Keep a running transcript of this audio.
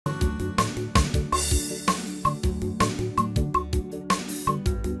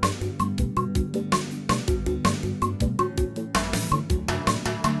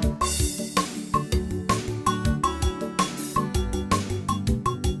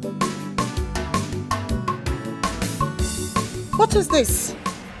What is this?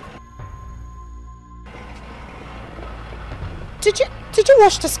 Did you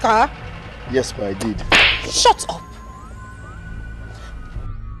wash this car? Yes, but I did. Shut up!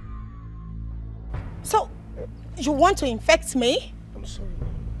 So, you want to infect me? I'm sorry.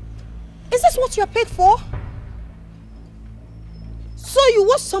 Is this what you're paid for? So you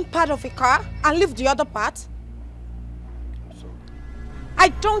wash some part of a car and leave the other part? I'm sorry. I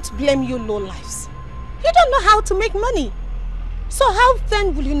don't blame you lowlifes. You don't know how to make money. So how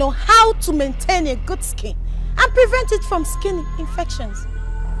then will you know how to maintain a good skin and prevent it from skin infections?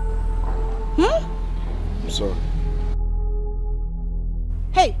 I'm sorry.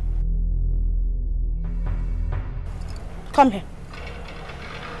 Hey. Come here.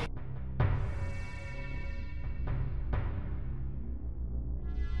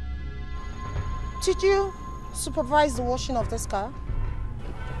 Did you supervise the washing of this car?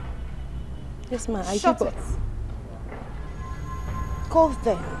 Yes, ma'am. I Shut did. it. Go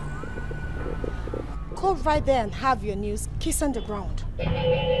there. Go right there and have your knees kissing the ground. Sorry,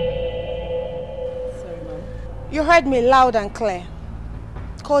 ma'am. You heard me loud and clear.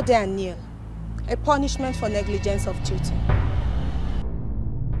 Go there and kneel. A punishment for negligence of duty.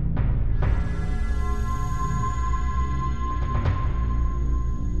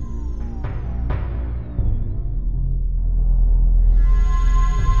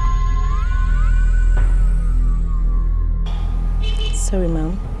 Sorry,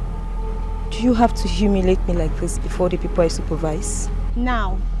 ma'am. Do you have to humiliate me like this before the people I supervise?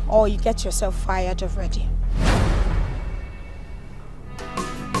 Now, or you get yourself fired already.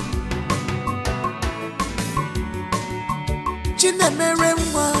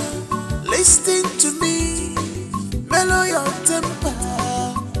 Listen to me, mellow your temper,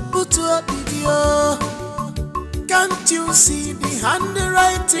 put up video. Can't you see the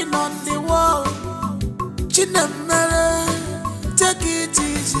handwriting on the wall? Chinemere, take it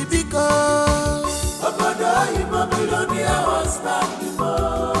easy because Obodo Imamilonia was back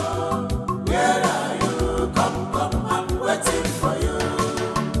before. Where are you? Come, I'm waiting for you.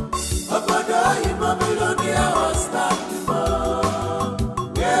 Obodo Imamilonia was back before.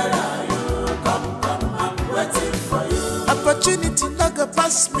 Where are you? Come, I'm waiting for you. Opportunity not go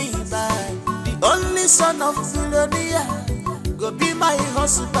pass me by. The only son of Philonia go be my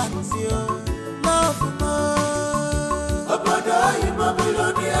husband, yo. Love more.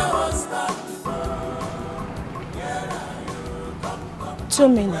 2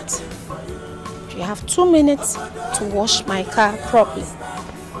 minutes. You have 2 minutes to wash my car properly.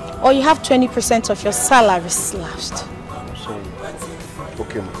 Or you have 20% of your salary slashed. I'm sorry.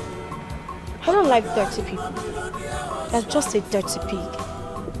 Okay, ma'am. I don't like dirty people. You're just a dirty pig.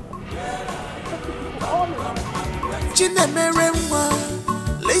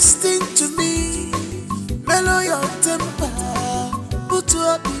 Listen to me, mellow your temper, put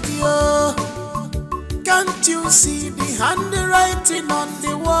up video. Can't you see the handwriting on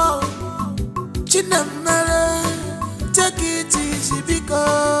the wall? Chinemere, take it easy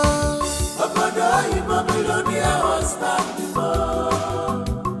because Obodo Imamilonia was back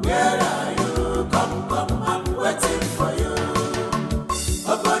before. Where are you? Come, I'm waiting for you.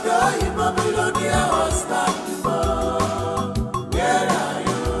 Obodo Imamilonia was back before. Where are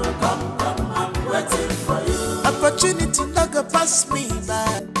you? Come, I'm waiting for you. Opportunity not go pass me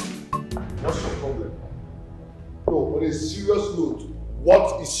by. What's your problem? No, on a serious note,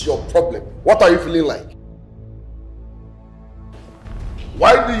 what is your problem? What are you feeling like?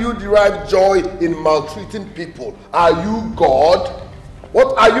 Why do you derive joy in maltreating people? Are you God?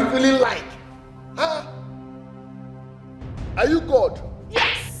 What are you feeling like? Huh? Are you God?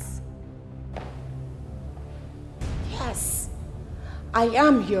 Yes! Yes, I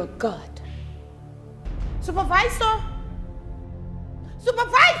am your God. Supervisor!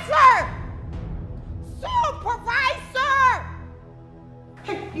 Supervisor! Supervisor!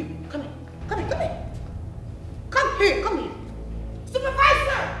 Hey, you, come here. Come here, come here. Come here, come here.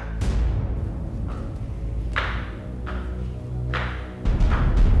 Supervisor!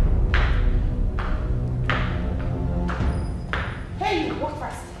 Hey, you, walk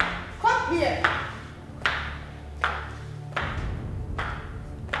fast. Come here.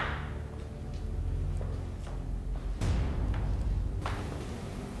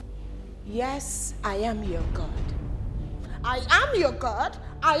 Yes, I am your God. I am your God.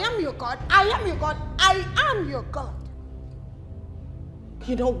 I am your God. I am your God. I am your God.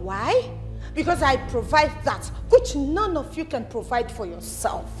 You know why? Because I provide that which none of you can provide for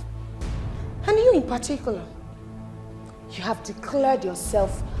yourself. And you in particular, you have declared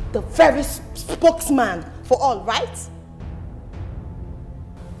yourself the very spokesman for all, right?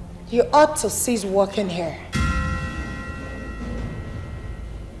 You ought to cease working here.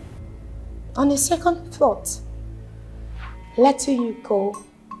 On a second thought, letting you go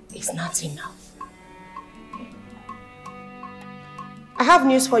is not enough. I have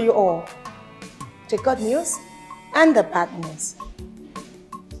news for you all. The good news and the bad news.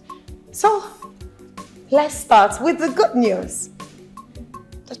 So, let's start with the good news.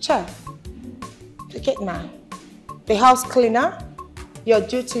 The chef, the gate man, the house cleaner, your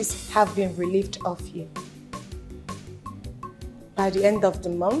duties have been relieved of you. By the end of the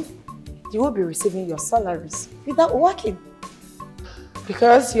month, you will be receiving your salaries without working,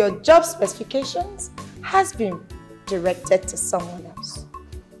 because your job specifications has been directed to someone else.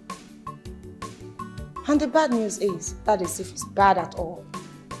 And the bad news is, that is if it's bad at all,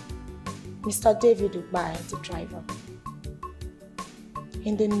 Mr. David Ubai, the driver,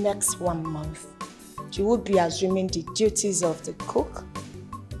 in the next 1 month, you will be assuming the duties of the cook,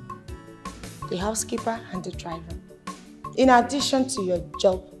 the housekeeper, and the driver, in addition to your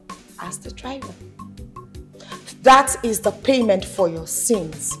job as the driver. That is the payment for your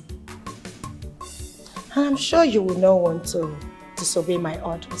sins. And I'm sure you will not want to disobey my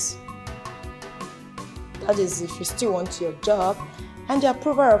orders. That is if you still want your job and the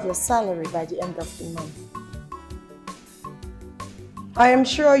approval of your salary by the end of the month. I am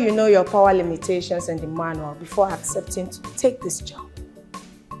sure you know your power limitations and the manual before accepting to take this job.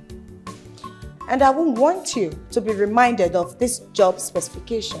 And I won't want you to be reminded of these job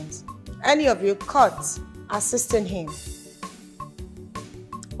specifications. Any of you caught assisting him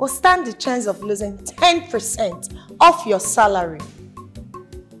will stand the chance of losing 10% of your salary.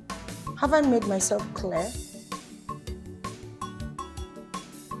 Have I made myself clear?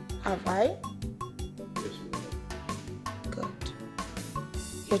 Have I? Yes, ma'am. Good.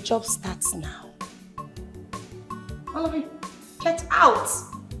 Your job starts now. All of you, get out!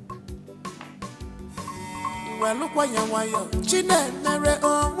 Well, look why you lower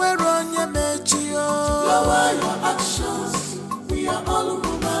your actions. We are all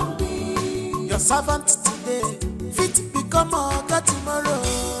human beings. Your servant today, fit become a God tomorrow.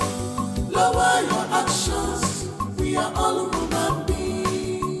 Lower your actions. We are all human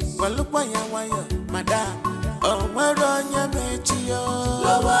beings. Well, look why you, madam. Oh, where on your metio?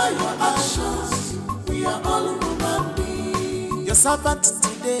 Lower your actions. We are all human beings. Your servant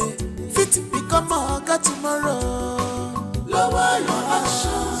today, fit become a God tomorrow. Lower your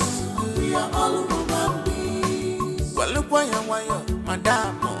actions. We are all human beings. Well, look why you,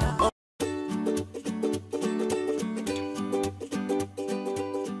 madam.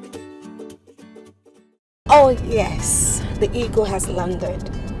 Oh yes, the eagle has landed.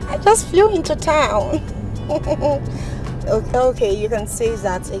 I just flew into town. Okay, you can say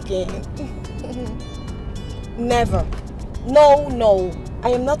that again. Never. No. I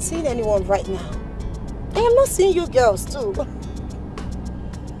am not seeing anyone right now. I am not seeing you girls too.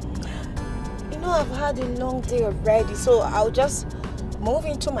 You know, I've had a long day already, so I'll just move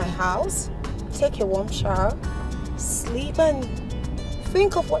into my house, take a warm shower, sleep, and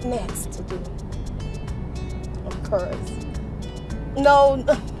think of what next to do. Of course. No.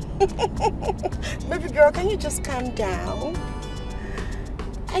 Baby girl, can you just calm down?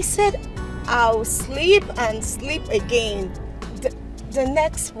 I said I'll sleep and sleep again. The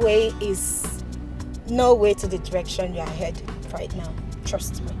next way is no way to the direction you're headed right now.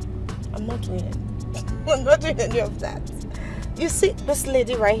 Trust me. I'm not doing it. I'm not doing any of that. You see this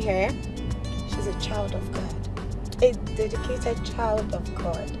lady right here? She's a child of God. A dedicated child of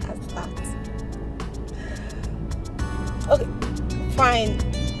God at that. Okay, fine.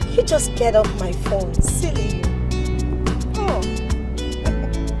 You just get off my phone. Silly you. Oh.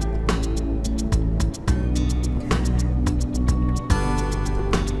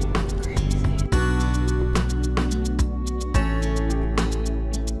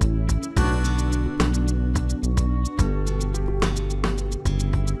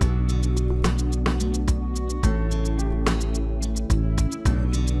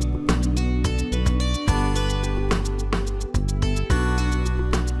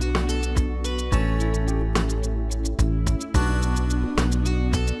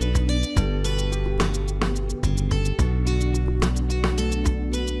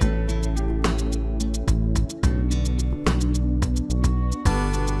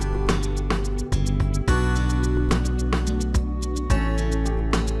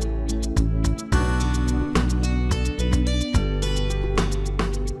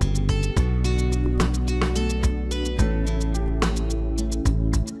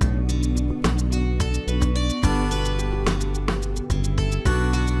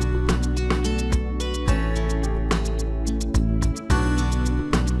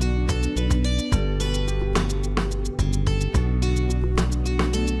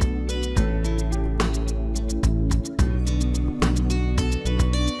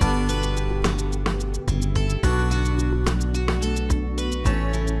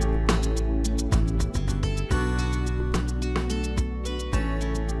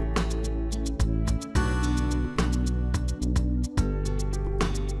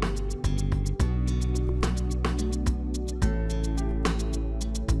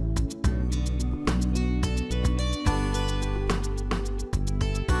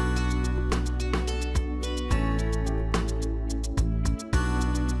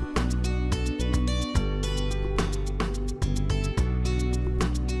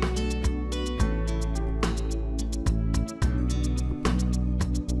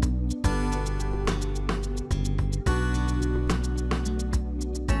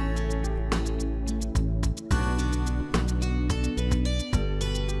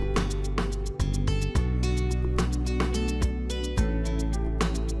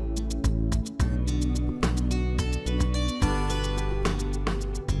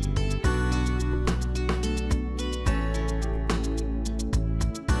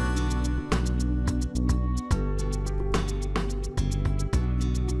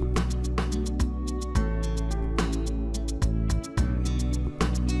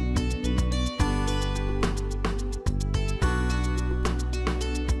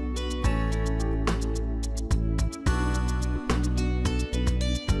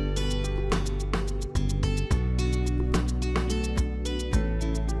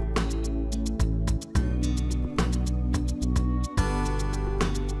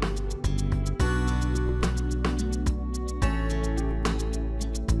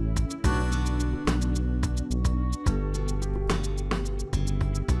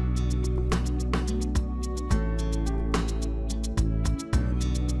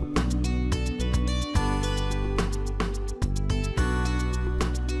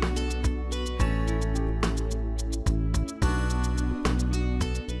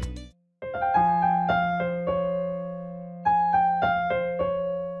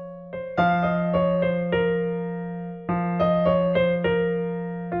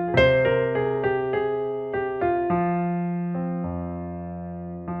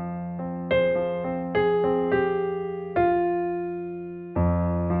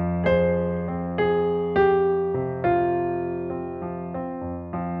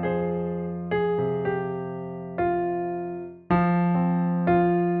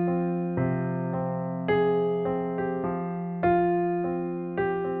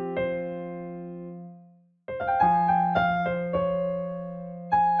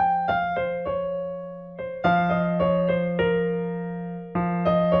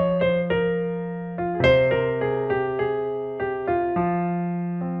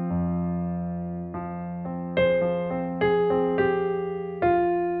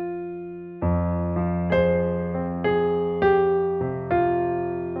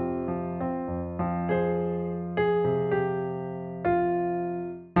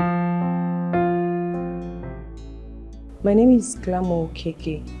 My name is Glamo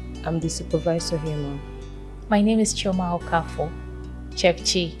Okeke. I'm the supervisor here, ma'am. My name is Chioma Okafo, Chef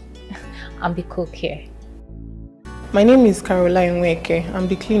Chi. I'm the cook here. My name is Caroline Weke. I'm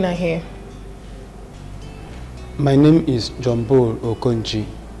the cleaner here. My name is Jumbo Okonji.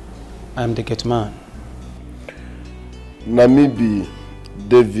 I'm the gate man. Namibi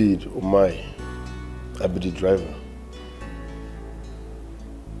David Omai. I'll be the driver.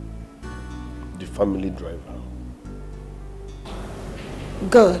 The family driver.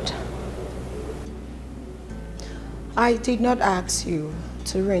 Good. I did not ask you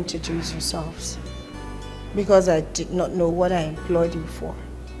to reintroduce yourselves because I did not know what I employed you for.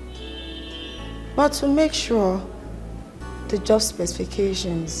 But to make sure the job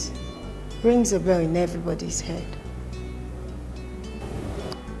specifications rings a bell in everybody's head.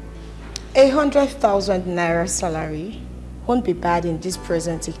 100,000 naira salary won't be bad in this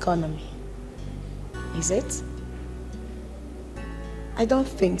present economy, is it? I don't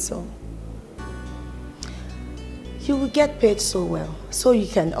think so. You will get paid so well, so you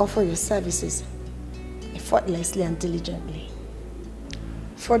can offer your services effortlessly and diligently.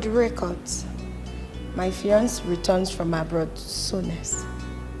 For the records, my fiancé returns from abroad soonest,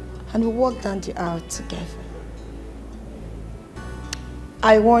 and we'll walk down the aisle together.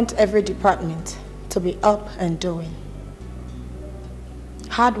 I want every department to be up and doing.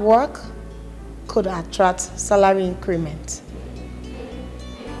 Hard work could attract salary increment.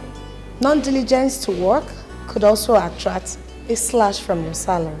 Non-diligence to work could also attract a slash from your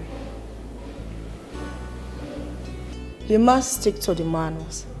salary. You must stick to the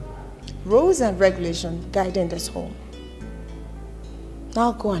manuals, rules and regulations guiding this home.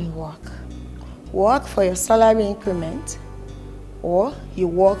 Now go and work. Work for your salary increment, or you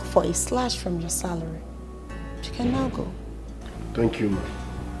work for a slash from your salary. You can now go. Thank you, ma'am.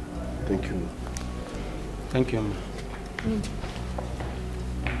 Thank you, ma'am. Thank you, ma'am.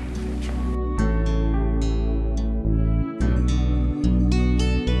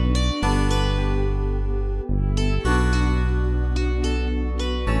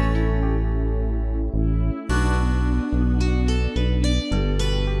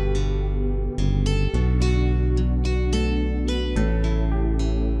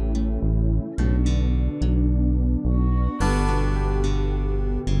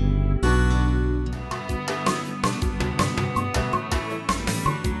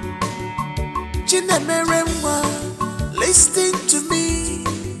 Listen to me,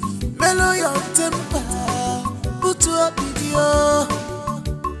 mellow your temper, put up video.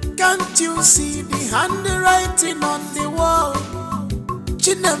 Can't you see the handwriting on the wall?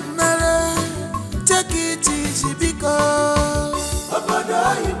 Chinemere, take it easy because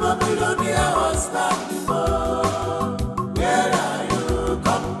Obodo Babylonia was not before. Where are you?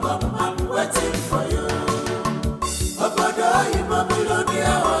 Come, I'm waiting for you. Obodo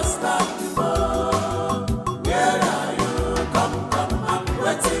Babylonia was not before.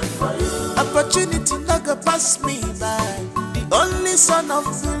 Opportunity not go pass me by. The only son of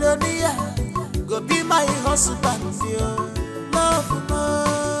Philonia go be my husband. Love more.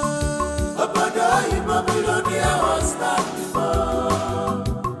 Obodo Babylonia was not before.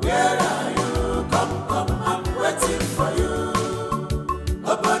 Where are you? Come, I'm waiting for you.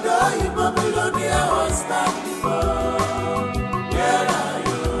 Obodo Babylonia was not before. Where are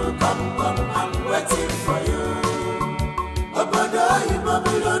you? Come, I'm waiting for you. Obodo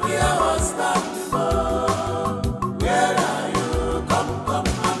Babylonia was not before. Where are you? Come,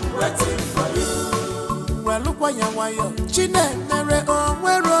 I'm waiting for you. Well, look why you Chinemere on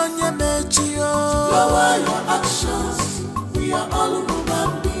where on your mechio. Lower your actions. We are all human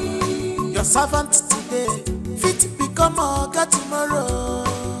beings. Your servant today, fit become a God tomorrow.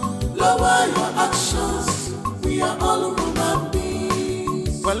 Lower your actions. We are all human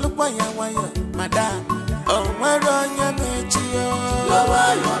beings. Well, look why you madam. Oh, where on your mechio.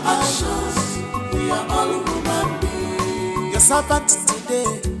 Lower your actions. We are all human beings. Your servant today,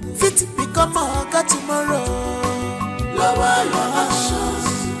 fit become a God tomorrow. Lower your actions.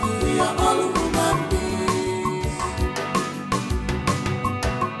 We are all human beings.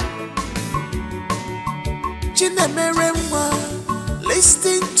 Chinemere,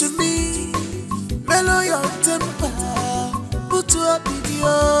 listen to me. Mellow your temper. Put up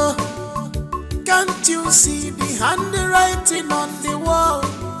video. Can't you see the handwriting on the wall?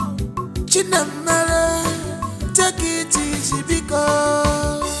 Chinemere, take it easy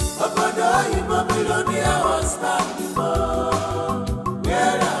because Obodo Babylonia was not before.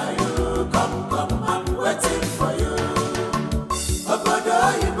 Where are you? Come, I'm waiting for you. Obodo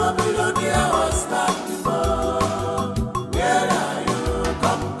Babylonia was not before. Where are you?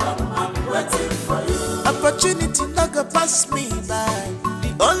 Come, I'm waiting for you. Opportunity not go pass me by.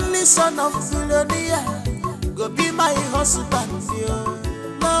 The only son of billionaire go be my husband, yo.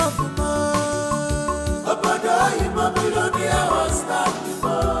 Love more. Obodo Oyinbo billionaire husband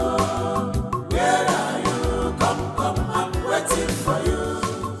before. Where are you? Come, I'm waiting for you.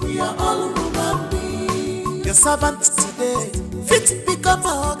 We are all human beings. Your servant today, fit become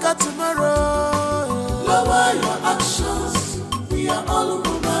a God tomorrow. Lower your actions. We are all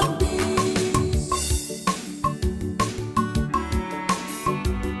human beings.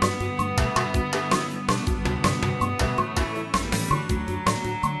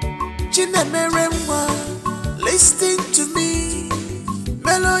 Chinemeremwa, listen to me.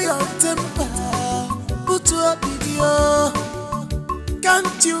 Mellow your temper, put a video.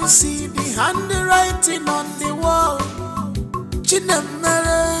 Can't you see the handwriting on the wall?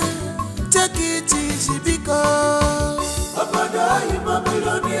 Chinemere, take it easy because Obodo Oyinbo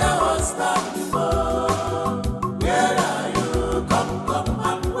billionaire husband before. Where are you? Come,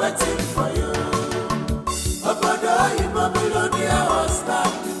 I'm waiting for you. Obodo Oyinbo billionaire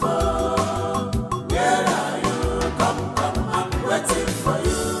husband before. Where are you? Come, I'm waiting for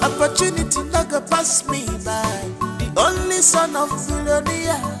you. Opportunity not go pass me by. The only son of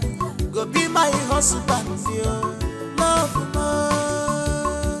billionaire go be my husband, yo. Love more.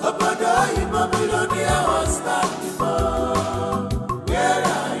 Obodo Oyinbo billionaire husband before. Where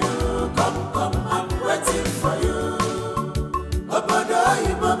are you? Come, I'm waiting for you. Obodo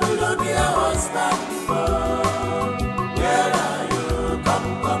Oyinbo billionaire husband before. Where are you? Come,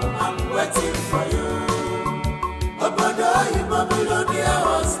 I'm waiting for you. Obodo Oyinbo billionaire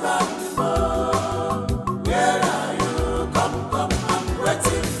husband before. Where are you? Come, I'm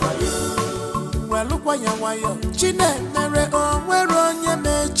waiting for you. Well, look why you Chinemere onwere onye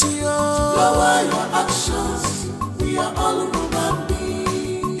mechi yo. Lower your actions. We are all human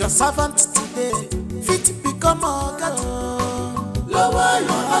beings. Your servant today, fit become a God. Lower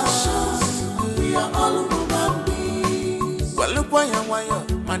your actions. We are all human beings. Well, look why you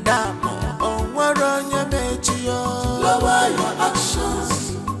madam onwere onye mechi yo. Lower your actions.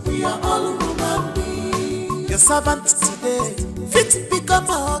 We are all human beings. Your servant today, fit become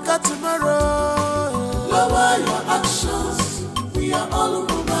a God tomorrow. Lower your actions. We are all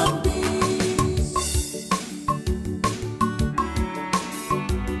human beings.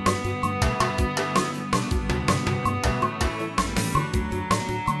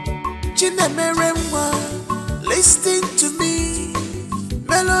 Chinemeremwa, listen to me.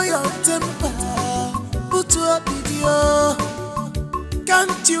 Mellow your temper, put a video.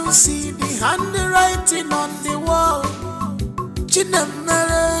 Can't you see the handwriting on the wall?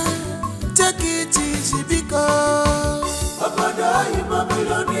 Chinemere, take it easy because Obodo Oyinbo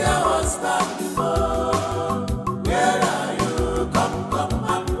billionaire husband before. Where are you? Come,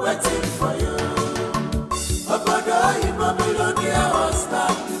 I'm waiting for you. Obodo Oyinbo billionaire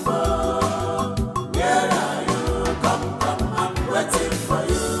husband before. Where are you? Come, I'm waiting for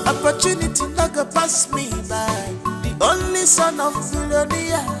you. Opportunity not go pass me by. The only son of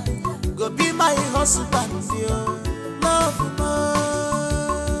billionaire go be my husband, yo. Love more.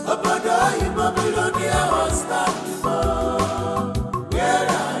 Obodo Oyinbo billionaire husband before. Where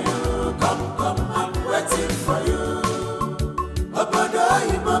are you? Come, I'm waiting for you. Obodo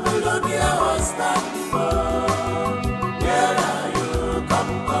Oyinbo billionaire husband before. Where are you?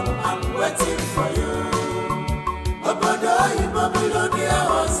 Come, I'm waiting for you. Obodo Oyinbo billionaire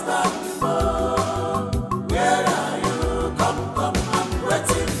husband before. Where are you? Come, I'm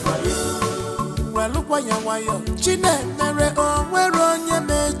waiting for you. Well, look why you Chinemere onwere onye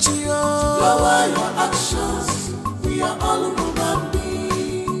mechi yo. Lower your actions. We are all human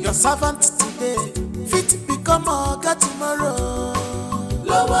beings. Your servant today, fit become a God tomorrow.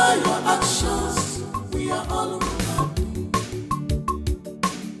 Lower your actions. We are all human beings.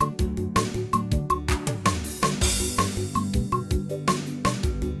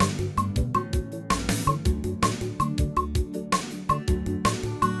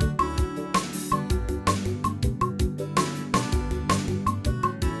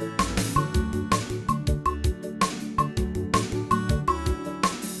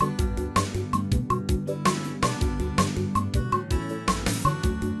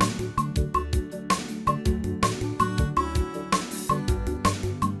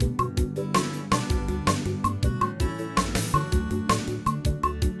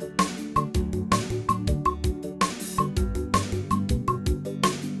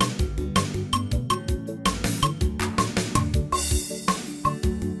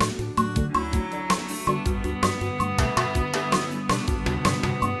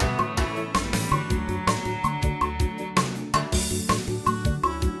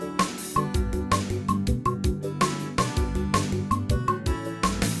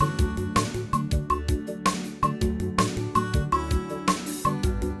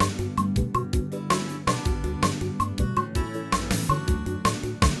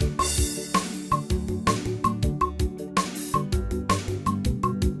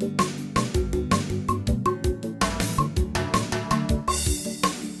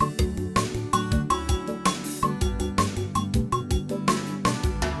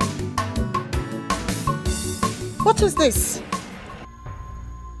 What is this?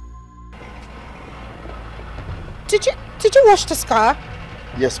 Did you wash this car?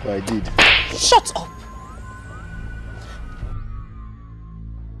 Yes, ma, I did. Shut up!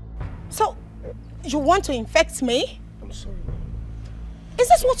 So, you want to infect me? I'm sorry. Is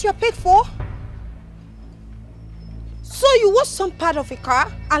this what you're paid for? So you wash some part of a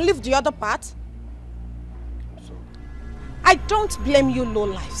car and leave the other part? I'm sorry. I don't blame you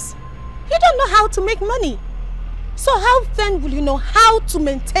lowlifes. You don't know how to make money. So how then will you know how to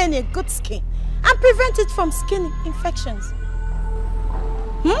maintain a good skin and prevent it from skin infections?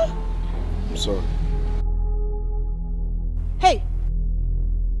 I'm sorry. Hey.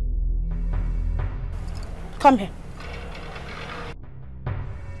 Come here.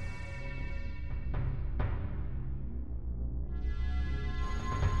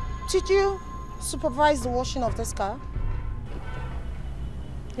 Did you supervise the washing of this car?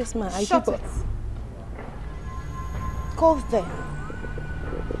 Yes, ma. Shut it. Go there.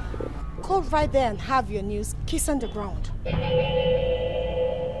 Go right there and have your nails kissing the ground. Sorry,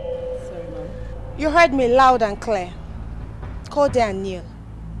 ma'am. You heard me loud and clear. Go there and kneel.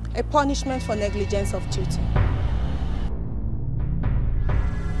 A punishment for negligence of duty.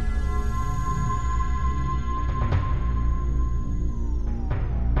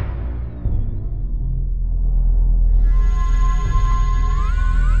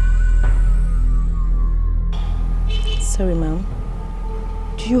 Sorry, ma'am.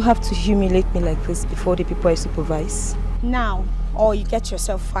 Do you have to humiliate me like this before the people I supervise? Now, or you get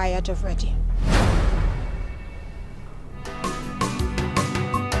yourself fired already.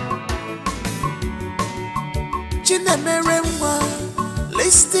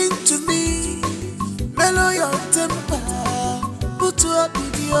 Listen to me, mellow your temper, put up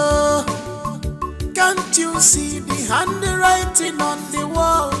video. Can't you see the handwriting on the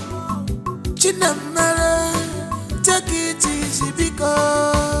wall? Chinemere, take it easy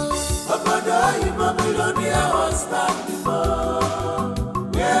because Obodo Babylonia was back before.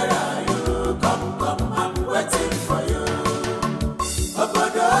 Where are you? Come, I'm waiting for you.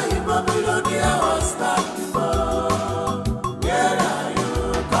 Obodo Babylonia was back before. Where are you?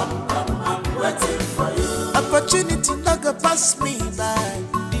 Come, I'm waiting for you. Opportunity not go pass me by.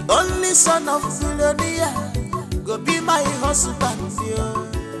 The only son of Babylonia go be my husband, yo.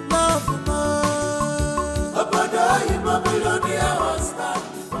 Love, Obodo Babylonia was back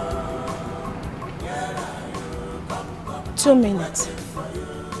before. Where are you? Come, 2 minutes.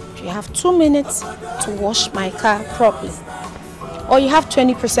 You have 2 minutes to wash my car properly. Or you have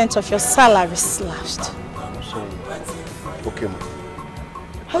 20% of your salary slashed. I'm sorry. Okay, ma.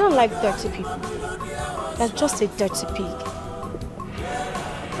 I don't like dirty people. You're just a dirty pig.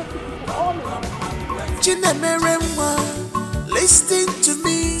 Chinemeremwa, listen to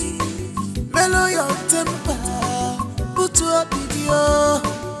me, mellow your temper, put up video.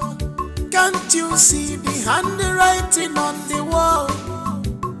 Can't you see the handwriting on the wall?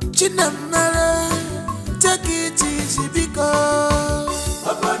 Chinemere, take it easy because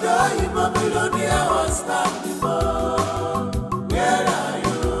Obodo Babylonia was back before. Where are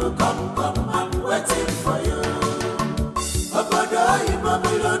you? Come, I'm waiting for you. Obodo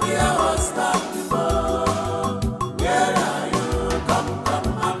Babylonia was back before. Where are you? Come,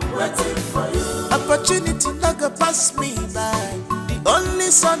 I'm waiting for you. Opportunity not go pass me by. The only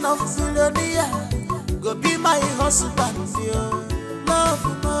son of Babylonia go be my husband, yo. Love,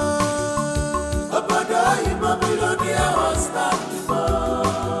 Obodo Babylonia was back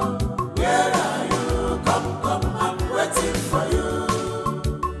before. Where are you? Come, I'm waiting for you.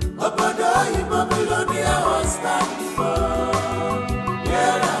 Obodo Babylonia was back before.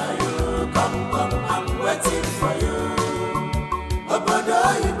 Where are you? Come, I'm waiting for you. Obodo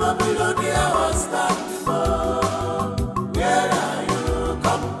Babylonia was back before. Where are you?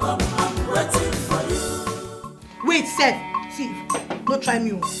 Come, I'm waiting for you. Wait, Seth. See, don't try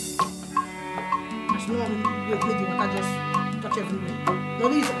me. As long as you make the water just touch everywhere. No,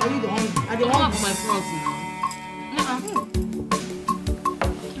 this is only the hungry. I don't want my front now.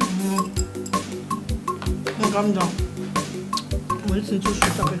 Calm down. I'm listening to you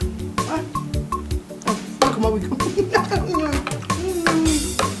straight up here. Come on, we go.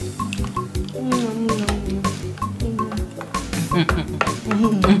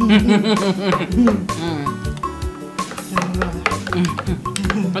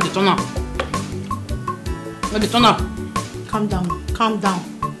 Let me turn up. Calm down. Calm down.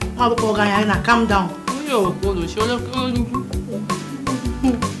 Calm down.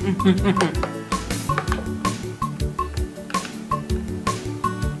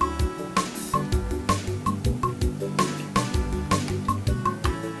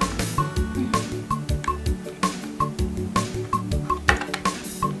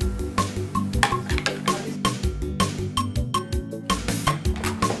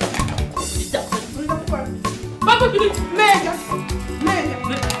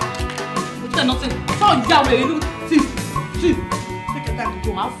 yeah, see. Take your time to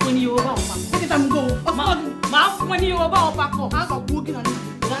go. Máa fún ní owó bá wọn pa. Take your time to go. Máa fún ní owó bá wọn pa kọ. I got working on it.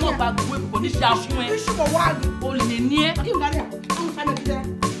 Wọ́n náà bá gbé kò ní ṣe àfún ẹ. Issue for what? O lè ní ẹ. Give me that here. I'm trying to get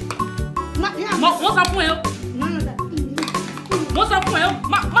Wọ́n sọ fún ẹ. Wọ́n sọ fún ẹ.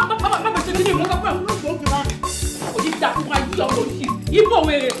 Má bẹ̀ ṣe kí ni wọ́n sọ fún ẹ. Òjì dà fún wa yí ọ̀rọ̀ òjì. Ibo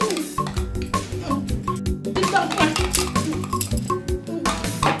wèrè. Òjì dà fún ẹ.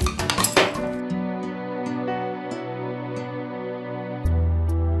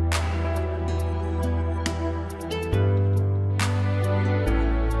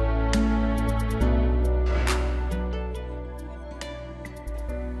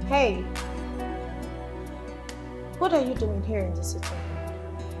 Hey, what are you doing here in the city?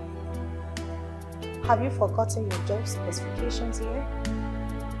 Have you forgotten your job specifications here?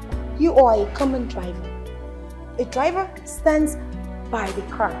 You are a common driver. A driver stands by the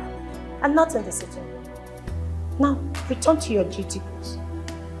car and not in the sitting room. Now, return to your duty post.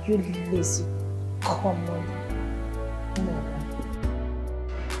 You lazy, common moron.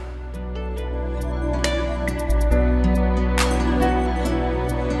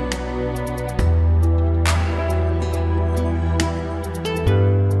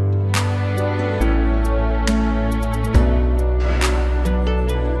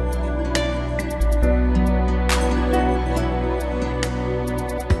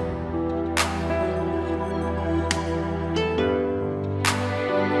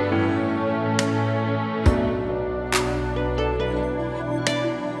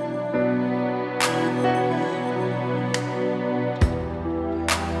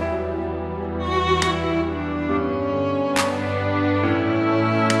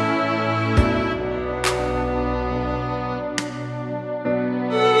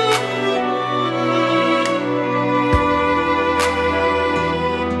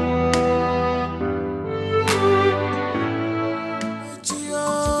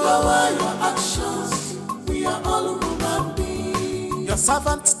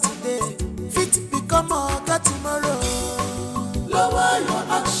 Servant today, fit become a tomorrow. Lower your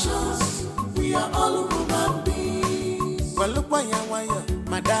actions, we are all human beings. Well, look why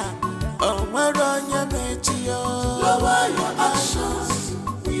madam, oh, where on your metio. Lower your actions,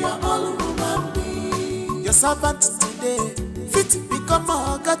 we are all human beings. Your servant today, fit become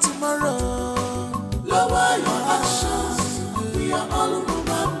a tomorrow. Lower your actions, we are all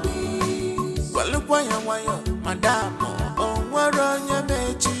human beings. Well, look why madam.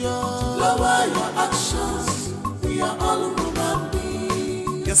 Lower your actions, we are all human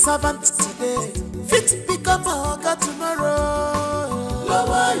beings. Your servant today, fit become a God tomorrow.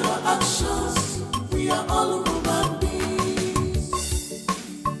 Lower your actions, we are all human beings.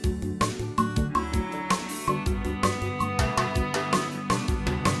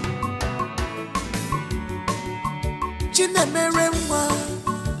 Chinemerewa,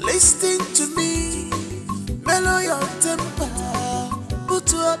 listen to me, mellow your temper.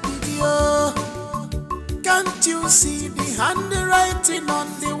 Put up video. Can't you see the handwriting on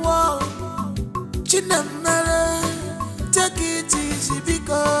the wall? Chinemere, take it easy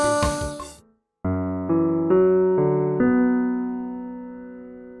because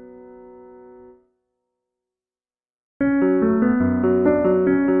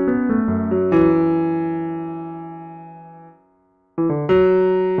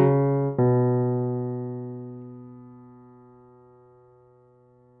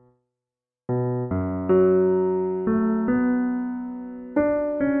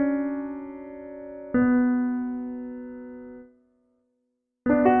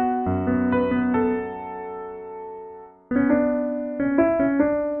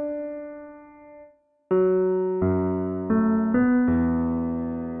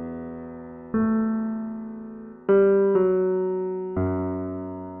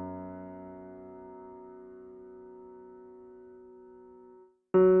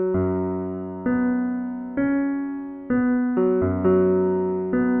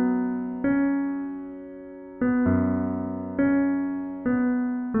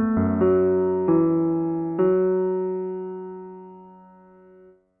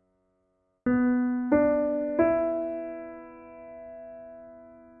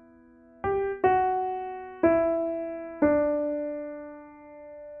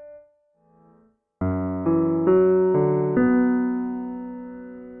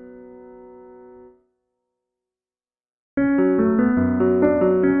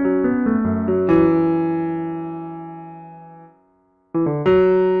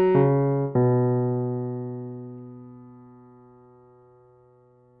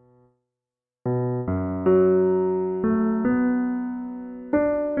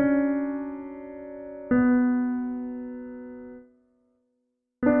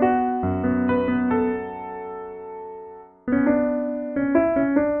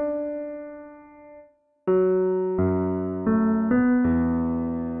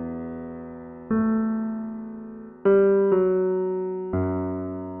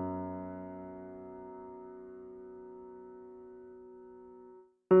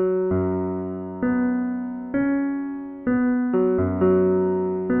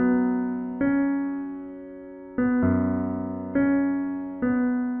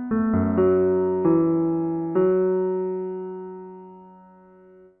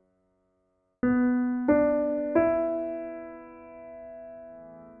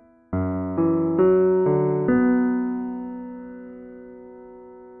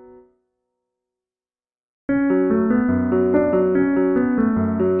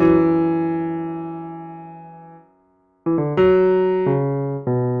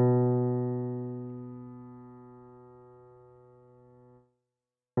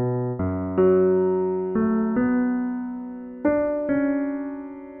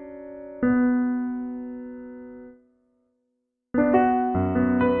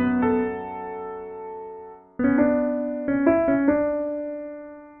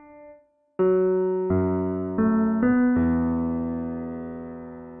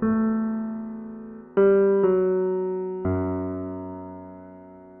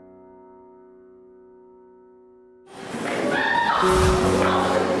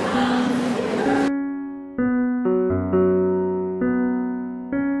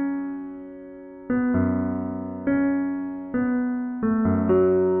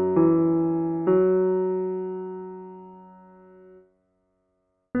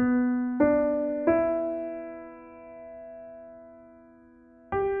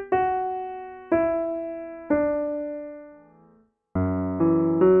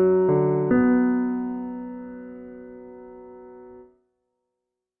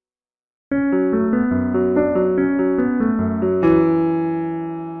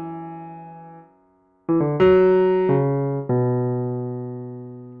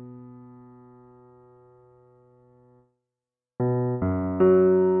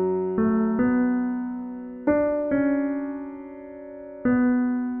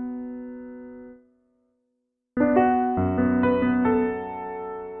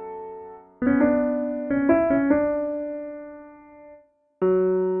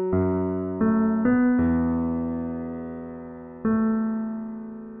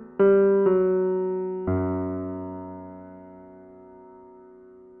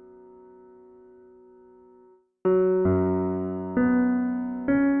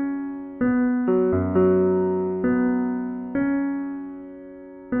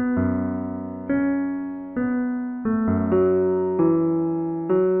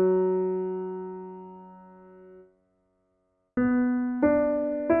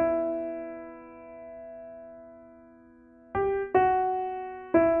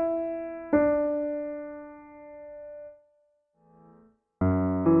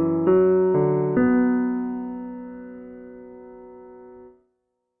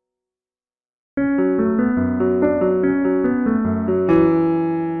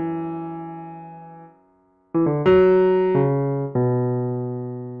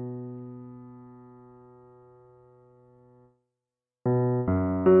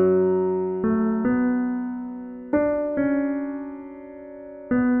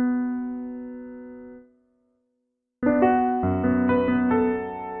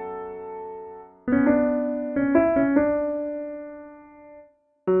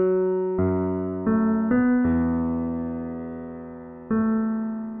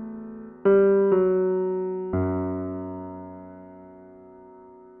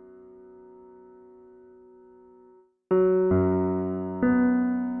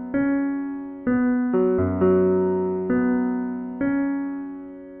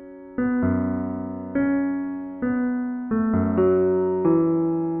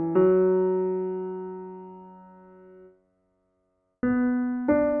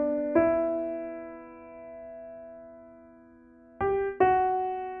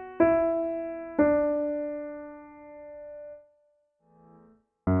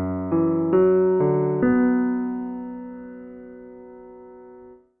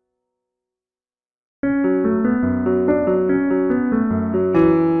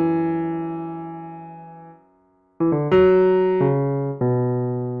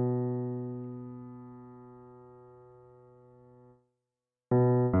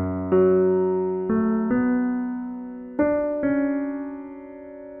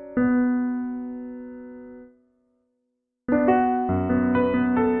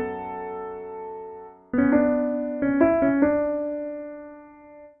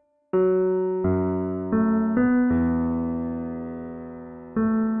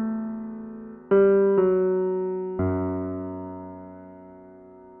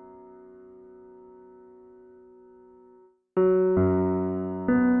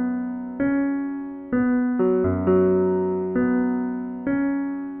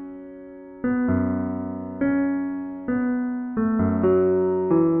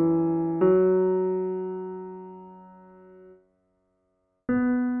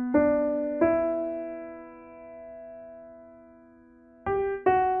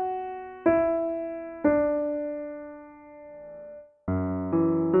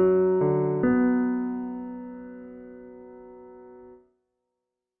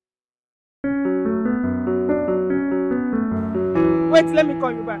Wait, let me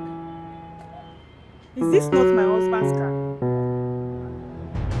call you back. Is this not my husband's car?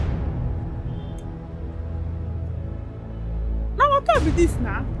 Now what can be this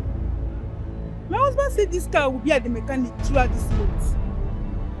now? My husband said this car will be at the mechanic throughout this month.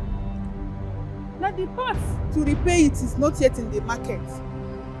 Now the part to repair it is not yet in the market.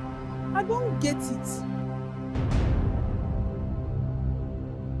 I don't get it.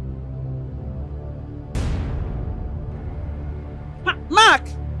 Mark,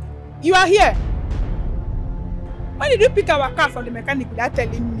 you are here. Why did you pick our car from the mechanic without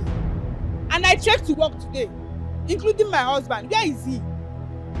telling me? And I checked to work today, including my husband. Where is he?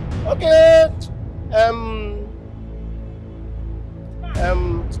 Okay.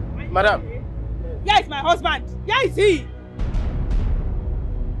 Madam. Where is my husband? Where is he?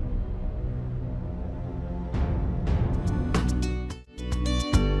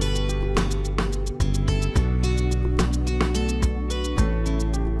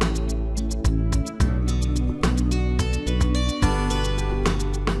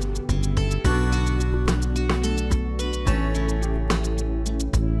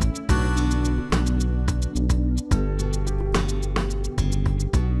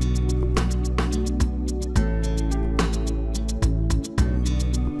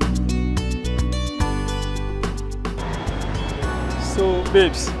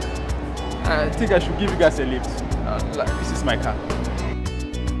 Babes, I think I should give you guys a lift. This is my car.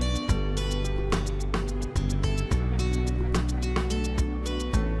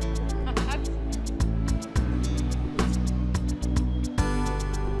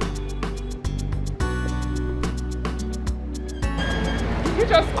 Did you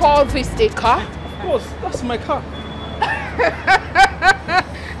just call this a car? Of course, that's my car.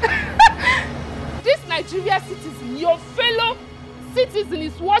 This Nigerian citizen, your fellow citizen,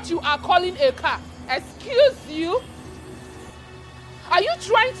 is what you are calling a car. Excuse you? Are you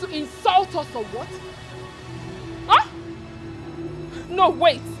trying to insult us or what? Huh? No,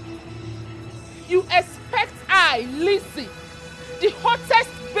 wait. You expect I, Lizzie, the hottest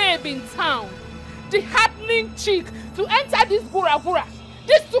babe in town, the happening chick, to enter this bura?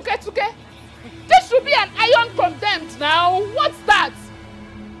 This tuke? This should be an iron condemned now. What's that?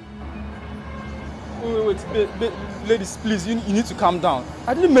 Wait, ladies, please, you need to calm down.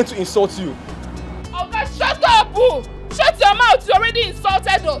 I didn't mean to insult you. Okay, shut up, boo! Shut your mouth, you already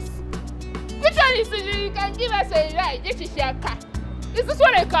insulted us. Which one is it? You can give us a ride. This is your car. Is this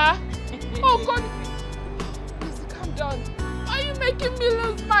one a car? Oh, God. Please, calm down. Are you making me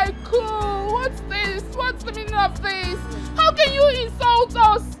lose my cool? What's this? What's the meaning of this? How can you insult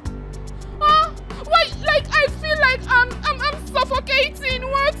us? Huh? Wait, like, I feel like I'm suffocating.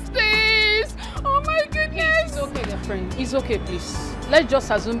 What's this? Oh, my goodness. It's okay, dear friend. It's okay, please. Let's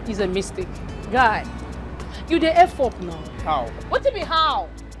just assume it's a mistake. Guy, you the F up now. How? What do you mean how?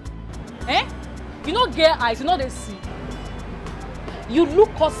 Eh? You not get eyes, you know they see. You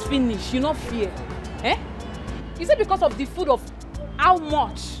look us finish, you not fear. Eh? Is it because of the food of how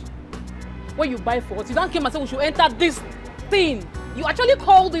much? When you buy for us, you don't came and say we should enter this thing. You actually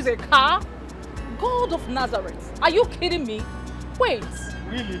call this a car? God of Nazareth. Are you kidding me? Wait.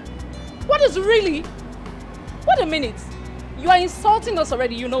 Really? What is really? Wait a minute. You are insulting us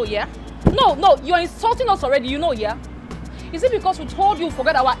already, you know, yeah? No, you are insulting us already, you know, yeah? Is it because we told you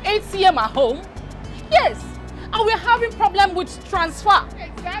forget our ATM at home? Yes. And we're having problem with transfer.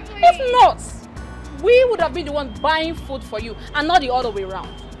 Exactly. If not, we would have been the one buying food for you and not the other way around.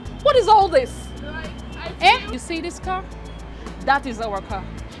 What is all this? You see this car? That is our car.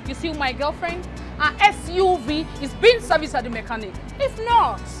 You see my girlfriend? Our SUV is being serviced at the mechanic. If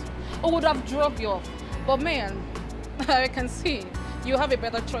not, I would have drove you off. But man, I can see you have a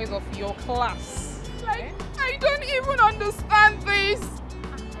better choice of your class. Like, I don't even understand this.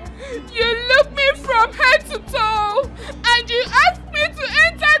 You look me from head to toe and you ask me to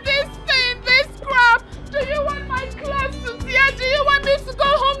enter this thing, this crap. Do you want my clothes to tear? Do you want me to go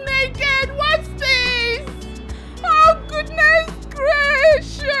home naked? What's this? Oh, goodness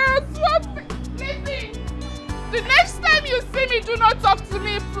gracious. What's this? Listen, the next time you see me, do not talk to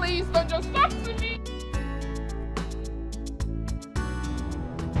me, please. Don't just talk to me.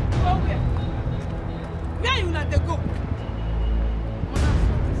 Where you not to go?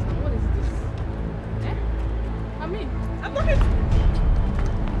 What is this? Eh? I mean, I'm talking.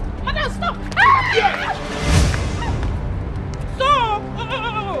 Madam, stop! Yeah. So,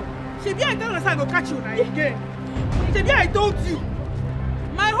 Shebi, I don't know I go catch you now again. Shebi, I told you.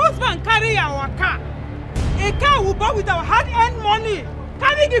 My husband carry our car. A car we bought with our hard-earned money.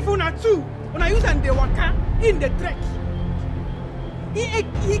 Carry give una two. Una use and the waka in the trek.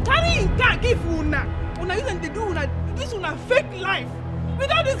 He carry his car give una. Una use and they do una this una fake life.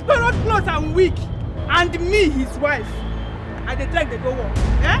 Without this period clothes and wig. And me, his wife. And the trek they go on.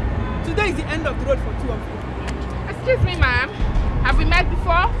 Eh? Today is the end of the road for two of you. Excuse me, ma'am. Have we met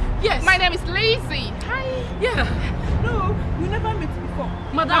before? Yes. My name is Lizzie. Hi. Yeah. No, we never met before.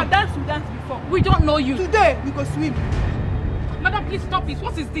 Madam. We danced before. We don't know you. Today, we go swim. Madam, please stop it.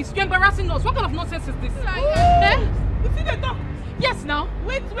 What is this? You're embarrassing us. What kind of nonsense is this? Eh? You see the talk? Yes, now.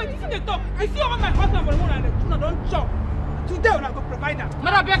 Wait, you see the talk? I see all my husband for the moon and the tuna don't chop. Today, we're not going to provide that.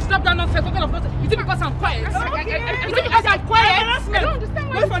 Madam, beg, stop that nonsense. What kind of nonsense? Is it because I'm quiet? Okay. Is it because I'm quiet? I don't understand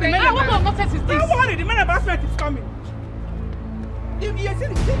what you're saying. What kind of nonsense is this? Don't worry, the man embarrassment is coming. You see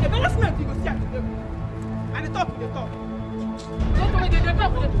the embarrassment you go see at today. And the talk. Don't worry, they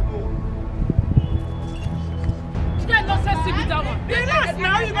talk. That nonsense to be that one. Relax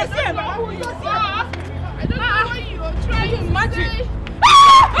now, you go see embarrassment. I don't know what you are trying to imagine.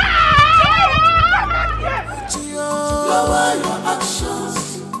 Lower your actions,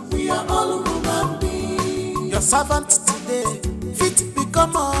 we are all human beings. Your servant today, fit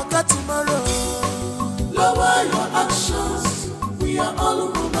become a God tomorrow. Lower your actions, we are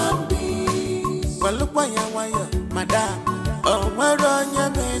all human beings. Well, look why madam, oh, where on your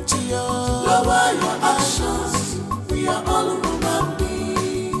metio. Lower your actions, we are all human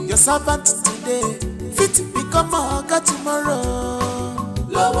beings. Your servant today, fit become a God tomorrow.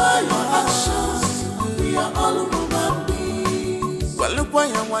 Lower your actions. We are all human beings. Well, look why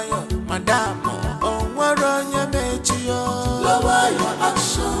madam. Oh, where on your major? Lower your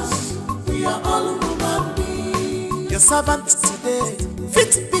actions. We are all human beings. Your servant today,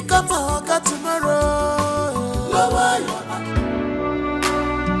 fit become a hawker tomorrow. Lower your actions.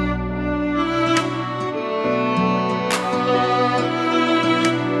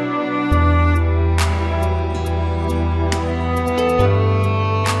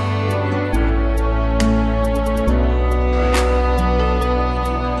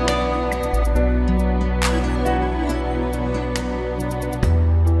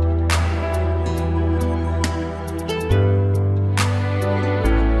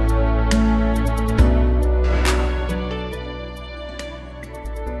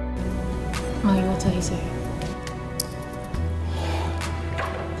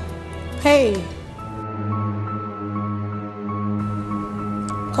 Hey,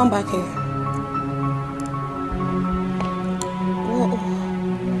 come back here.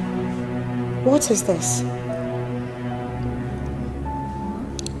 What is this?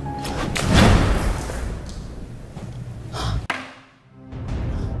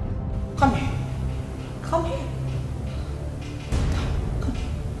 Come here. Come here. Come.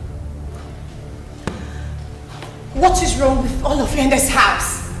 What is wrong with all of you in this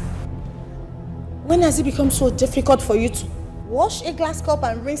house? When has it become so difficult for you to wash a glass cup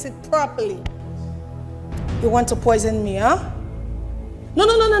and rinse it properly? You want to poison me, huh? No,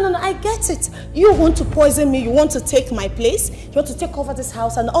 I get it. You want to poison me, you want to take my place, you want to take over this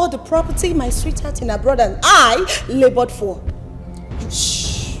house and all the property my sweetheart in abroad and I labored for.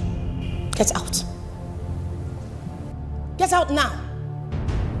 Shh. Get out. Get out now.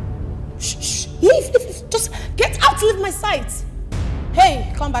 Shh. Leave. Just get out, leave my sight.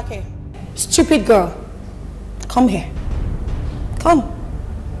 Hey, come back here. Stupid girl. Come here. Come.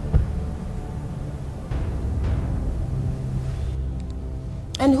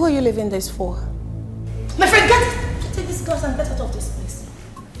 And who are you leaving this for? My friend, take these girls and get out of this place.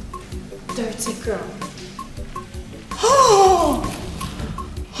 Dirty girl. Oh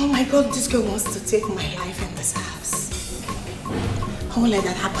my God, this girl wants to take my life in this house. I won't let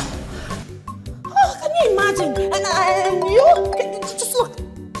that happen. Oh, can you imagine? And you? Just look.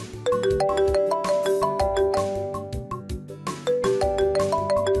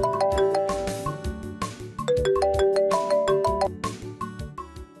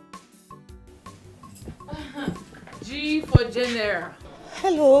 G for General.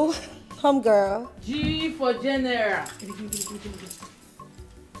 Hello, come girl. G for General.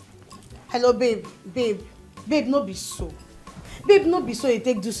 Hello, babe. Babe, no be so. Babe, no be so you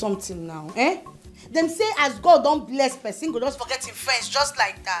take do something now, eh? Them say as God don't bless person, go just forget him friends just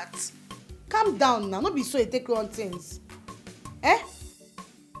like that. Calm down now, no be so you take wrong things. Eh?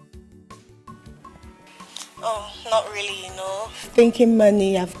 Oh, not really, you know. Thinking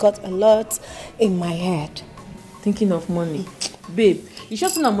money, I've got a lot in my head. Thinking of money. Babe, you sure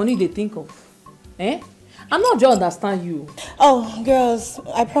not money they think of? Eh? I'm not just understand you. Oh, girls,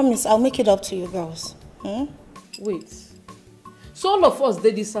 I promise I'll make it up to you girls. Wait. So all of us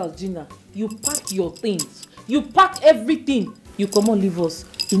did this house, Gina. You pack your things. You pack everything. You come on, leave us.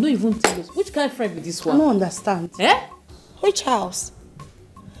 You don't even tell us. Which kind of friend be this one? I don't understand. Eh? Which house?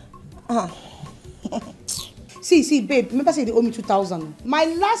 See, babe, remember say they owe me 2,000. My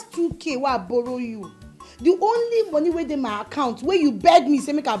last 2K where I borrow you. The only money where in my account where you beg me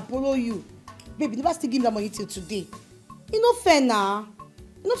say make I borrow you. Babe, you never still give me that money till today. You know fair now.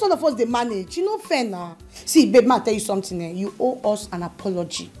 You know some of us they manage. You know fair now. See, babe, ma tell you something. You owe us an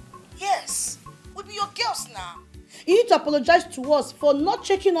apology. Yes. We be your girls now. You need to apologize to us for not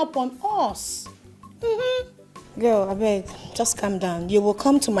checking up on us. Girl, I beg, just calm down. You will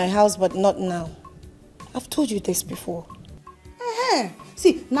come to my house, but not now. I've told you this before.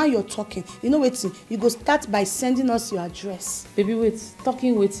 See, now you're talking. You know waiting. You go start by sending us your address. Baby, wait.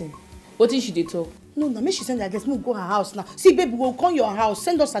 Talking waiting. What did she talk? No, make she send the address. We'll go her house now. See, baby, we'll call your house.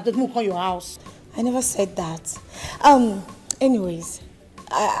 Send us address. We'll call your house. I never said that. Anyways,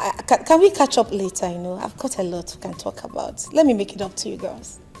 can we catch up later? You know, I've got a lot we can talk about. Let me make it up to you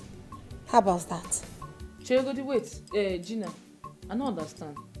girls. How about that? Wait, Gina. I don't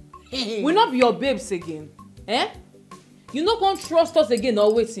understand. We'll not be your babes again. Eh? You not gonna trust us again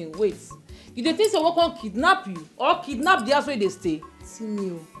or waiting. Wait. You dey think say we can kidnap you or kidnap the house where they stay? See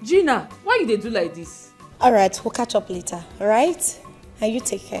me. Gina, why you dey do like this? Alright, we'll catch up later, alright? And you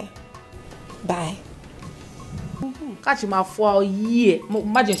take care. Bye. Catch him for a year.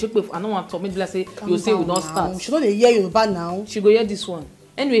 Imagine she pay. I don't want to make like say you say we don't start. She know they hear you bad now. She go hear this one.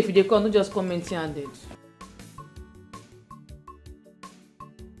 Anyway, if you dey come, don't just comment here and dead.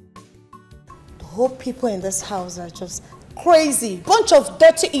 whole people in this house are just crazy. Bunch of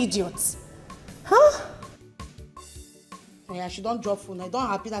dirty idiots. Huh? Yeah, she don't drop phone. I don't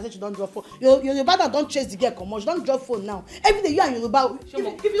happy that she don't drop phone. Yoruba don't chase the girl come on. She don't drop phone now. Every day you and Yoruba. If you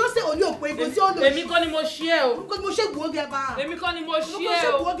don't say only okwe, you go say only. Èmi kọ́ ni mo share o. Because mo share go get ba. Èmi kọ́ ni mo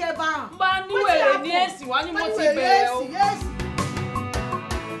share o. Go get ba. Ba ni wèrè ni ẹ̀sìn wa ni mo ti bẹ̀rẹ̀ o. Yes.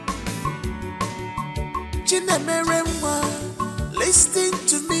 Chinemeremwa, listen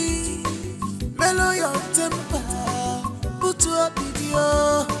to me. Mellow your temper. Put up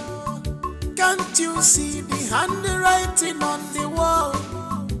video. Can't you see the handwriting on the wall?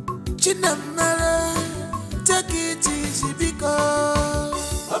 Chinemere, take it easy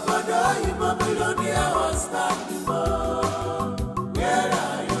because Obodo Imabulonia was not before. Where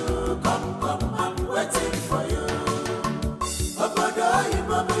are you? Come, I'm waiting for you. Obodo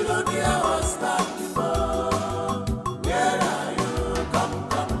Imabulonia was not before. Where are you? Come,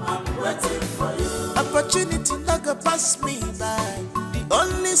 I'm waiting for you. Opportunity not go pass me by.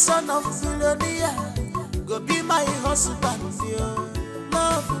 Only son of Philonia, go be my husband, yo.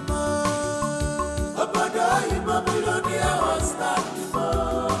 Love more. Obodo Imabulonia was not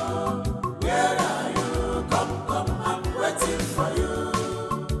before. Where are you? Come, I'm waiting for you.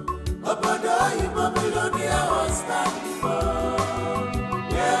 Obodo Imabulonia was not before.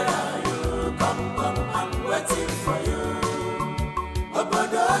 Where are you? Come, I'm waiting for you.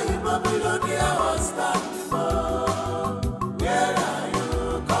 Obodo Imabulonia was not before. Where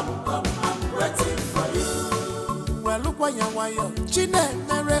are you?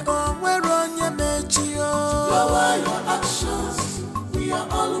 Chinemere onwere onye mechi o. Lower your actions, we are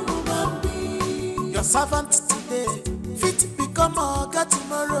all human beings. Your servant today, fit become oga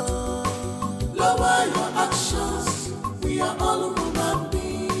tomorrow. Lower your actions, we are all human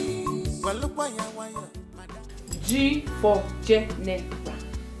beings. G for General.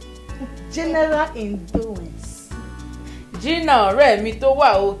 General influence. Gina ọ̀rẹ́ mi tó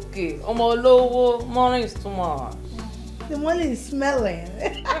wà òkè, ọmọ olówó, morning is too much. The money is smelling.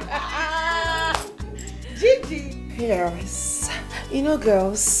 Gigi. Yes. You know,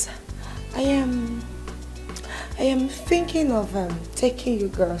 girls, I am thinking of taking you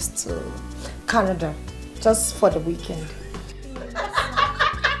girls to Canada just for the weekend.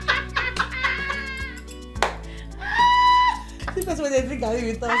 This is when they drink and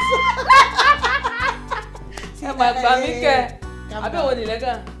with us.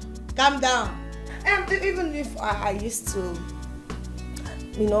 Calm down. Even if I used to,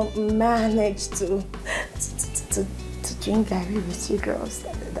 you know, manage to drink Gary with you girls,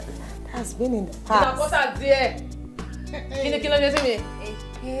 that has been in the past.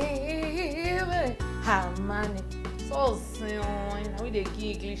 How many? So soon. Now we dey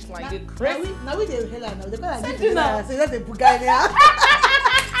English like the crazy. Now we dey hell now. They better give us. So that's a bugatti.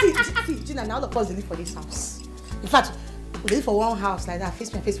 See, Gina, now all of us live for this house. In fact, we live for one house like that, face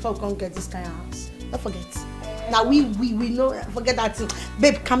to face, before we can't get this kind of house. Don't forget. Now we know, forget that thing.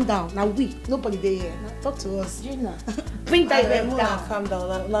 Babe, calm down. Now nobody there here. Now, talk to us. Gina, bring that babe down. Calm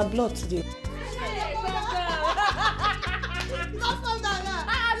down. Now blood today.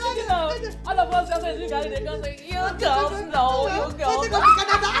 All of us just look at it, they can say, you girls know, you girls.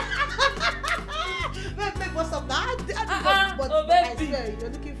 Babe, what's up now? But oh, baby. I swear, you're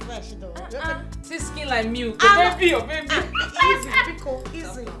looking fresh though. See skin like milk. Baby, oh baby. Easy, Pico,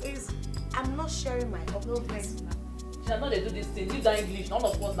 easy. I'm not sharing my updates now. She know they do this thing. You that English, none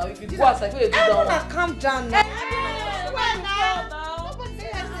of us now. If you go outside, they do that one. Calm down now. Swear now. Nobody say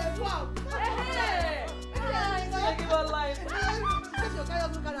I said wow. Hey. Give her life.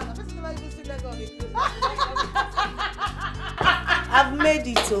 I've made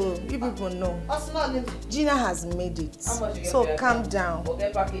it, so you people know. Gina has made it. So calm down.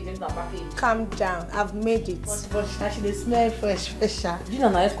 Calm down. I've made it. But she dey smell fresh. Gina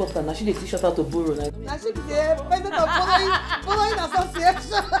na escort na she dey t-shirt out to borrow na. Na she be the president of following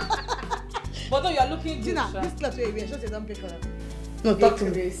association. But you are looking Gina, this cloth wey you wear, she don't pay for that. No, talk to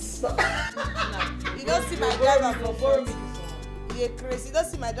me. You don't see my driver for front. You're crazy. You don't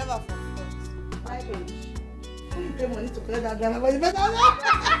see my driver for front. Who you pay money to collect that driver? But you better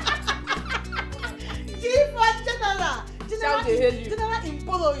General in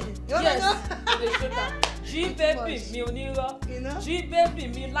following. Yes, they show that. G baby, me onira. G baby,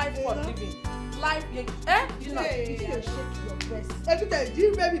 me life for living. Life, you know, you shake your breast. Every time, G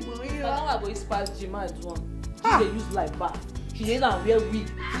baby, monira. I go inspire Jima at one. They use like bath. She dey now wear wig.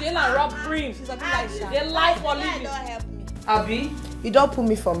 She dey now rub cream. She's a bit like Sha. They life for living. Don't help me. Abi? You don't put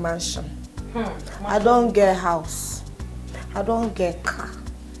me for mansion. I don't get house. I don't get car.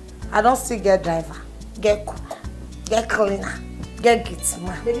 I don't still get driver. Get cook. Get cleaner. Get it,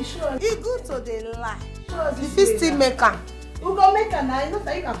 man. Baby, sure. It's good to the lie. Sure, If you still make am. We go make her now. You know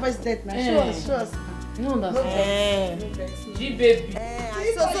that you can first date now. Sure. No, that's G baby.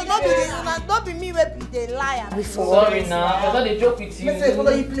 So not be me wey be the liar before. Sorry now, I thought they joke with you. Let's say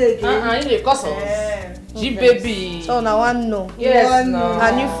follow you play again. You dey cause us. G baby. So now one no. Yes, no.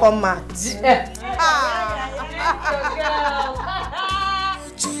 A new format.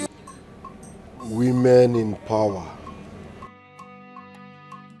 Women in power.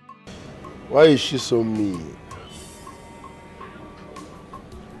 Why is she so mean?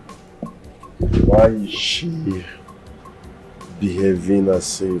 Why is she behaving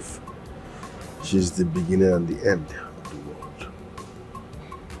as if she's the beginning and the end of the world?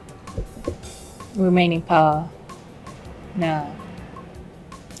 Women in power. No.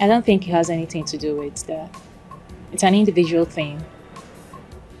 I don't think it has anything to do with that. It's an individual thing.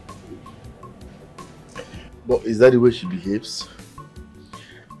 But is that the way she behaves?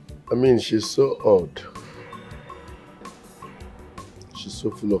 I mean, she's so odd. She's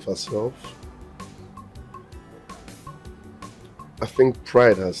so full of herself. I think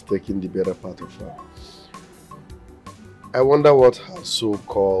pride has taken the better part of her. I wonder what her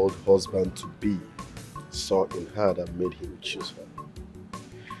so-called husband-to-be saw in her that made him choose her.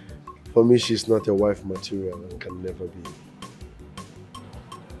 For me, she's not a wife material and can never be.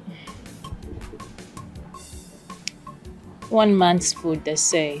 One man's food, they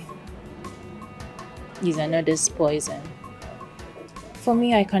say, is another's poison. For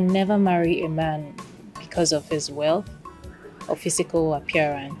me, I can never marry a man because of his wealth or physical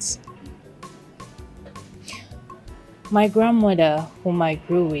appearance. My grandmother, whom I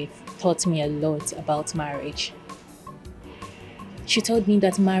grew with, taught me a lot about marriage. She told me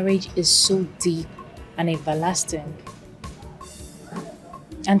that marriage is so deep and everlasting.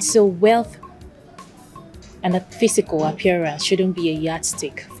 And so wealth and a physical appearance shouldn't be a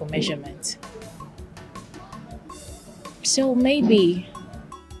yardstick for measurement. So maybe,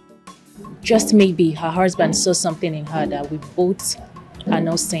 just maybe, her husband saw something in her that we both are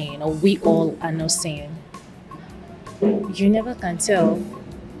not seeing, or we all are not seeing. You never can tell.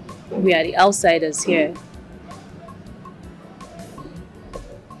 We are the outsiders here.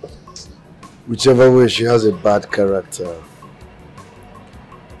 Whichever way, she has a bad character,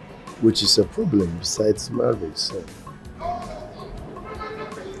 which is a problem besides marriage. So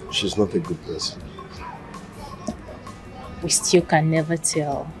she's not a good person. We still can never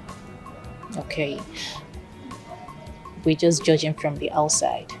tell. Okay. We're just judging from the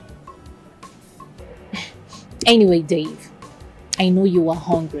outside. Anyway, Dave, I know you are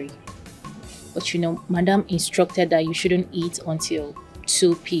hungry. But you know, Madam instructed that you shouldn't eat until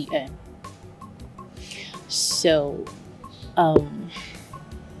 2 p.m. So,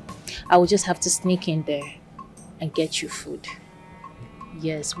 I will just have to sneak in there and get you food.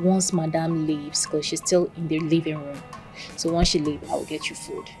 Yes, once Madam leaves, because she's still in the living room. So once she leaves, I will get you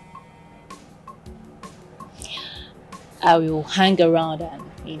food. I will hang around and,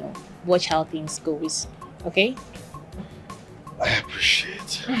 you know, watch how things goes. Okay? I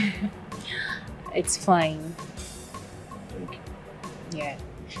appreciate it. It's fine. Thank you. Yeah.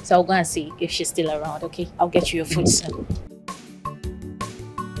 So I'll go and see if she's still around, okay? I'll get you your food soon.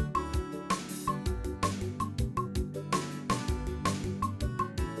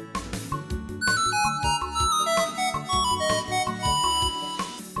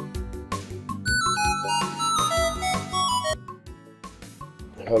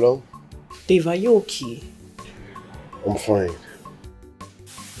 Hello? Dave, are you okay? I'm fine.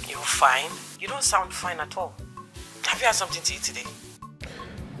 You're fine? You don't sound fine at all. Have you had something to eat today?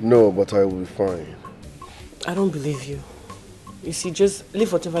 No, but I will be fine. I don't believe you. You see, just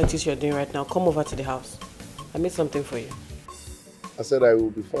leave whatever it is you're doing right now. Come over to the house. I made something for you. I said I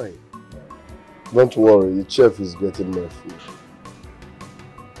will be fine. Don't worry, the chef is getting my food.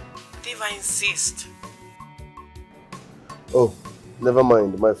 Dave, I insist. Oh, never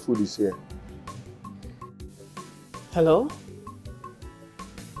mind. My food is here. Hello?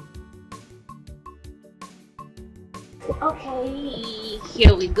 Okay,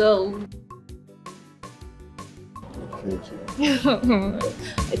 here we go. Thank you.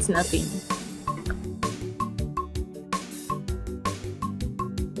 It's nothing.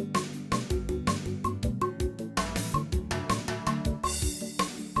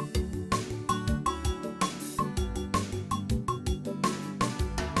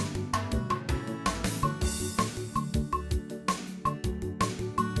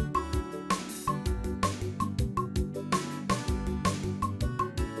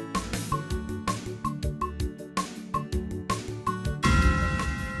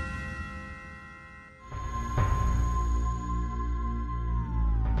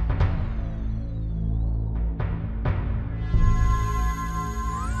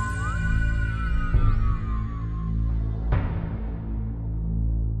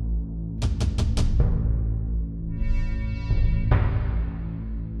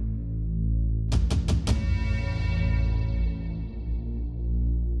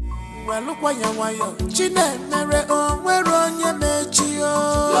 Well, look why you Chine, Mary, oh, where on your mechio.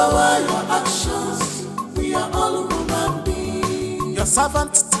 Lower your actions. We are all human beings. Your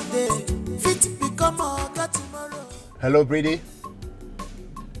servant today, fit become a God tomorrow. Hello, Brady.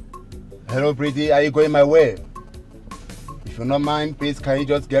 Hello, Brady. Are you going my way? If you don't mind, please, can you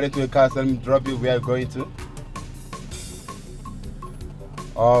just get into a car and let me drop you where you're going to?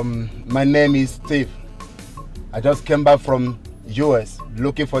 My name is Steve. I just came back from US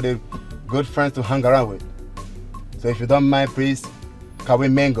looking for the good friends to hang around with. So if you don't mind, please, can we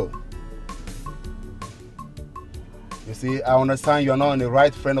mingle? You see, I understand you're not the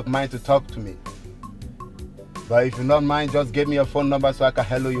right friend of mine to talk to me. But if you don't mind, just give me your phone number so I can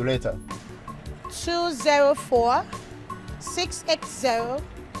hello you later.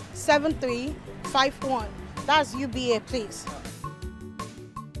 204-680-7351. That's UBA, please.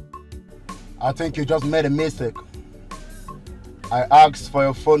 I think you just made a mistake. I asked for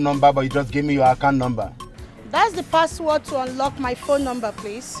your phone number, but you just gave me your account number. That's the password to unlock my phone number,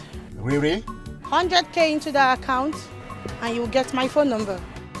 please. Really? 100K into the account, and you'll get my phone number.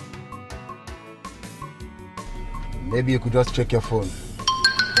 Maybe you could just check your phone.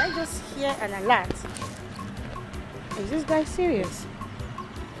 Did I just hear an alert? Is this guy serious?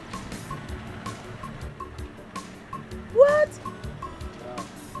 What?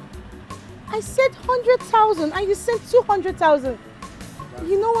 I said 100,000 and you sent 200,000.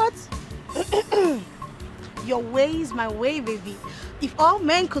 You know what? Your way is my way, baby. If all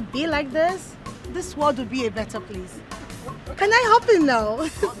men could be like this world would be a better place. Can I help you now?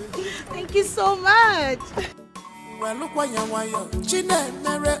 Thank you so much. Well, look why you Chine,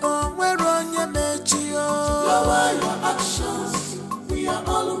 Mary, oh, where on your mechio. Lower your actions. We are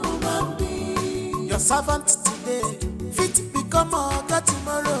all human beings. Your servant today, fit become a God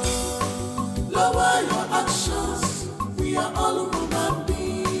tomorrow. Lower your actions. We are all human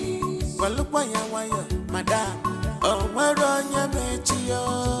beings. Well, look why you madam. Oh, where on your mechio.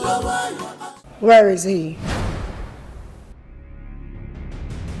 Lower your actions. Where is he?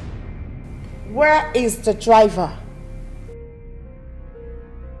 Where is the driver?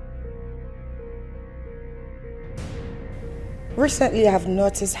 Recently, I have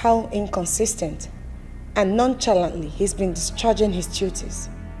noticed how inconsistent and nonchalantly he's been discharging his duties.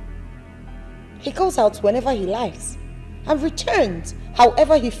 He goes out whenever he likes and returns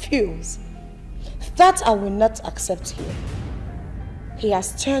however he feels. That I will not accept here. He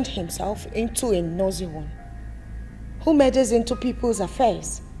has turned himself into a nosy one who meddles into people's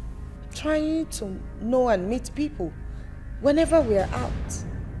affairs, trying to know and meet people whenever we are out.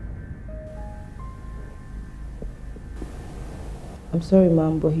 I'm sorry,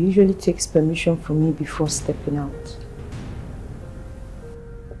 ma'am, but he usually takes permission from me before stepping out.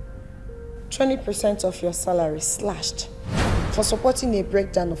 20% of your salary slashed for supporting a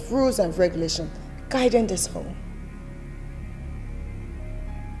breakdown of rules and regulations guiding this home.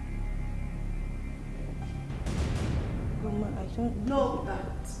 Mama, I don't know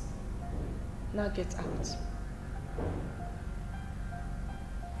that. Now get out.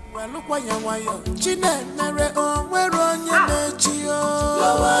 Well, look why you Chine, Mary, oh, where on your mechio.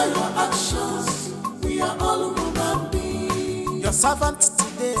 Lower your actions. We are all human beings. Your servant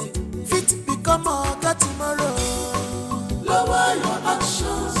today, fit become a God tomorrow. Lower your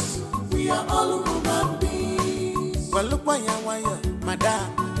actions. We are all human beings. Well, look why you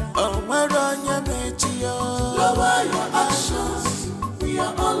madam. Oh, where on your mechio. Lower your actions. We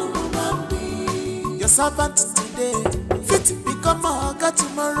are all human beings. Your servant today, fit become a God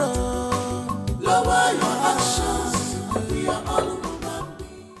tomorrow. Lower your actions. We are all human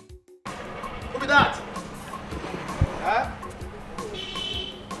beings. Who be that? Huh?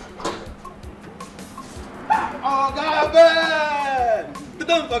 Oga Ben!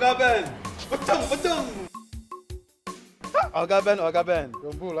 Oga Ben! Oga Ben.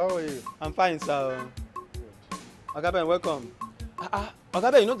 Bull, how are you? I'm fine, sir. Oga Ben, welcome.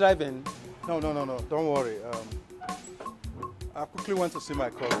 Oga Ben, you not driving? No. Don't worry. I quickly went to see my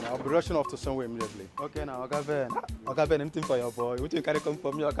cousin. I'll be rushing off to somewhere immediately. Okay, now, Oga Ben. Oga Ben, anything for your boy. What you carry come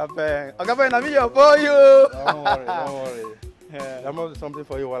from me, Oga Ben? Oga Ben, I'm your boy, you. Don't worry. Yeah. There must be something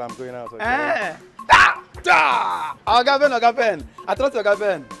for you while I'm going out. Okay? Oga Ben. I trust Oga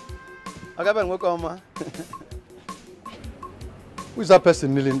Ben. Oga Ben, welcome, man. Who is that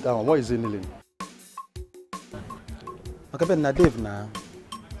person kneeling down? Why is he kneeling? Oga Ben, na Dave now.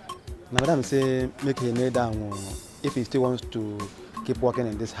 Now, madam say make him kneel down if he still wants to keep working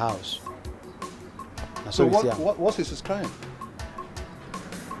in this house. So what's his crime?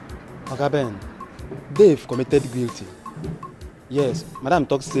 Oga Ben, Dave committed guilty. Yes, madam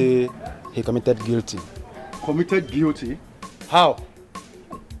talks say he committed guilty. Committed guilty? How?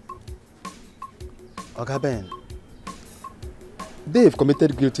 Oga Ben, they've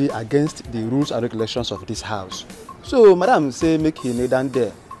committed guilty against the rules and regulations of this house. So, Madam say make he kneel down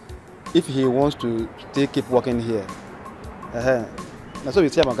there if he wants to keep working here. That's what we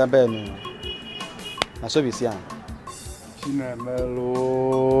see, Oga Ben. That's what we see.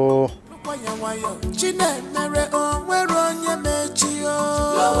 Chinemelo. Lower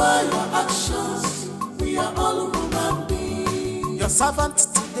your actions. We are all human beings. Your servant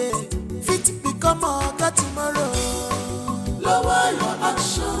today, fit become a God tomorrow. Lower your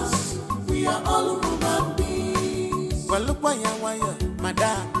actions. We are all human beings. Well, look why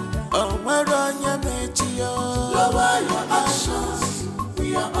madam. Oh, where on your metio. Lower your actions.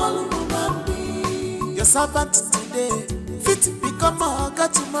 We are all human beings. Your servant today, fit become a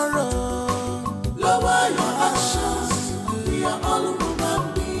God tomorrow. Lower your actions. We are all human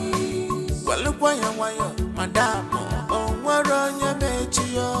beings. Well, look why madam. Oh, where on your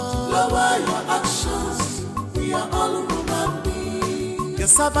metio. Lower your actions. We are all human beings. Your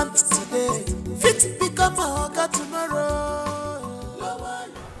servant today, fit become a God tomorrow.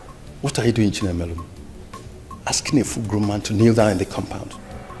 What are you doing, Chinemelo? Asking a full-grown man to kneel down in the compound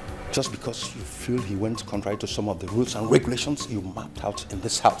just because you feel he went contrary to some of the rules and regulations you mapped out in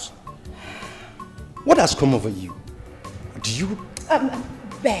this house. What has come over you? Do you...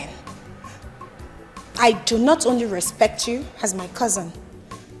 Ben, I do not only respect you as my cousin,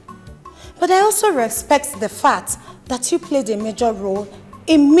 but I also respect the fact that you played a major role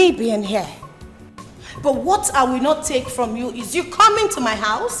in me being here. But what I will not take from you is you coming to my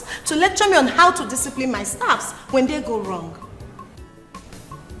house to lecture me on how to discipline my staffs when they go wrong.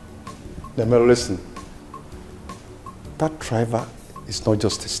 Nemelo, listen. That driver is not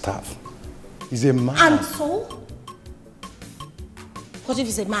just a staff. He's a man. And so? What if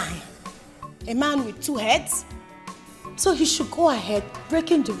he's a man? A man with two heads? So he should go ahead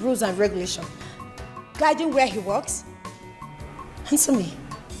breaking the rules and regulations, guiding where he works. Answer me.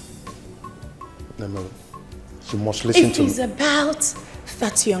 Nemelo, you must listen to me. If it's about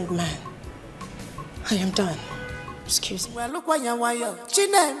that young man, I am done. Excuse me. Well, look why you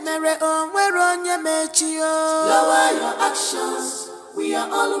Chinemere on where on your metio. Lower your actions. We are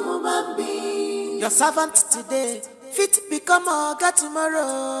all human beings. Your servant today, fit become a God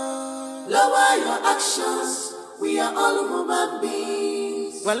tomorrow. Lower your actions. We are all human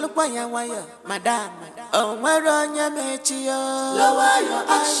beings. Well, look why you madam. Oh, where on your metio. Lower your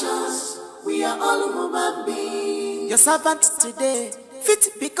actions. We are all human beings. Your servant today,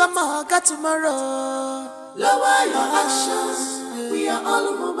 fit become a God tomorrow. Lower your actions. We are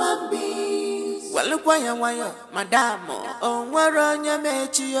all human beings. Well, look why madam. Oh, where on your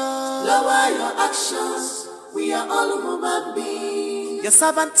metio. Lower your actions. We are all human beings. Your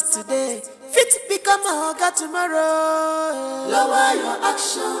servant today, fit become a God tomorrow. Lower your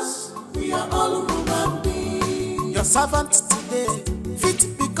actions. We are all human beings. Your servant today,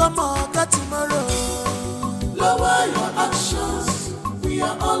 fit become a God tomorrow. Lower your actions. We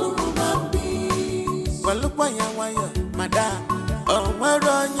are all human beings. Well, look why madam. Oh, where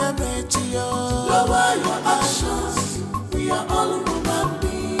on your metio. Lower your actions. We are all human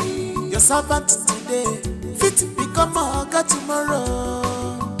beings. Your servant today, fit become a God tomorrow.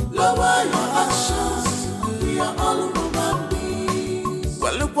 Lower your actions. We are all human beings.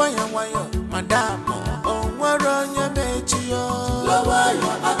 Well, look why madam. Oh, where on your metio. Lower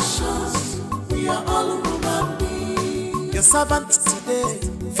your actions. We are all human beings. Your servant today,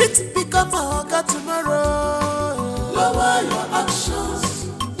 fit become a God tomorrow. Lower your actions.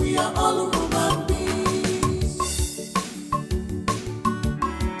 We are all human beings.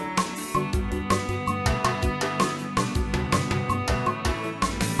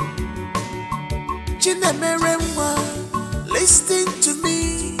 Chinemerewa, listen to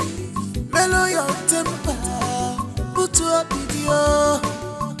me. Mellow your temper. Put your video.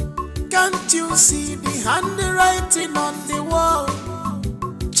 Can't you see the handwriting on the wall?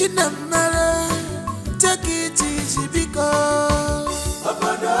 Chinemere, take it easy because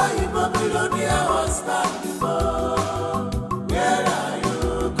Obodo Babylonia was back before. Where are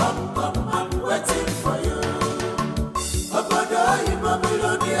you? Come, I'm waiting for you. Obodo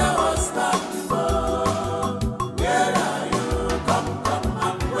Babylonia was back before. Where are you? Come,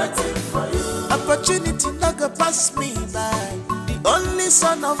 I'm waiting for you. Opportunity not go pass me by. The only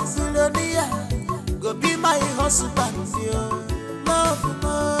son of Babylonia go be my husband, yo. Love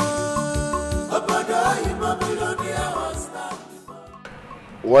more.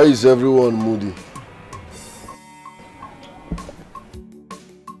 Why is everyone moody?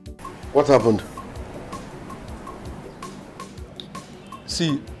 What happened?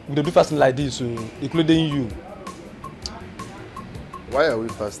 See, we don't do fasting like this, so including you. Why are we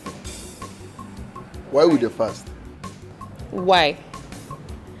fasting? Why would they fast? Why?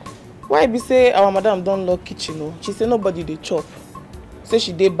 Why be say our madam don't lock kitchen? Oh? She say nobody dey chop. Say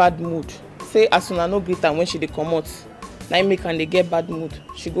she dey bad mood. Say as soon as no greet am when she dey comot, na im make am dey get bad mood.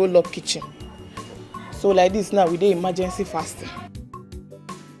 She go lock kitchen. So like this now we dey emergency fasting.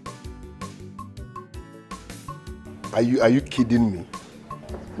 Are you kidding me?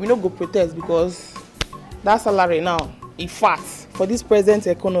 We no go protest because that salary now e fat for this present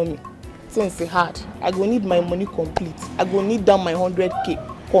economy. Since e hard, I go need my money complete. I go need down my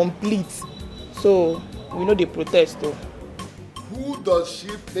 100k complete. So we no dey protest though. Who does she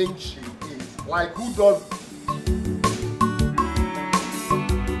think she is? Like who does?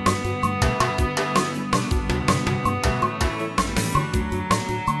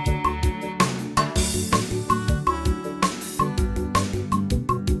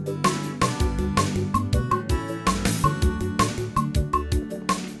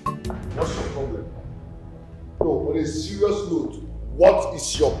 On a serious note, what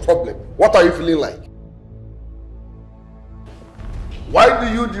is your problem? What are you feeling like? Why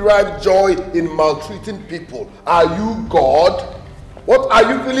do you derive joy in maltreating people? Are you God? What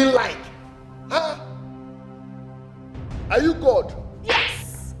are you feeling like? Huh? Are you God?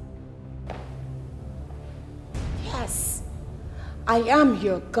 Yes! Yes, I am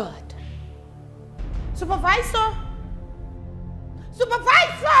your God. Supervisor!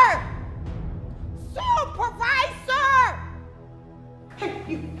 Supervisor! Supervisor! Hey,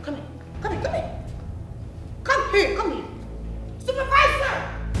 you, come here. Come here, come here. Come here, come here. Supervisor!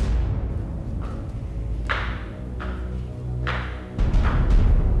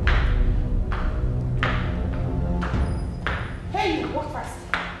 Hey, you, walk fast.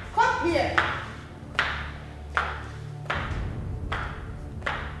 Come here.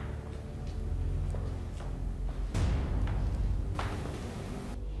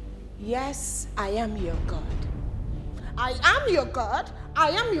 Yes, I am your God. I am your God.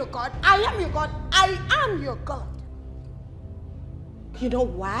 I am your God. I am your God. I am your God. You know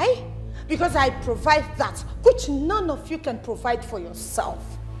why? Because I provide that which none of you can provide for yourself.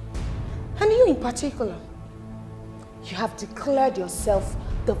 And you in particular, you have declared yourself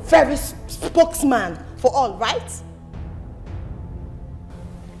the very spokesman for all, right?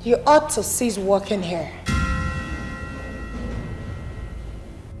 You ought to cease working here.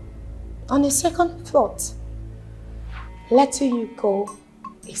 On a second thought, letting you go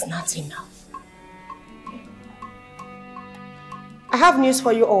is not enough. I have news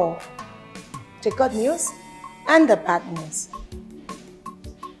for you all. The good news and the bad news.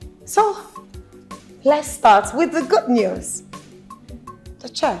 So, let's start with the good news.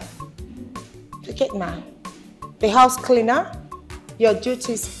 The chef, the gate man, the house cleaner, your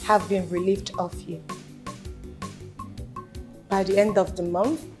duties have been relieved of you. By the end of the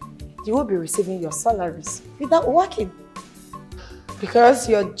month, you will be receiving your salaries without working. Because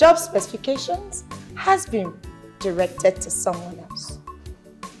your job specifications has been directed to someone else.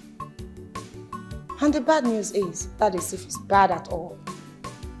 And the bad news is, that is if it's bad at all,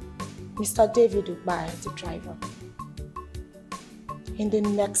 Mr. David Ubai, the driver, in the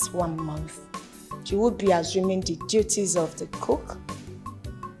next 1 month, you will be assuming the duties of the cook,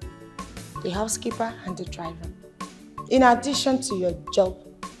 the housekeeper, and the driver, in addition to your job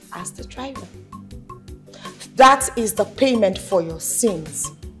as the driver. That is the payment for your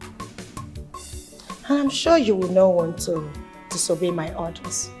sins. And I'm sure you will not want to disobey my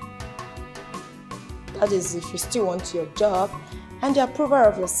orders. That is if you still want your job and the approval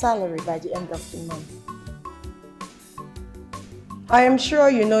of your salary by the end of the month. I am sure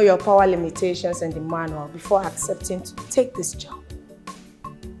you know your power limitations in the manual before accepting to take this job.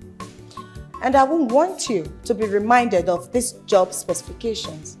 And I won't want you to be reminded of these job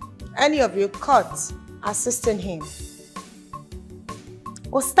specifications. Any of you caught assisting him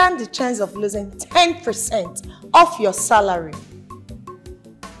will stand the chance of losing 10% of your salary.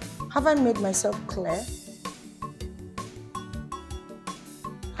 Have I made myself clear?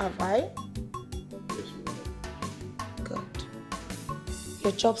 Have I? Yes, ma'am. Good.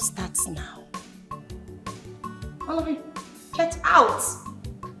 Your job starts now. All of you, get out!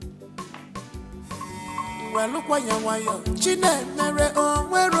 Well, look why you Chinemere on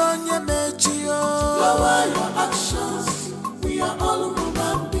where on your mechio. Lower your actions. We are all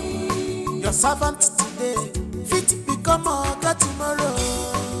human beings. Your servant today, fit become a God tomorrow.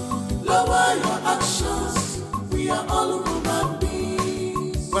 Lower your actions. We are all human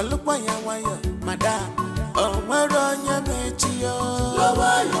beings. Well, look why you madam. On where on your mechio.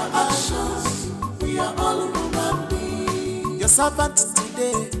 Lower your actions. We are all human beings. Your servant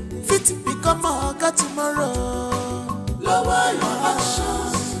today, fit become a God tomorrow. Lower your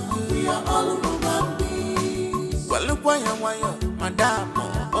actions. We are all human beings. look why madam,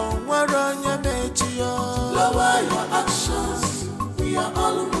 oh, where on your major. Lower your actions, we are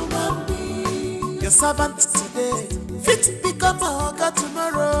all human beings. Your servant today, fit become a hawker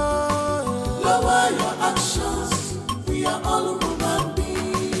tomorrow. Lower your actions, we are all human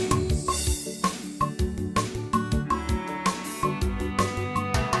beings.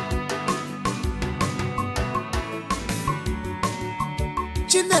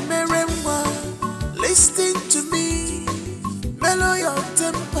 Chinemeremwa, listen to me. Mellow your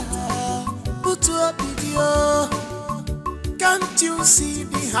temper, put your video. Can't you see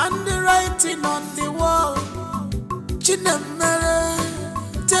the handwriting on the wall? Chinemere,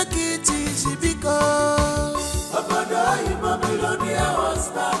 take it easy because Obodo Babylonia was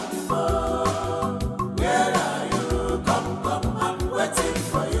back before. Where are you? Come, I'm waiting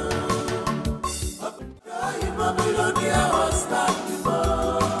for you. Obodo Babylonia was back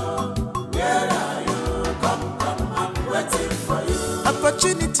before. Where are you? Come, I'm waiting for you.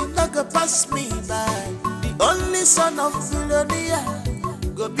 Opportunity not go pass me by. The only son of Babylonia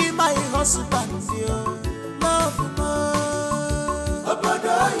go be my husband, yo. Love more.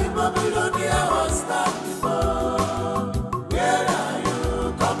 Obodo Babylonia was back before. Where are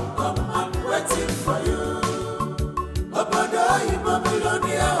you? Come, I'm waiting for you. Obodo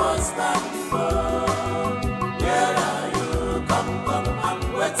Babylonia was back before. Where are you? Come, I'm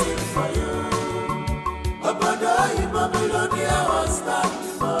waiting for you. Obodo Babylonia was back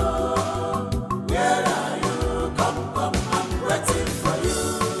before. Where are you? Come, I'm waiting for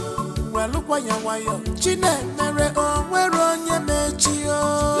you. Well, look why you're Chinemere, oh, where on your mechio.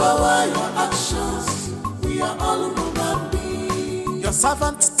 Lower your actions, we are all human beings. Your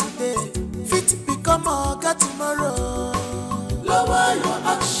servant today, fit become a God tomorrow. Lower your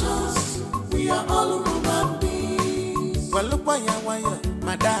actions, we are all human beings. Well, look why you're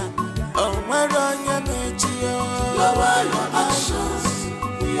madam, oh, where on your mechio. Lower your actions,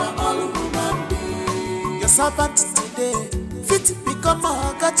 we are all human beings. Your servant today, fit become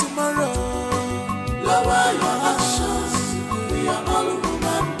a God tomorrow. Lower your actions, we are all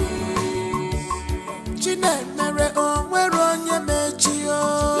human beings. Chinemere, oh, where on your mechio.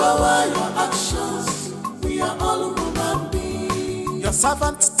 Lower your actions, we are all human beings. Your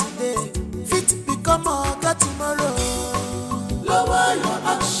servant today, fit become a God tomorrow. Lower your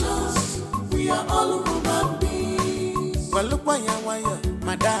actions, we are all human beings. Well, look why you're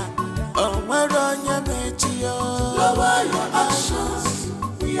madam, oh, where on your mechio. Lower your actions,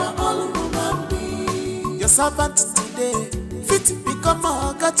 we are all human beings. Your servant today, fit become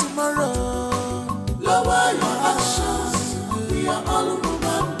a God tomorrow. Lower your actions, we are all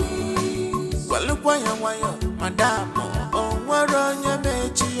human beings. Well, look why you're madam, oh, where on your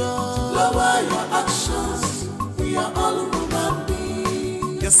mechio. Lower your actions, we are all human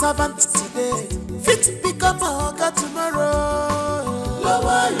beings. Your servant today, fit become a God tomorrow.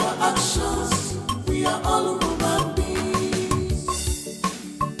 Lower your actions, we are all human beings.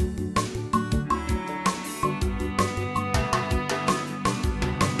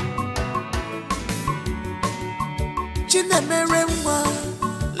 Chinemeremwa,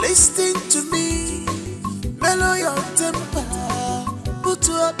 listen to me. Mellow your temper, put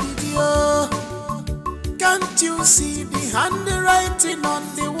your video. Can't you see the handwriting on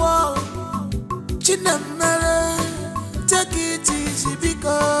the wall? Chinemere, take it easy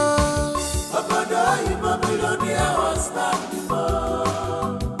because Obodo Babylonia was back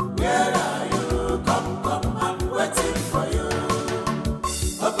before. Where are you? Come, I'm waiting for you.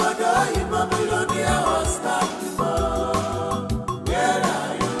 Obodo Babylonia was back before. Where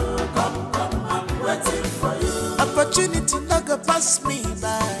are you? Come, I'm waiting for you. Opportunity not go pass me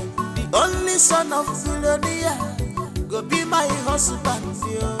by. The only son of Babylonia go be my husband,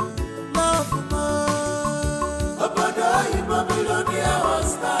 yo. Love more. Obodo Babylonia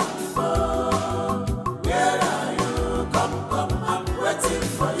was back before. Where are you? Come, I'm waiting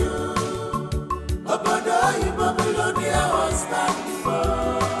for you. Obodo Babylonia was back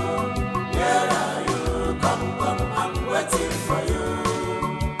before. Where are you? Come, I'm waiting for you.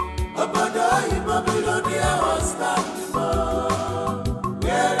 Obodo Babylonia was back before.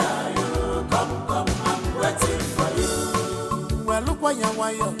 Where are you? Come, I'm waiting for you. Well, look why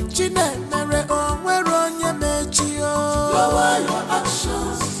you're Chinemere, oh, where on your mechio. Lower your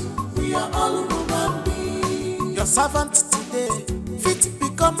actions, we are all human beings. Your servant today, fit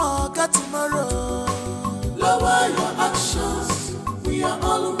become a God tomorrow. Lower your actions, we are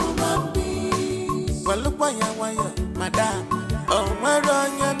all human beings. Well, look why you're madam, oh, where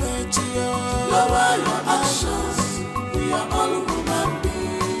on your mechio. Lower your actions, we are all human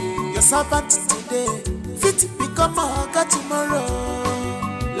beings. Your servant today, fit become a God tomorrow.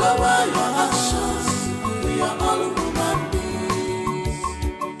 Lower your actions, we are all human beings.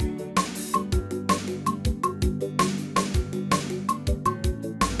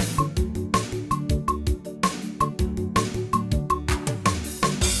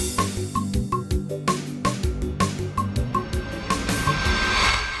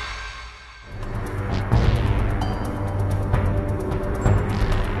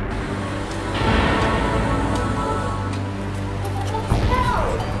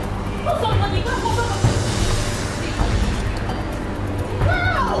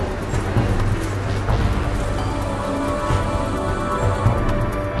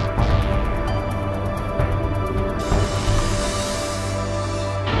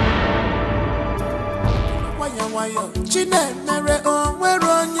 Chinemere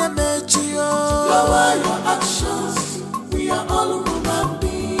onwero nye mechio. Lower your actions, we are all human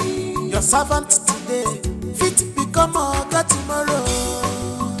beings. Your servant today, fit become a God tomorrow.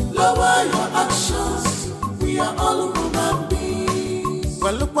 Lower your actions, we are all human beings.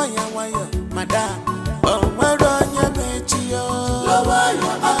 Well, look why you madam. Onwero nye mechio. Lower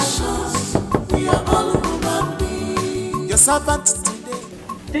your actions, we are all human beings. Your servant today.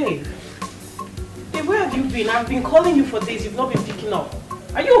 Dave. Dave, where have you been? I've been calling you for days. You've not been picking up.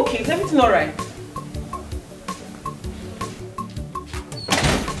 Are you okay? Is everything alright?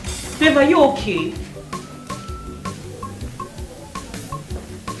 Dave, are you okay?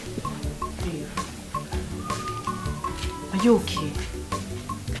 Dave. Are you okay?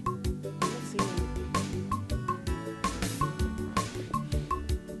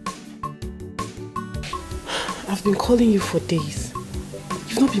 I've been calling you for days.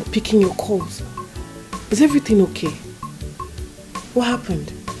 You've not been picking your calls. Is everything okay? What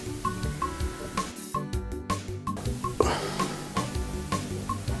happened?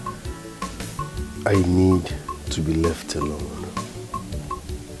 I need to be left alone.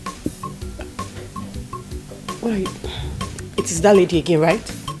 Why? It is that lady again,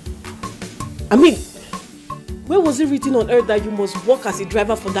 right? I mean, where was it written on earth that you must work as a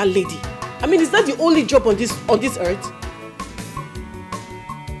driver for that lady? I mean, is that the only job on this earth?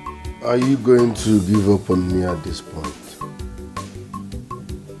 Are you going to give up on me at this point?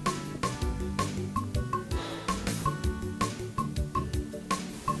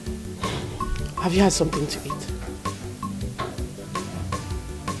 Have you had something to eat?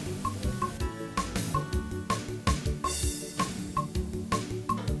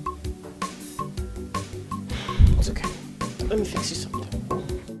 It's okay. Let me fix you something.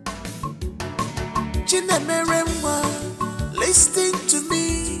 Listen to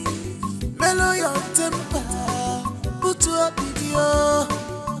me, mellow your temper, put to a video.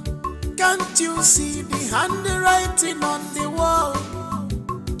 Can't you see the handwriting on the wall?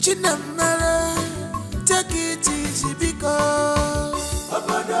 Chinemere, take it easy because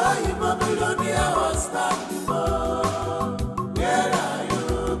Obodo Babylonia was not before. Where are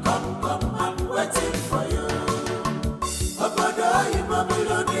you? Come, I'm waiting for you. Obodo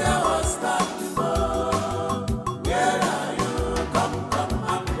Babylonia was not before. Where are you? Come,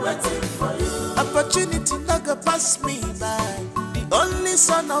 I'm waiting for you. Opportunity not go pass me by. The only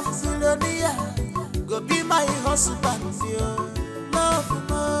son of Babylonia go be my husband, yo. Love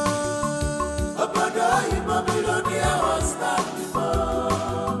more. Obodo Babylonia was not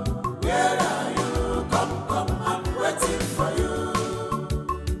before. Where are you? Come, I'm waiting for you.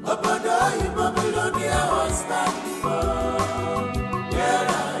 Obodo Babylonia was not before. Where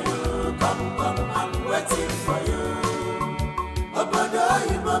are you? Come, I'm waiting for you. Obodo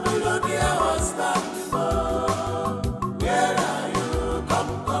Babylonia was not before. Where are you?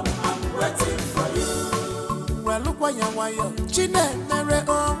 Come, I'm waiting for you. Well, look why you Chinemere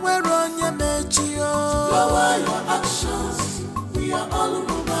onwero nye mechio. Lower your actions, we are all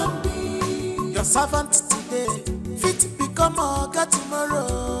human beings. Your servant today, fit become a God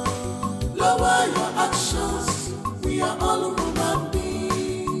tomorrow. Lower your actions, we are all human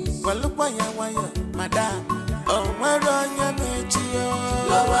beings. Well, look why you madam. Onwero nye mechio.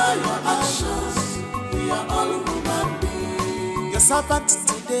 Lower your actions, we are all human beings. Your servant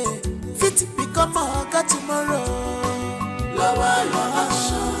today, fit become a God tomorrow. Lower your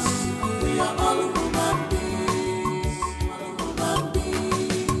actions, we are all human beings, all human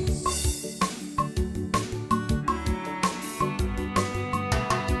beings.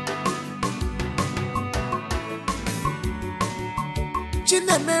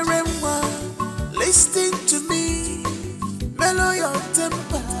 Chinemere listen to me, mellow your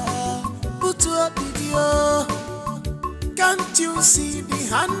temper, put to a video. Can't you see the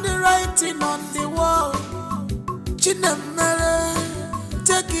handwriting on the wall? Chinemere,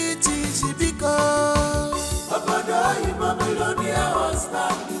 take it easy because Obodo Babylonia was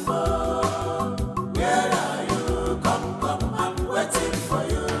not before. Where are you? Come, I'm waiting for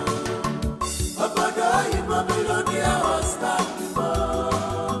you. Obodo Babylonia was not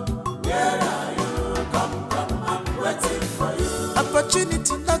before. Where are you? Come, I'm waiting for you.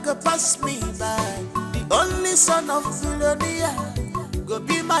 Opportunity not go pass me by. The only son of Babylonia go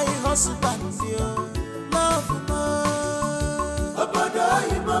be my husband, yo. Love more. Obodo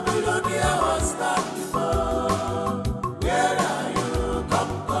Babylonia was not before. Where are you?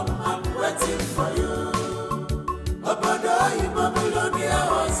 Come, I'm waiting for you. Obodo Babylonia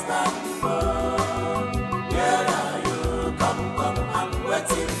was not before. Where are you? Come, I'm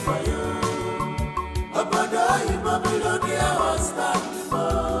waiting for you. Obodo Babylonia was not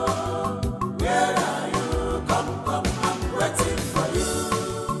before. Where are you? Come,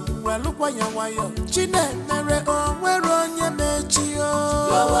 Lower your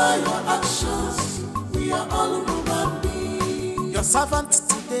actions. We are all human beings. Your servant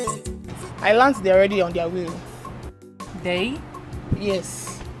today. I learned they're already on their way. They?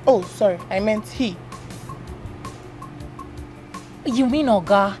 Yes. Oh, sorry. I meant he. You mean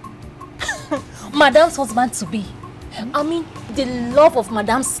Oga? Madam's husband to be. I mean, the love of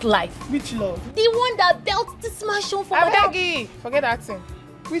Madam's life. Which love? The one that built this mansion for Madam. Abegi, forget acting.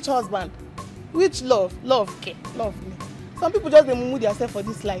 Which husband? Which love? Love, okay. Love me. Some people just they mumu themselves for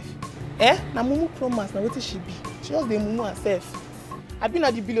this life. Eh? Na mumu promise, na what she be? She just they mumu herself. I been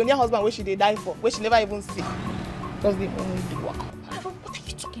at the billionaire husband where she they die for, where she never even see. Just they mumu the work. What are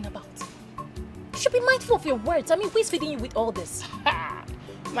you talking about? You should be mindful of your words. I mean, who is feeding you with all this?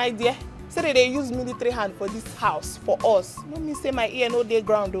 My dear, say they use military hand for this house, for us. No me say my ear no dey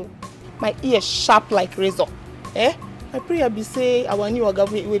ground though. My ear sharp like razor. Eh? My prayer be say our new oga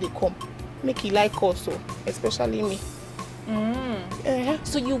where they come. Make he like us, so, especially me.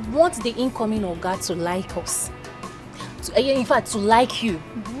 So you want the incoming oga to like us? In fact, to like you.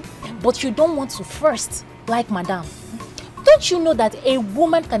 But you don't want to first like Madam. Don't you know that a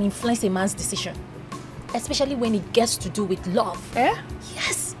woman can influence a man's decision? Especially when it gets to do with love. Eh?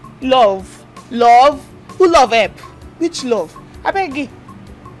 Yes. Love? Love? Who love Ep? Which love? I beg you.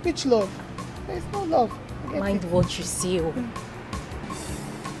 Which love? There is no love. Mind what you see.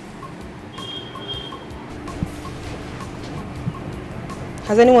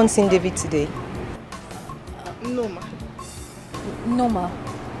 Has anyone seen David today? No, ma. No, ma.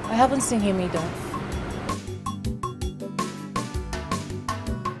 I haven't seen him either.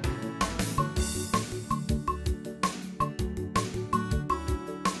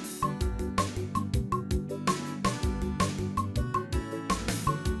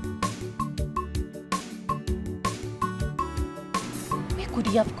 Where could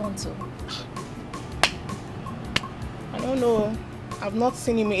he have gone to? I don't know. I've not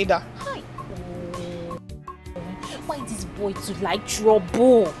seen him either. Hi. Why this boy to like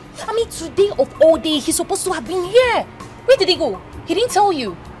trouble? I mean, today of all day, he's supposed to have been here. Where did he go? He didn't tell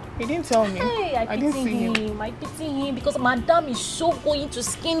you. He didn't tell me. Hey, I didn't see him. I pity him because Madam is so going to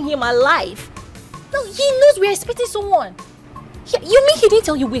skin him alive. No, he knows we're expecting someone. You mean he didn't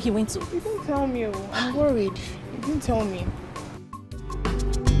tell you where he went to? He didn't tell me. I'm worried. He didn't tell me.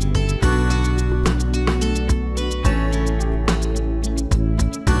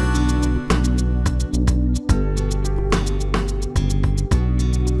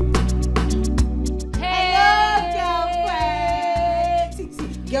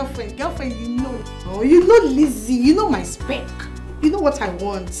 Girlfriend, you know. Oh, you know Lizzie, you know my spec. You know what I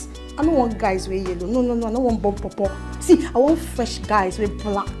want. I don't want guys with yellow. No, I don't want bump pop. See, I want fresh guys with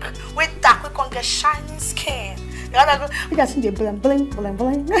black. With dark, we can get shining skin. We just see the bling.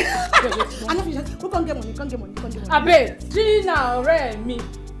 I know you just, we can get money, Abe, Gina Remy.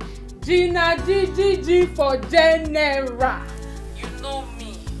 Gina G for General. You know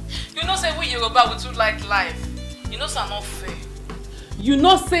me. You know say we Yoruba we too like life. You know say not fair. You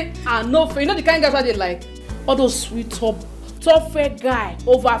know say I know fair. You know the kind of guys that they like? All those sweet top fair guy,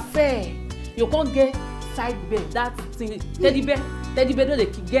 over fair. You can't get side bed, that thing. Teddy bear, no they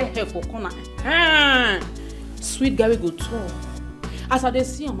get hair for corner. Sweet guy we go tall. As I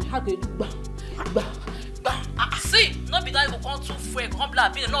see him, my heart go ba. See, not be that you go come too fair, come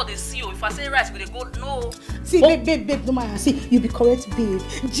black, be no they see you. If I say right, they go no. See, babe, no matter. See, you be correct, babe.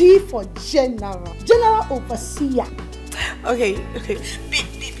 G for general overseer. Okay. Babe.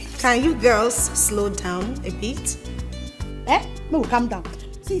 Can you girls slow down a bit? No, calm down.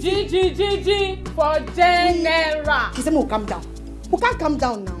 See, G for general. She said, no, calm down. We can't calm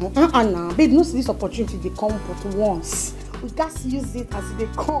down now. Now. Babe, no see this opportunity, they come but once. We got to use it as they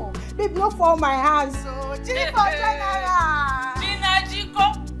come. Babe, not for my hands. So, G for general.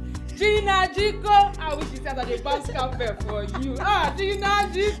 Gina Jico. I wish you said that they bounce campaign for you. Gina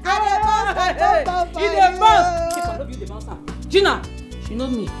Jico. I love you, the bouncer. Gina, she know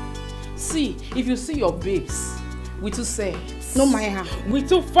me. See, if you see your babes, we too say. No, my hand. We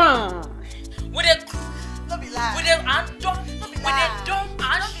too fun. With a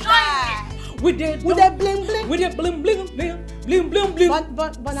bling.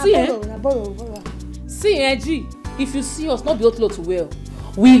 See, G, if you see us, not be outlaw to well.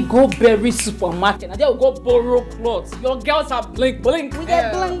 We go berry supermarket and then we go borrow clothes. Your girls are blink. With a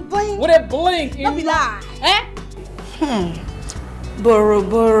bling. With a blink. Don't be lie. Borrow.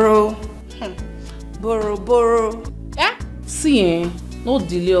 Borrow. See, no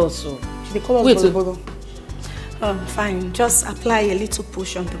delay also. She call us borrow. Fine. Just apply a little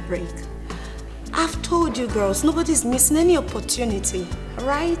push on the brake. I've told you girls, nobody's missing any opportunity.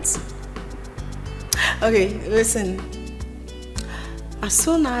 Right? Okay, listen. As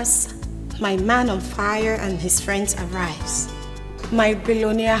soon as my man on fire and his friends arrives, my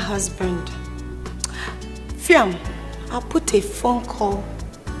billionaire husband, Fiam, I'll put a phone call,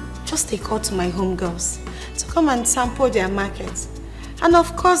 just a call to my homegirls to come and sample their market. And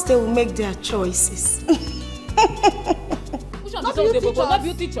of course, they will make their choices. Not you teach us. Not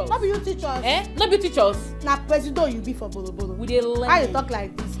you teach us. Not you teach us. Eh? Not you teach us. Now, president, you be for Bolo Bolo. We dey learn. Why you talk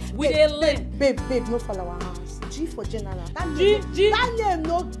like this? We dey learn. Babe, no follow our house. G for general. That G. name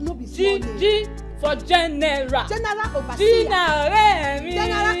no be small name. G for general. General overseer.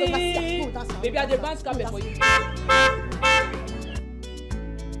 General overseer. Oh, that's maybe I dey bounce carpet for you.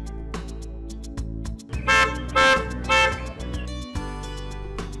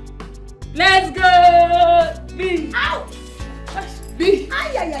 Let's go! B! Ow! B!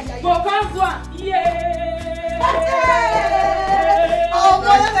 Ay! Bokazwa! Yeah! Oh,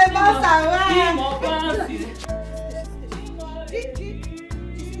 God, let me bounce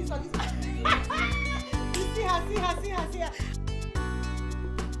See her.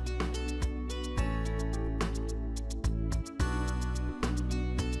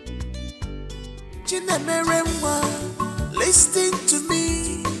 Chinemeremwa, listen to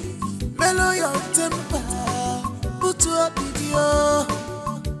me. Mellow your temper, put up video.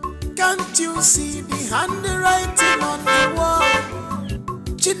 Can't you see the handwriting on the wall?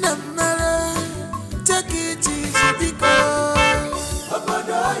 Chinemere, take it easy because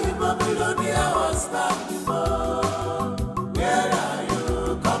Obodo Babylonia was back before. Where are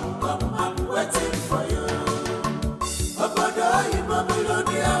you? Come, I'm waiting for you. Obodo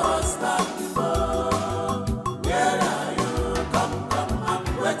Babylonia was back before. Where are you? Come, I'm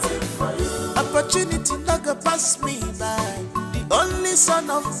waiting for you. Opportunity not go pass me by. The only son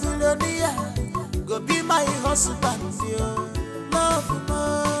of billionaire go be my husband. Love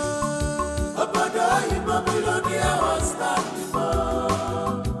more. Obodo Babylonia was back before.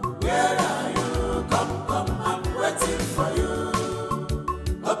 Where are you? Come, I'm waiting for you.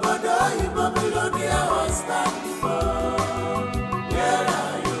 Obodo Babylonia was back before. Where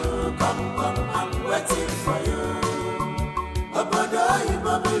are you? Come, I'm waiting for you. Obodo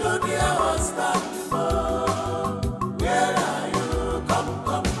Babylonia was back before. Where are you? Come,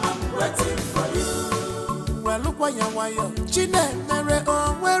 I'm waiting for you. Well, look why you Chinemere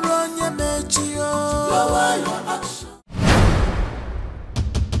on where on your mechio. Lower your action.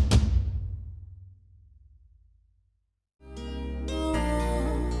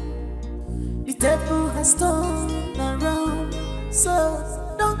 The table has turned around, so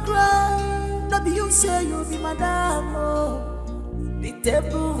don't cry. Not be you say you'll be madam. Oh. The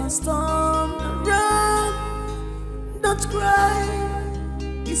table has turned around. Don't cry.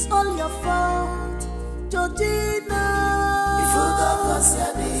 It's all your fault, Georgina. You forgot what's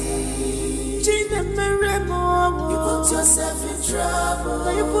happening. You put yourself in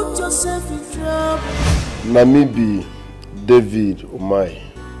trouble. You put yourself in trouble. Namibi David Omai.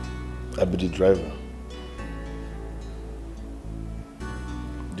 I be the driver.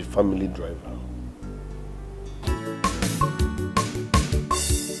 The family driver.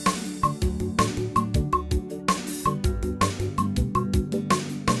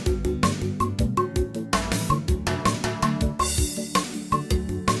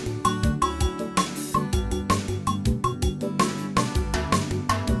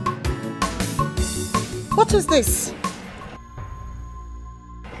 What is this?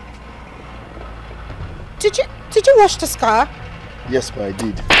 Did you wash this car? Yes, but I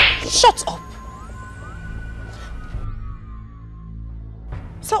did. Shut up!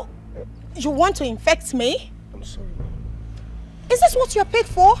 So, you want to infect me? I'm sorry. Is this what you're paid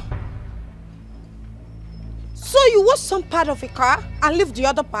for? So you wash some part of a car and leave the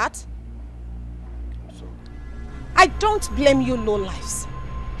other part? I'm sorry. I don't blame you lowlifes.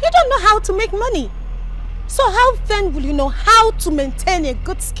 You don't know how to make money. So how then will you know how to maintain a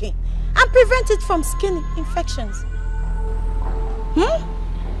good skin and prevent it from skin infections?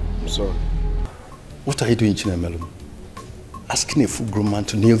 I'm sorry. What are you doing, Chinemelum? Asking a full-grown man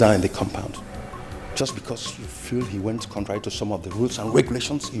to kneel down in the compound just because you feel he went contrary to some of the rules and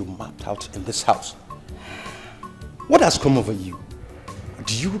regulations you mapped out in this house. What has come over you?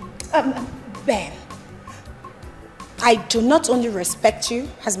 Do you... Ben, I do not only respect you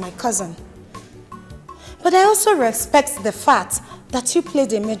as my cousin, but I also respect the fact that you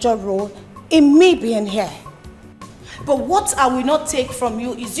played a major role in me being here. But what I will not take from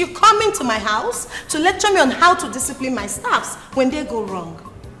you is you coming to my house to lecture me on how to discipline my staffs when they go wrong.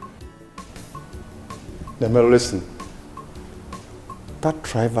 Nemel, listen. That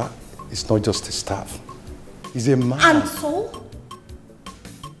driver is not just a staff. He's a man. And so?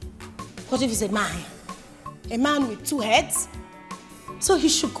 What if he's a man? A man with 2 heads? So he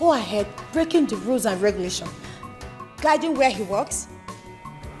should go ahead breaking the rules and regulations, guiding where he works.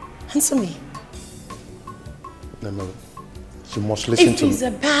 Answer me. No, you must listen to me. If it's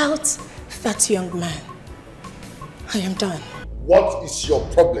about that young man, I am done. What is your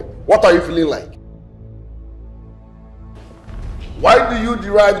problem? What are you feeling like? Why do you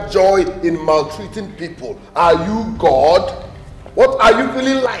derive joy in maltreating people? Are you God? What are you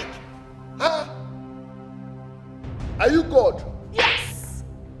feeling like? Huh? Are you God? Yes!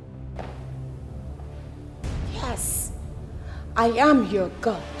 Yes, I am your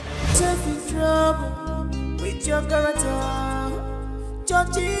God. Self in trouble with your character.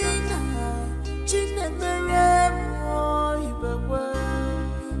 Georgina,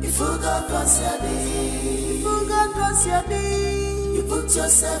 if you got you put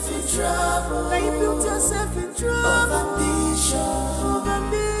yourself in trouble. Now you put yourself in trouble. Of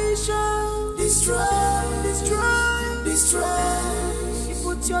ambition, destroy. You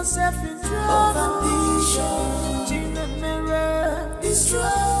put yourself in trouble. Of ambition, destroy.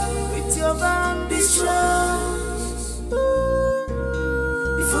 With your ambition,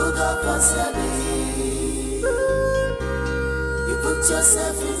 if you got you put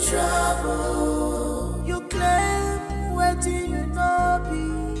yourself in trouble. You claim, where do you know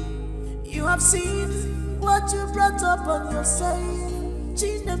be? You have seen what you brought up on yourself.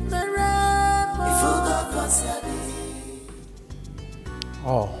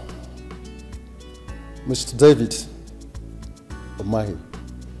 Oh, Mr. David Omahi,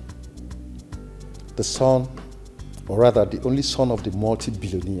 the son, or rather the only son of the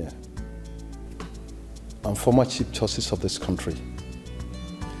multi-billionaire and former Chief Justice of this country,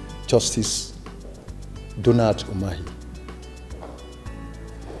 Justice Donald Omahi.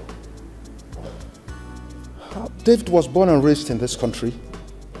 David was born and raised in this country.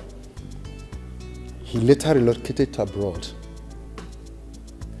 He later relocated abroad.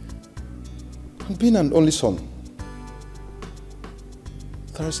 And being an only son,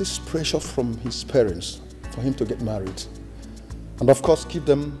 there is this pressure from his parents for him to get married and of course give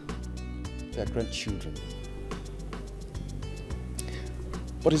them their grandchildren.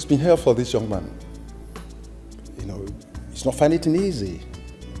 But it's been hell for this young man. You know, he's not finding it easy.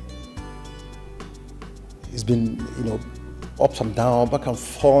 He's been, ups and down, back and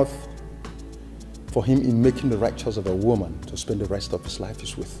forth for him in making the right choice of a woman to spend the rest of his life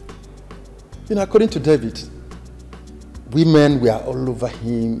with. According to David, women were all over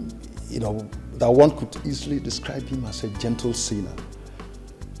him, that one could easily describe him as a gentle sinner.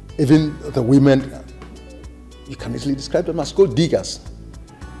 Even the women, you can easily describe them as gold diggers.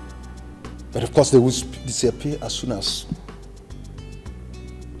 But of course they will disappear as soon as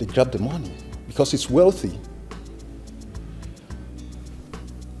they grab the money because it's wealthy.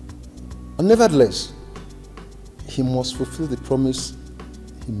 And nevertheless, he must fulfill the promise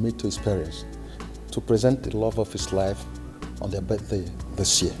he made to his parents to present the love of his life on their birthday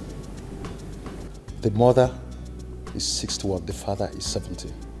this year. The mother is 61, the father is 70.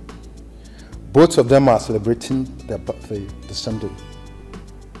 Both of them are celebrating their birthday the Sunday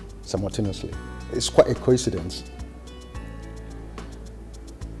simultaneously. It's quite a coincidence.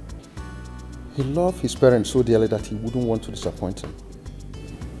 He loved his parents so dearly that he wouldn't want to disappoint them.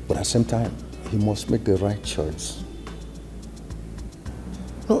 But at the same time, he must make the right choice.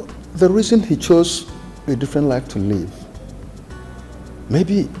 No, the reason he chose a different life to live,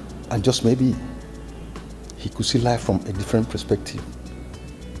 maybe, and just maybe, he could see life from a different perspective.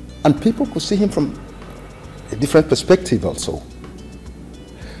 And people could see him from a different perspective also.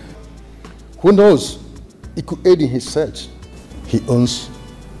 Who knows? It could aid in his search. He owns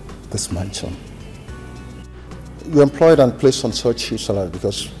this mansion. You're employed and placed on such huge salary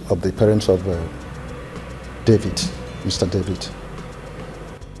because of the parents of David, Mr. David.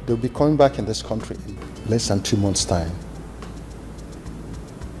 They'll be coming back in this country in less than 2 months' time.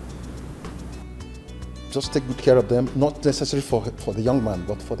 Just take good care of them, not necessarily for the young man,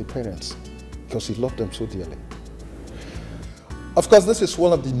 but for the parents, because he loved them so dearly. Of course, this is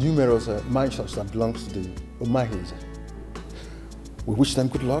one of the numerous mansions that belongs to the Omahis. We wish them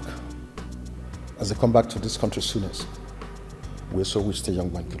good luck as they come back to this country soonest. We also wish the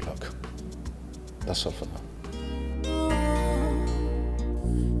young man good luck. That's all for now.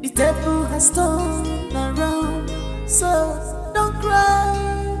 The table has turned around, so don't cry.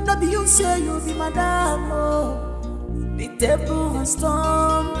 No be you say you'll be madam. Oh. The table has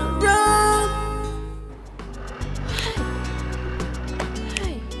turned around.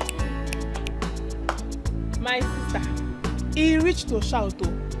 My sister, he reached to shout.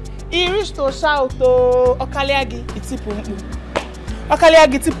 He reached to shout. Okaleagi, itipu mpu. Akalia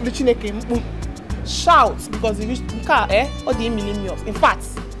geti Chineke mkpu. Shout because the car or the millennials. In fact,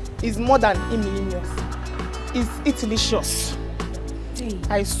 is more than millennials. It's delicious.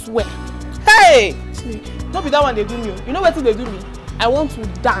 I swear. Hey! Don't be that one they do me. You know what they do me? I want to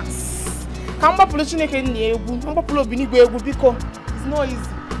dance. Kamba Chineke ni egwu, kamba pulo bini go egwu because it's not easy.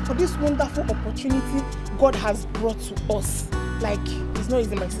 For this wonderful opportunity God has brought to us. Like, it's not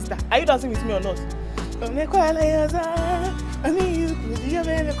easy, my sister. Are you dancing with me or not? You're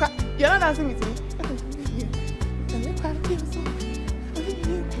not dancing with me?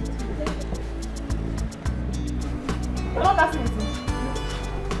 You're not dancing with me?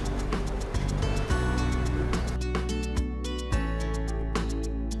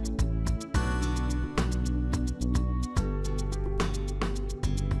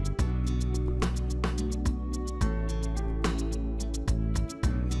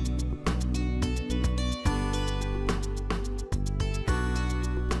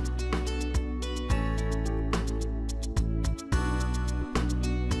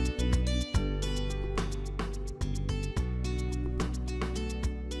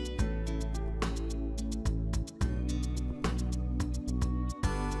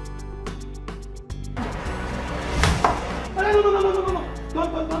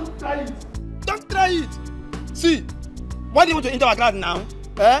 Don't try it. Don't try it. See, why do you want to enter our class now?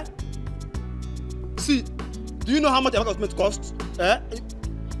 See, do you know how much your cosmetics cost?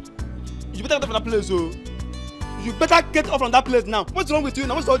 You better get off from that place, oh. You better get off from that place now. What's wrong with you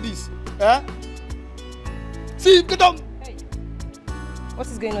now? What's all this? See, get up. Hey, what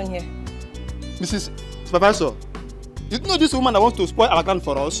is going on here? Mrs. Supervisor, you know this woman that wants to spoil our plan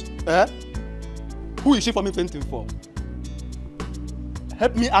for us? Who is she for me fainting for?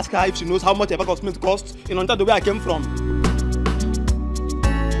 Help me ask her if she knows how much ever cosmetics cost in under the way I came from.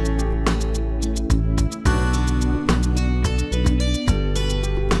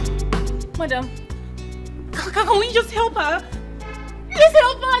 Madam, can we just help her? Please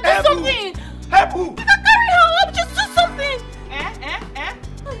help her, do something! Help who? You can carry her up, just do something!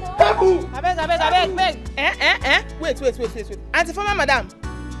 Help who? I beg. Wait. Auntie former madam,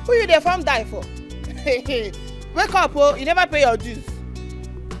 who you there from die for? Wake up, oh, you never pay your dues.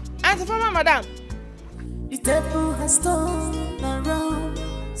 Auntie former madam. The table has turned around,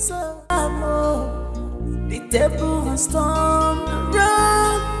 so the table has turned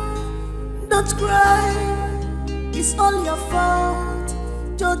around. Don't cry, it's all your fault,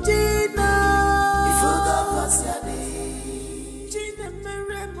 Georgina. You forgot what's your name.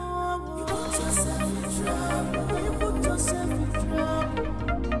 You put yourself in trouble. You put yourself in trouble.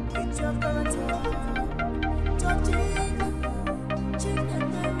 It's your character, Georgina.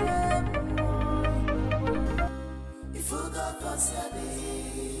 You forgot what's your name.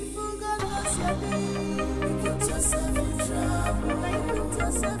 You forgot what's your name. You put yourself in trouble. You put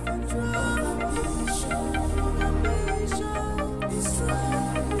yourself in trouble.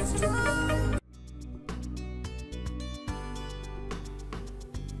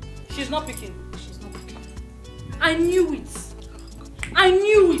 She's not picking. I knew it. I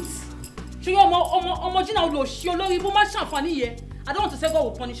don't want to say God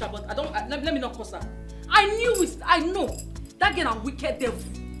will punish her, but let me not curse her. I knew it. I know. That girl a wicked devil.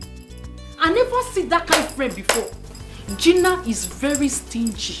 I never see that kind of friend before. Gina is very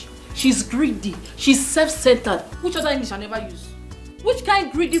stingy. She's greedy. She's self-centered. Which other English I never use? Which kind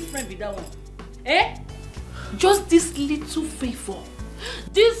of greedy friend be that one? Just this little favor.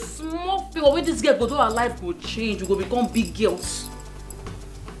 This small favor where this girl go do her life will change. We go become big girls.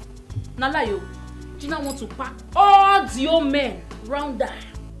 Nalayo, Gina want to pack all the old men round her.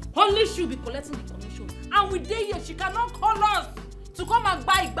 Only she'll be collecting the commission. And with day here, she cannot call us to come and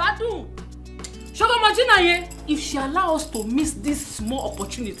buy Badu. If she allow us to miss this small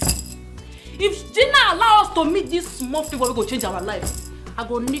opportunity, if Gina allow us to meet this small favor, we go change our life. I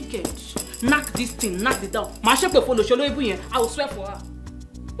go naked, knock this thing, knock it down. I will swear for her.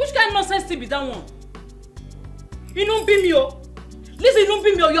 Which kind of nonsense thing be that one? You don't be me, oh. Listen, you don't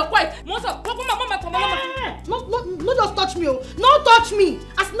be me, oh. You're quiet. No, just touch me, oh. No touch me.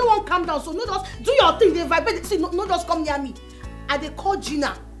 As no one calm down, so no just do your thing. They vibrate. See, no just come near me. And they call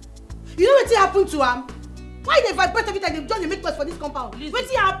Gina. You know what happened to her? Why they vibrate every time they don't make noise for this compound? What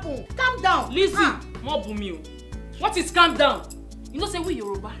happened? Calm down. Listen, more boom. What is calm down? You know say we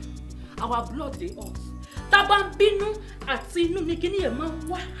Yoruba. Our blood they hot. Tabambinu àti inú mi kini e man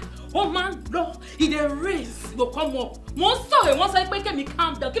wa. O man lọ, e dey raise, go come up. Mo sọ e wọ́n sọ pé kemi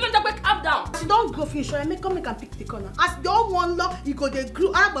calm down. Kí ló jẹ́ pé calm calm down. She don't go finish. I make come make and pick the corner. As the old one law, you go the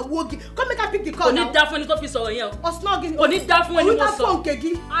glue. I but wogi. Come make and pick the corner. Only that when you go piece of here. Osnogin. Only that when you go so.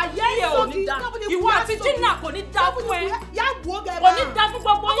 Aye only that. You want to do na only that when. Ya wogi. Only that when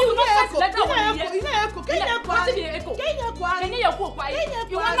gbogbo you no set letter when you. Ine eko. What is the echo? Kini ye ko kwa yi.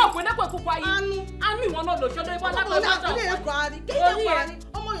 You want na ko na ko kwa yi. Anu won no lo so do ibo la ko so. Ine eko ari. Kini kwani.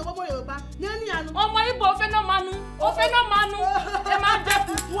 Ọmọ Yorùbá. Neni anu. Ọmọ Igbo o fe no manu. O fe no manu. E ma je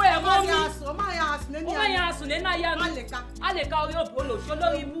fufu e mo mi. Ọmọ ya asu neni anu. Ọmọ ya asu neni anu. Aleka ori obo lo so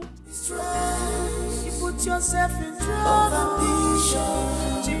lori mu. You put yourself in trouble.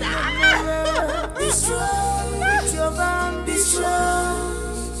 With your ambitions.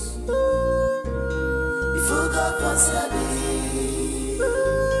 You forgot what's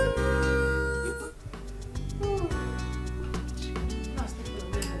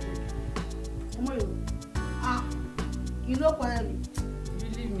You know what I mean? You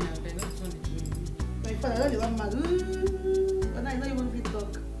leave me, I better not turn it. My father only one man. But I know you won't be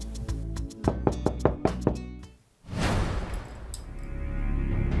talk.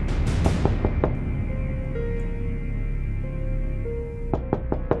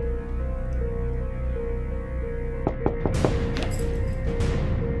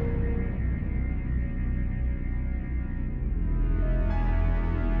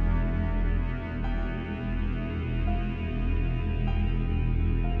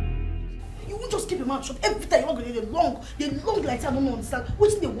 Shop. Every time you want to get they long like I don't understand.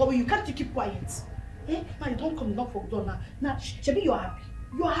 What's the worry? You can't keep quiet. Eh? Now you don't come knock for door now. Now, Shebi, you're happy.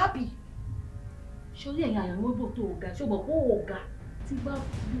 You're happy. Surely I am able to go. So, but oh, God, Tiba,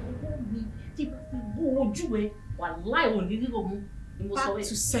 you Tiba, go Jew. Wallahi, won't you go? Back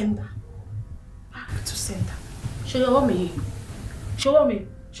to sender. Back to sender. Show me. Show me.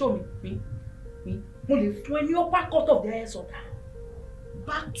 Show me. Me. When you're back out of the air, so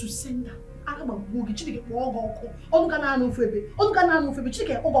back to sender. I'm a boogie, chicken, all Ghana no febe, all Ghana no febe,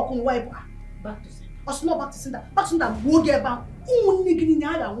 chicken, all wipe. Back to sender. Or not back to sender. Back to sender, boogie about only getting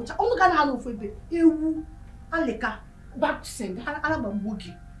out, which all Ghana no febe. You, Aleka, back to sender. I'm a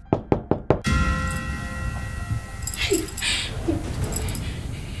boogie.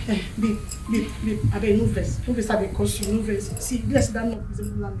 Babe, I beg no vest. No vest, I beg costume, no vest. See, bless that not is a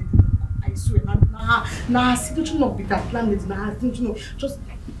landlady. I swear, nah, see, don't you not be that landlady, nah, don't you know, just.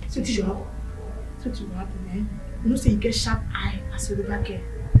 So what will happen, eh? You know, say you get sharp eye as you look back here.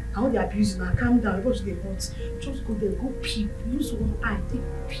 I want the abuse now. Calm down. What they want? Just go there, go peep. Use one eye, take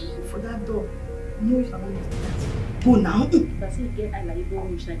peep for that door. No, if I'm not that. Go now. If I say get eye like you don't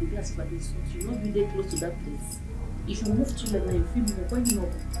reach, like the glass for this, you not be there close to that place. If you move too late, you feel more. Why you know?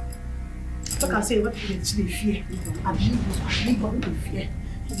 Like I say, what do they fear? I believe what they fear.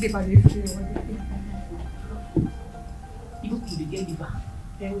 Babe, I fear. You go to the game liver.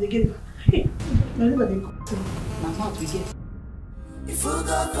 Yeah, they get it. Hey, I never they come. Now what we get? You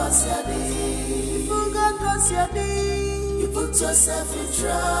forgot what's your day. You forgot what's your day. You put yourself in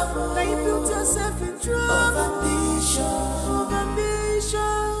trouble. Now you put yourself in trouble. Of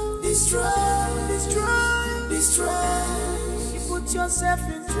ambition. Destroy. You put yourself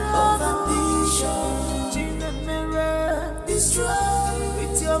in trouble. Of ambition. In the mirror. Destroy.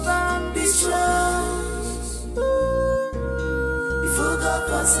 With your ambition. Forgot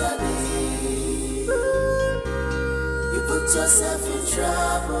what's your day. You put yourself in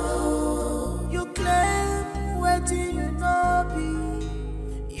trouble. You claim where do you know be?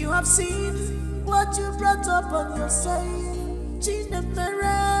 You have seen what you brought up on yourself.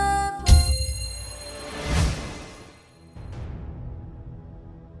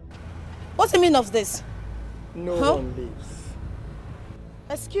 What's the meaning of this? No one lives.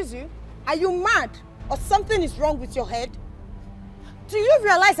 Excuse you? Are you mad? Or something is wrong with your head? Do you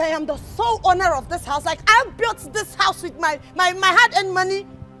realize I am the sole owner of this house? Like, I built this house with my hard-earned money.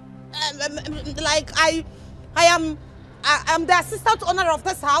 Like, I am the assistant owner of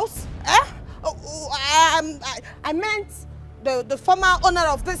this house. I meant the former owner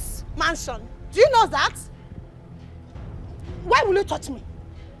of this mansion. Do you know that? Why will you touch me?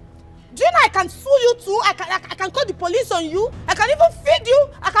 Do you know I can sue you too? I can call the police on you. I can even feed you.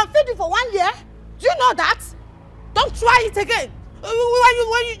 I can feed you for 1 year. Do you know that? Don't try it again.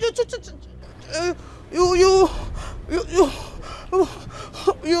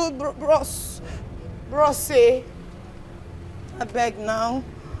 Bros, say, I beg now.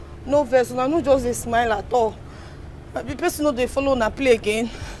 No verse, no just a smile at all. The person know they follow na play again.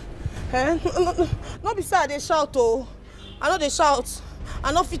 Eh? No be sad they shout oh. I know they shout.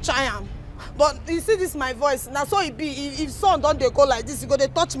 I know fit try am. But you see this my voice. Now so it be if son don't they go like this, you go they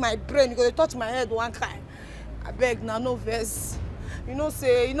touch my brain, you go they touch my head one kind. I beg now, no verse. You know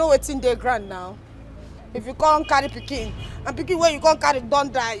say, you know what's in the ground now. If you can't carry pikin, and pikin where you can't carry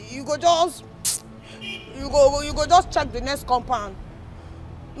don't die, you go just check the next compound.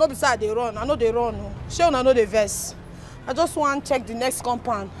 No beside they run, I know they run. Shey una know the verse. I just want to check the next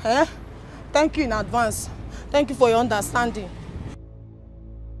compound. Eh? Thank you in advance. Thank you for your understanding.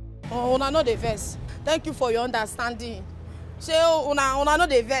 Oh, una know the verse. Thank you for your understanding. Shey una know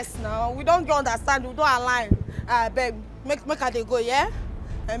the verse now. We don't understand, we don't align. I beg, make her they go, yeah?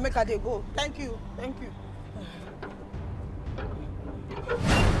 And make her they go. Thank you. Thank you.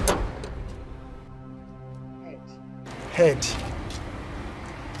 Head.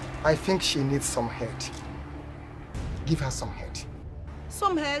 I think she needs some head. Give her some head.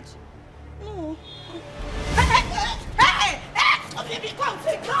 Some head? No. Hey! Oh, baby, come,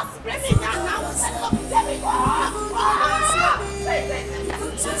 take us. Bring me now. Let me go.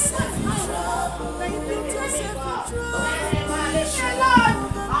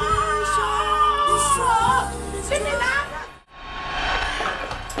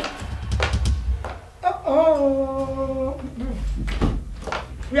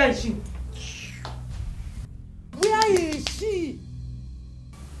 Where is she? Where is she?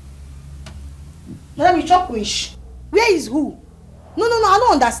 Madam, you chop wish. Where is who? No, I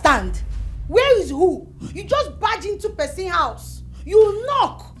don't understand. Where is who? You just barge into person's house. You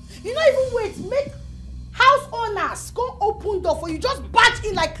knock. You don't even wait. Make house owners come open door for you. Just barge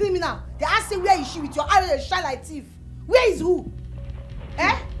in like criminal. They ask you where is she with your eyes shine like thief. Where is who?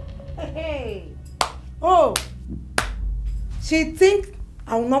 Eh? Hey. Oh. She thinks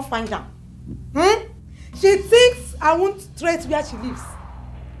I will not find her. She thinks I won't trace where she lives.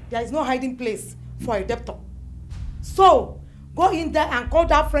 There is no hiding place for a debtor. So, go in there and call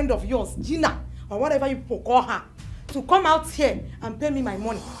that friend of yours, Gina, or whatever you call her, to come out here and pay me my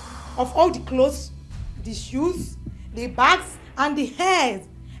money. Of all the clothes, the shoes, the bags, and the hairs,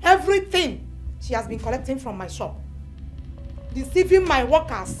 everything she has been collecting from my shop. Deceiving my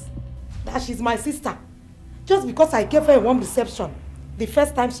workers that she's my sister. Just because I gave her a warm reception the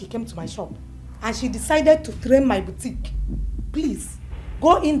first time she came to my shop. And she decided to drain my boutique. Please,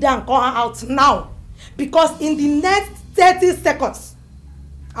 go in there and call her out now. Because in the next 30 seconds,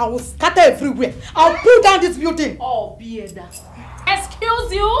 I will scatter everywhere. I'll pull down this building. Oh, Bieda.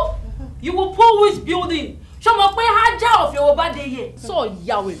 Excuse you? You will pull which building? Show me where Haja of your body here. So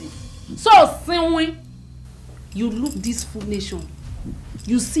Yahweh. So Sinwin. You look this fool nation.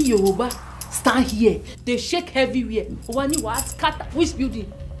 You see Yoruba stand here. They shake everywhere. When you ask scatter which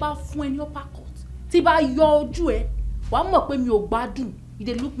building? Ba fún ẹ ní upper court. Tí bá yọ ojú ẹ, wàá mọ̀ pé mi ò gbádùn. You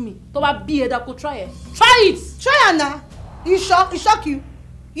dey look me. Tó bá bí ẹ̀dá kó try it. Try it. Try am na. You shock you.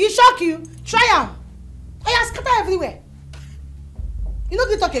 You shock you. Try am. Oya scatter everywhere. You no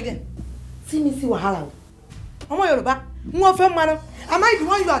gree talk again. See me see wahala o. Ọmọ Yorùbá, wọ́n fẹ́ mano. Am I the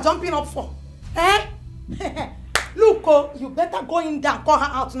one you are jumping up for? Eh? Look, you better go in there and call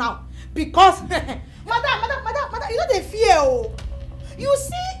her out now. Because Madam, you know they fear oh. You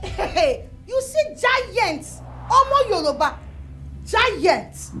see giants. Omo Yoruba.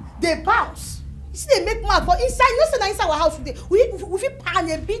 Giants. They bounce. You see they make mad for inside. You know inside our house today. We fit pan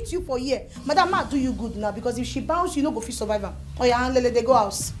and beat you for year. Madam, ma do you good now because if she bounce, you no go fit survive her. Oh yeah, and they go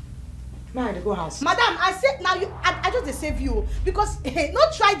house. Nah, they go house. Madam, I said now I just dey save you because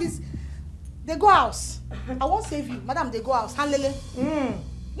not try this. They go house. I won't save you. Madam, they go house. Hanlele.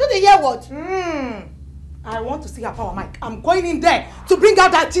 No, they hear what? I want to see her power mic. I'm going in there to bring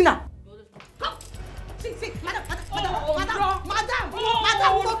out that Tina. Come. See, madam, we go kill you.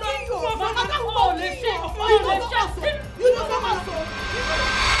 Madam, we go kill you. You know come out.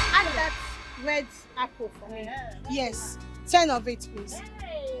 Add that red apple for me. Yes. 10 of it, please.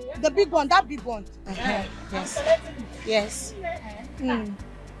 The big one, that big one. Yes.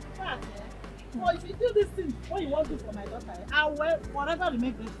 Well, if you do this thing, what you want to do for my daughter, I'll wear whatever will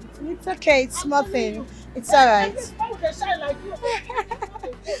make this. It's okay, it's nothing. It's alright. Why would they shine like you?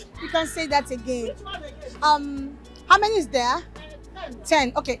 You can say that again. How many is there?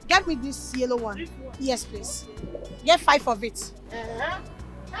 10. Okay, get me this yellow one. Yes, please. Get 5 of it.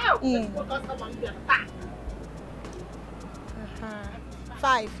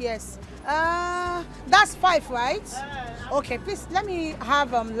 5, yes. That's 5, right? Okay, please let me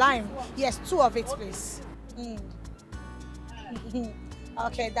have lime. Yes, 2 of it, please.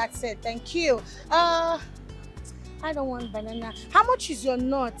 Okay, that's it. Thank you. I don't want banana. How much is your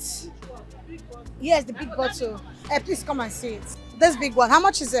nut? Yes, the big bottle. Please come and see it. This big one. How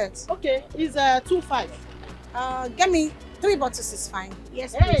much is it? Okay, it's 2.5. Get me 3 bottles is fine.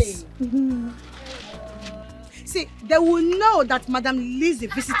 Yes, please. See, they will know that Madam Lizzie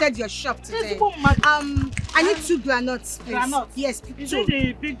visited your shop today. I need 2 granuts, please. Granuts? Yes, Is 2. it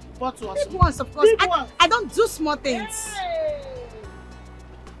the big bottle? Big ones, of course. Big ones. I don't do small things. Hey.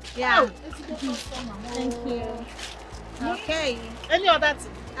 Yeah. Oh, it's a good customer. Thank you. Okay. Any other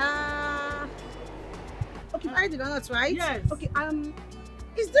thing? Okay, I did not, right? Yes. Okay,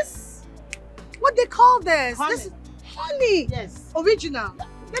 is this what they call this? Honey. This is honey. Yes. Original.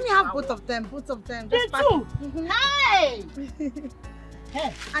 Let me have both of them. They too. Hey.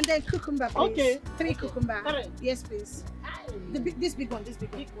 Hey. And then cucumber, please. Okay. 3 cucumber. 3. Yes, please. This big one.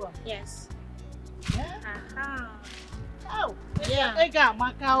 Big one. Yes. Yeah. Oh. Yeah. Ega,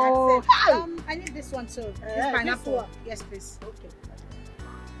 Macao. I need this one too. This This pineapple. one. Yes, please. Okay.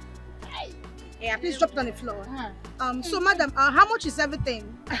 Yeah, please drop it on the floor. So madam, how much is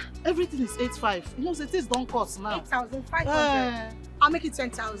everything? Everything is 8,500. You know, the things don't cost now. 8,500. I'll make it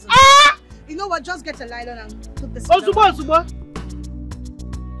 10,000. You know what? Just get a nylon and put this. Oh, Zubo.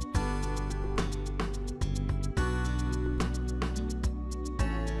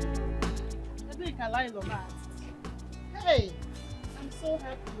 I think I lie on that. Hey, I'm so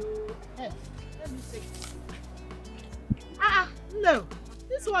happy. Hey, let me see. No.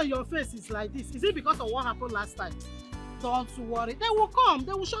 This one, your face is like this. Is it because of what happened last time? Don't worry. They will come.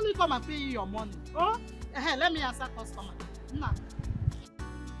 They will surely come and pay you your money. Oh? Hey, let me answer customer. Nah.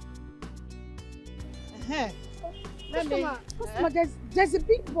 Customer, there's a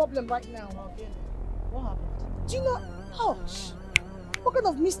big problem right now. Okay. What happened? Do you know? Oh, what kind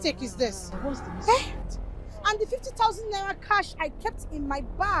of mistake is this? What's the mistake? And the 50,000 naira cash I kept in my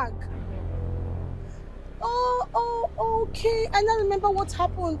bag. Oh, okay. I now remember what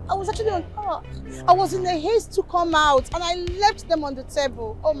happened. I was actually on. I was in a haste to come out, and I left them on the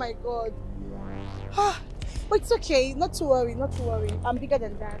table. Oh my God. But it's okay. Not to worry. I'm bigger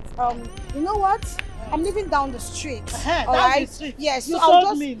than that. You know what? I'm living down the street. All right. The street. Yes. You so I'll told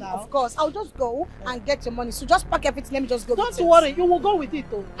just, me now. Of course, I'll just go and get your money. So just pack everything. Let me just go. Don't worry. You will go with it,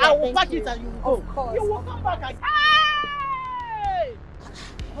 though. Yeah, I will thank pack you. it and you will go. Of course. You will come back and. Hey!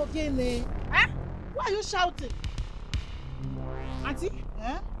 Okay, ne. Why are you shouting? Auntie?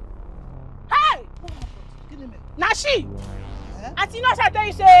 Hey! Nashi! Auntie, you know what I tell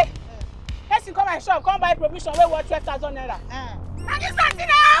you, say? Person come my shop, come buy provision, wey worth 12,000 naira. Now this auntie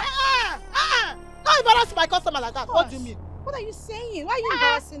now! Don't embarrass my customer like that. What do you mean? What are you saying? Why are you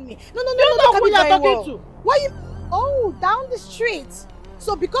embarrassing me? No. You know who you are talking to. Why you? Oh, down the street.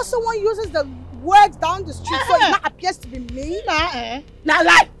 So because someone uses the word down the street, so it not appears to be me. Now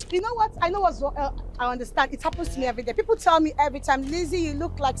lie. You know what? I know what's I understand. It happens to me every day. People tell me every time, Lizzie, you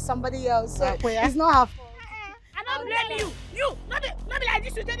look like somebody else. So it's not her fault. I don't blame you. You, not be like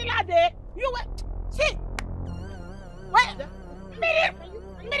this. You tell the lad there. You wait. See. Wait.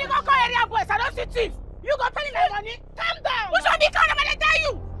 Me go call area boys. I don't see thief. You go pay me my money. Calm down. Which one be calm? I'm gonna tell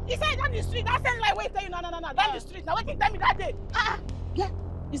you. He said down the street. That sounds like wait. Tell you no. Down the street. Now what you tell me that day? Yeah.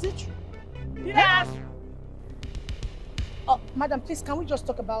 Is it true? Yes. Oh, madam, please, can we just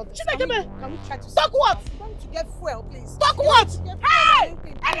talk about this? Can we try to talk what? I'm going to get fuel, please. Talk what? Hey!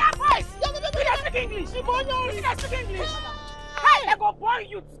 Area boys! You don't speak English. You don't speak English. Hey, they go burn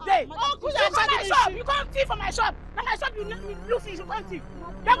you today. Oh, you come my shop. You come thief from my shop. Now my shop, you lose it. You come thief.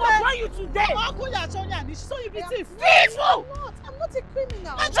 They go burn you today. Oh, so you be thief. Thief! I'm not a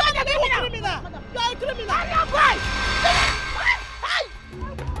criminal. I'm trying to be a criminal. You are a criminal. Area boys! Hey! Hey!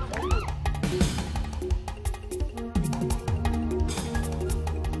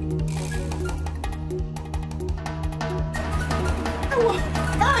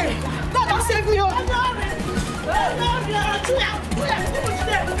 God save you!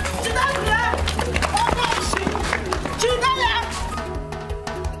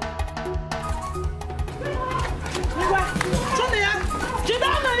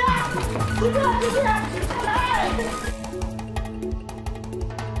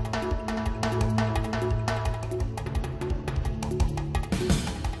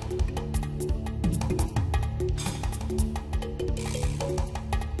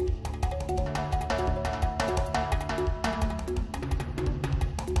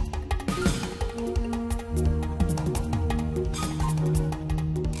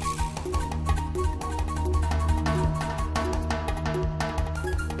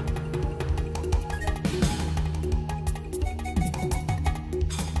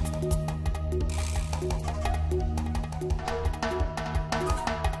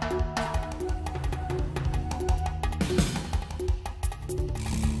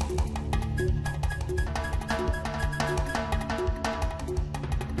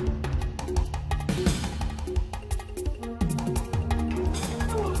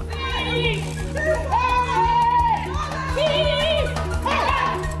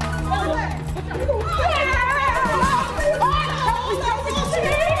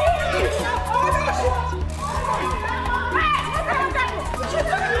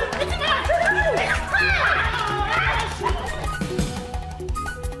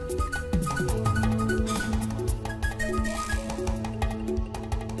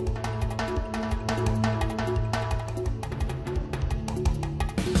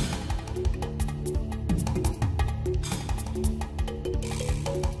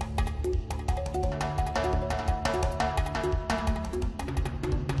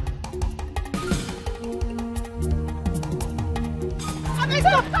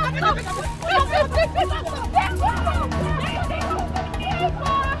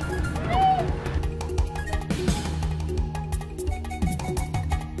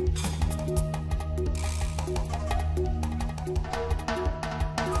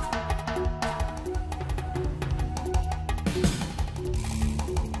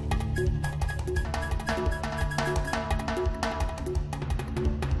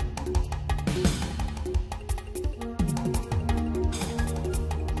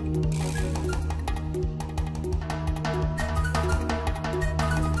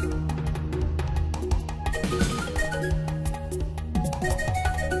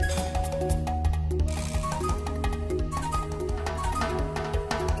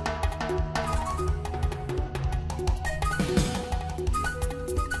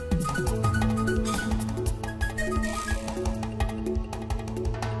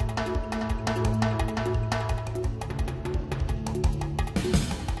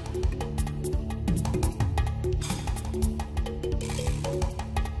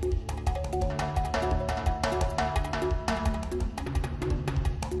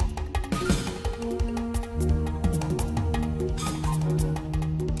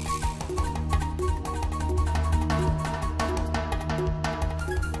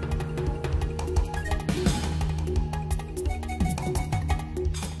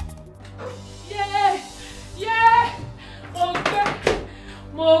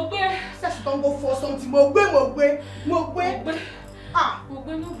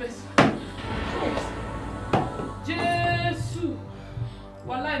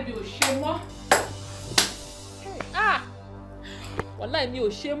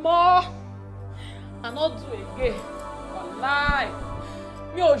 I not do again. Wallahi.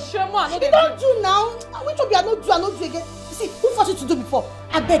 Me o shame I no dey. You don't do now. Which one be I not do again? You see, who forced you to do before?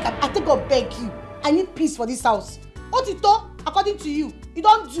 I think God beg you. I need peace for this house. Otito, according to you, you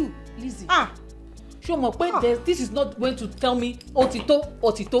don't do. Lizzie. Show me this is not going to tell me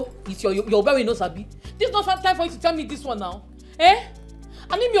Otito. It's your very no sabi. This is not time for you to tell me this one now. Eh?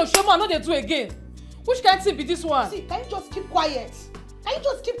 I need me o shame I no dey do again. Which kind of thing be this one? See, can you just keep quiet?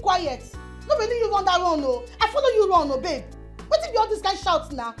 Nobody you run that run, no. I follow you run, no, babe. What if you all this guy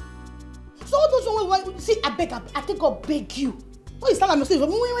shouts now? So all those ones, see, I think God beg you. Oh, you stand like mosquito,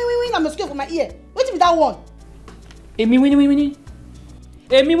 I'm mosquito for my ear. What if that one? Winnie.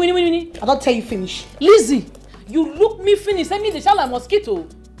 I don't tell you finish. Lizzie, you look me finish. Send me the shell like mosquito.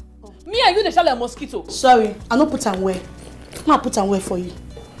 Me and you the shell like mosquito. Sorry, I no put am well. I put am well for you.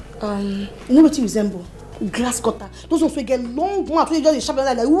 You know what you resemble? Grass cutter. Those ones will get long mouth. When you just sharp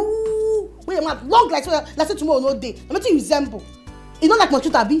like ooh. When your mouth long like so, let's say tomorrow no day. What you resemble? You don't like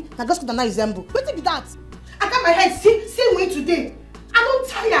mosquito abi? Na grass cutter na resemble. What be that? I got my head same way today. I don't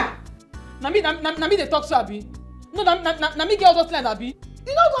tire. Na me they talk so abi. No, na me get all those lines abi.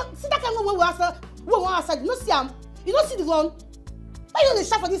 You know what? See that kind of way we answer. We want answer. You don't see am. You don't see the one. Why you dey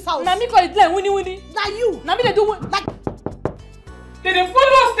shout for this house? Na me call it line Winnie. Na you. Na me they do like. They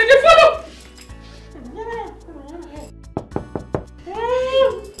follow us. They follow.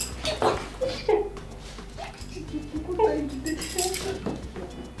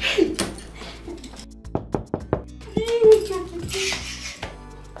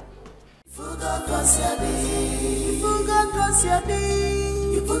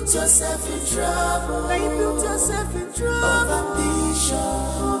 You put yourself in trouble. Now you put yourself in trouble. Of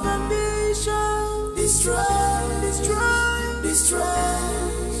ambition. Destroy.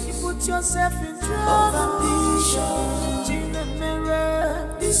 You put yourself in trouble. Of ambition.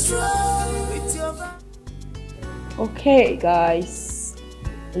 Destroy with your. Okay, guys,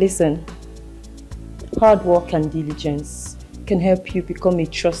 listen. Hard work and diligence can help you become a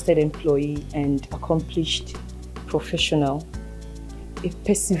trusted employee and accomplished professional. A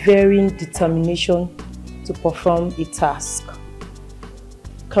persevering determination to perform a task,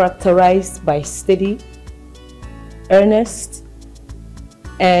 characterized by steady, earnest,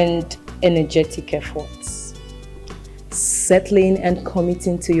 and energetic efforts. Settling and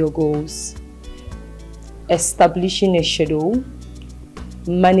committing to your goals, establishing a schedule,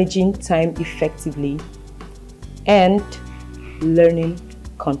 managing time effectively, and learning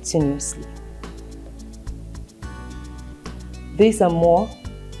continuously. These are more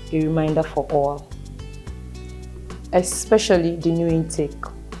a reminder for all, especially the new intake,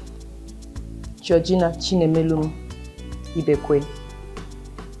 Georgina Chinemelum Ibekwe.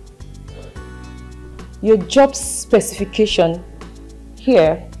 Your job specification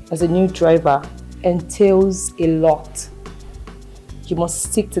here as a new driver entails a lot. You must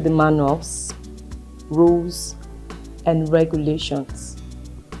stick to the manuals, rules, and regulations.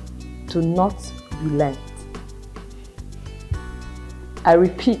 Do not relent. I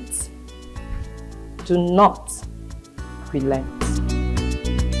repeat, do not relent.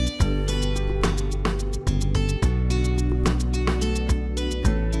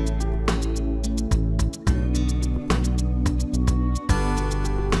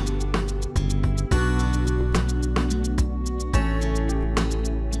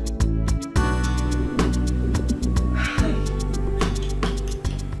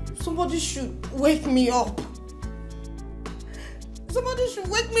 Somebody should wake me up. Somebody should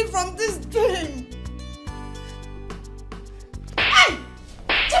wake me from this dream. Hey!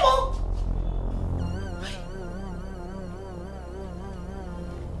 Timo!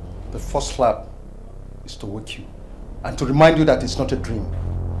 The first slap is to wake you and to remind you that it's not a dream.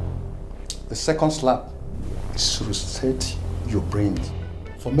 The second slap is to reset your brain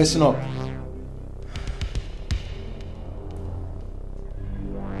for messing up.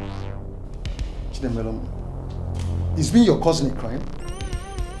 Chinemelum, is being your cousin a crime?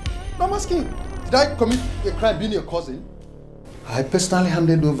 No, I'm asking, did I commit a crime being your cousin? I personally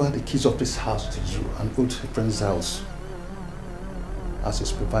handed over the keys of this house to you and old friend's house as a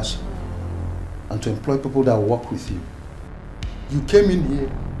supervisor and to employ people that work with you. You came in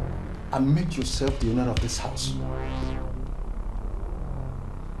here and made yourself the owner of this house.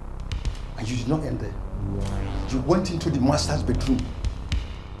 And you did not end there. You went into the master's bedroom,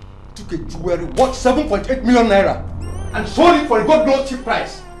 took a jewelry worth 7.8 million naira and sold it for a god knows cheap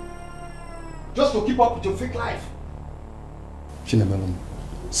price just to keep up with your fake life. Chinemelum,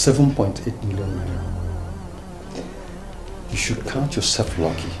 7.8 million naira. You should count yourself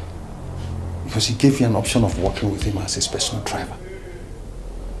lucky because he gave you an option of working with him as his personal driver.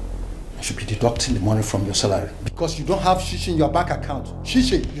 You should be deducting the money from your salary because you don't have shishi in your bank account.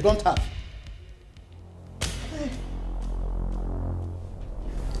 Shishi, you don't have.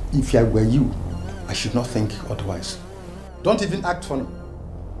 If I were you, I should not think otherwise. Don't even act funny.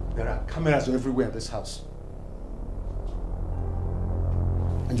 There are cameras everywhere in this house.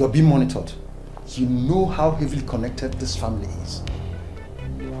 And you're being monitored. You know how heavily connected this family is.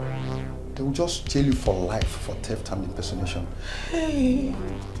 They will just jail you for life for theft and impersonation. Hey.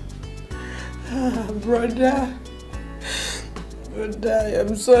 Brother. Brother,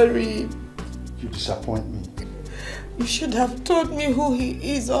 I'm sorry. You disappoint me. You should have told me who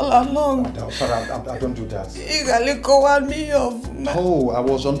he is all along. I'm sorry, I don't do that. You called me off. Oh, I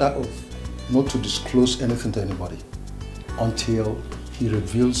was under oath not to disclose anything to anybody until he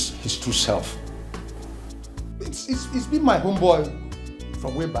reveals his true self. It's been my homeboy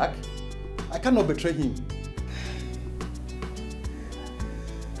from way back. I cannot betray him.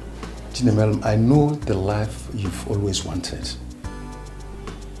 Chinemelum, I know the life you've always wanted.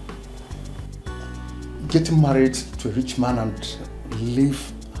 Getting married to a rich man and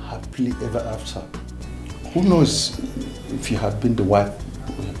live happily ever after. Who knows if you had been the wife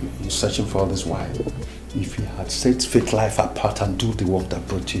you're searching for all this while, if you had set fake life apart and do the work that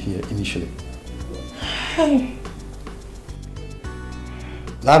brought you here initially.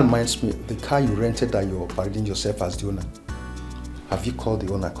 That reminds me, the car you rented that you're parading yourself as the owner, have you called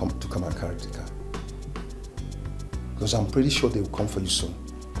the owner to come and carry the car? Because I'm pretty sure they will come for you soon.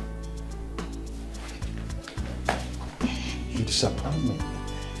 You disappoint me.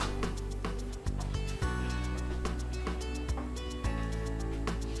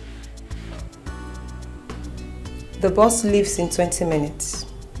 The boss leaves in 20 minutes.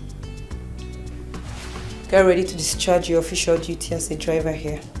 Get ready to discharge your official duty as a driver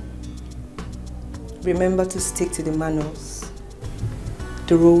here. Remember to stick to the manuals,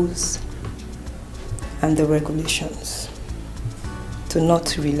 the rules, and the regulations. Do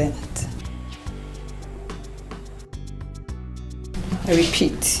not relent. I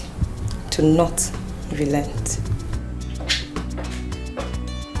repeat, do not relent.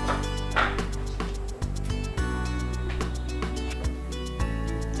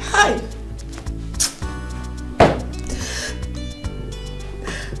 Hi.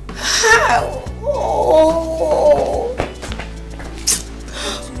 Oh.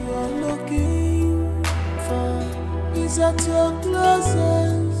 What you are looking for is at your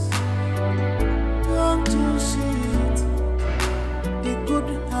closest. Come to see it. The good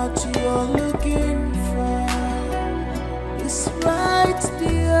heart you are looking for is right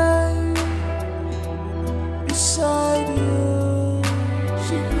there beside you.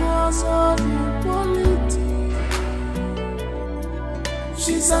 She has all the quality.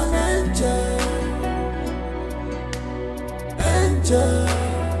 She's an angel. Angel.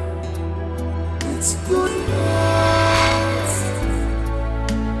 It's good enough.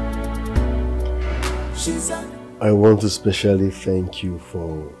 She's an I want to specially thank you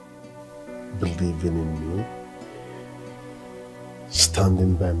for believing in me,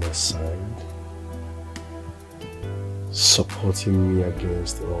 standing by my side, supporting me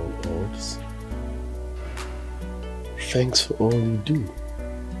against all odds. Thanks for all you do.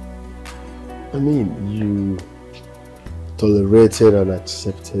 I mean, you tolerated and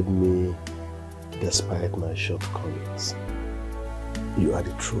accepted me despite my shortcomings. You are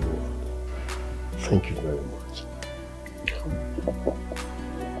the true one. Thank you very much.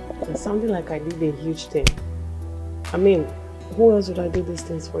 It's sounding like I did a huge thing. I mean, who else would I do these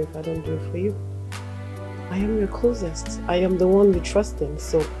things for if I don't do it for you? I am your closest. I am the one you trust in,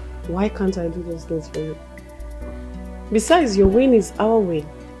 so why can't I do those things for you? Besides, your win is our win.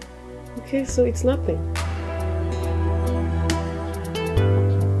 Okay, so it's nothing.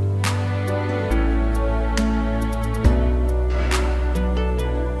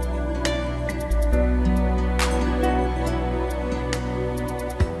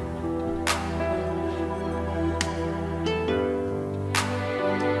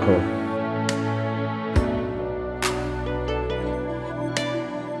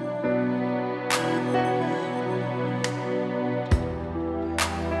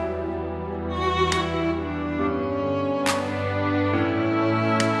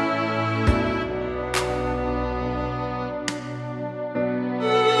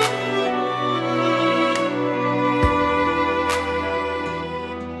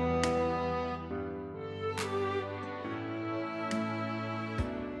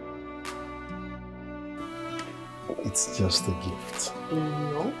 It's just a gift.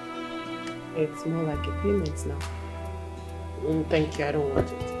 No, it's more like a payment now. Thank you, I don't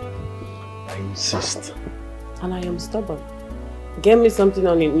want it. I insist. And I am stubborn. Get me something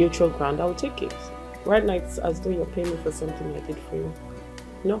on a neutral ground, I will take it. Right now it's as though you're paying me for something I did for you.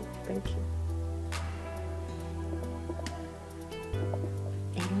 No, thank you.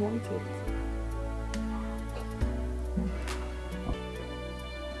 I don't want it.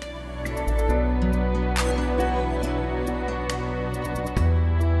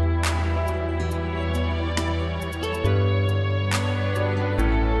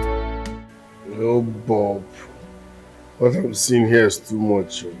 Oh, Bob. What I'm seeing here is too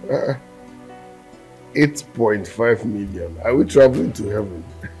much. 8.5 million. Are we traveling to heaven?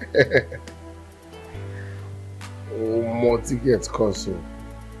 Oh, more tickets console.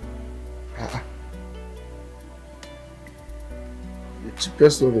 The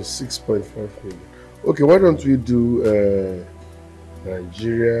cheapest one is 6.5 million. Okay, why don't we do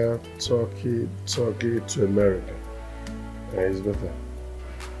Nigeria, Turkey to America? It's better.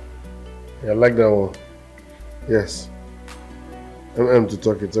 Yeah, I like that one. Yes. To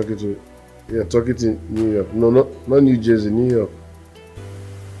Turkey to New York. No, not New Jersey, New York.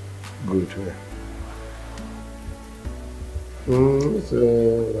 Good, yeah. It's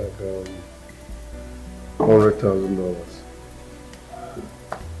like $100,000.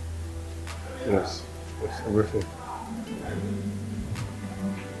 Yes, everything.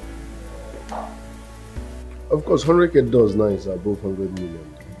 Of course, 100K does nice above 100 million.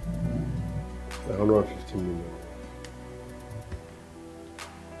 Like 150 million.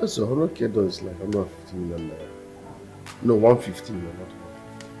 That's 100K does like 150 million naira. No, 150 million, not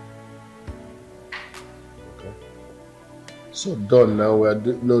 150. Okay. So done now. We are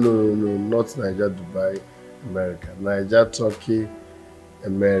no, not Nigeria, Dubai, America. Nigeria, Turkey,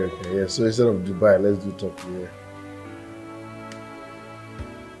 America. Yeah. So instead of Dubai, let's do Turkey. Yeah.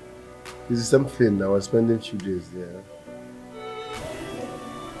 It's the same thing now. We're spending 2 days there.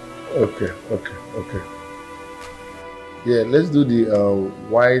 Okay. Yeah, let's do the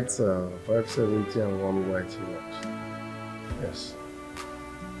white 570 and one white Hilux. Yes.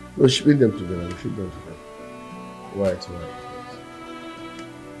 No, shipping them together. We ship them together. White. Yes.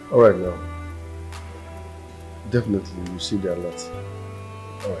 All right now. Definitely, you see there a lot.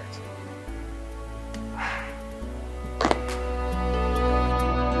 All right.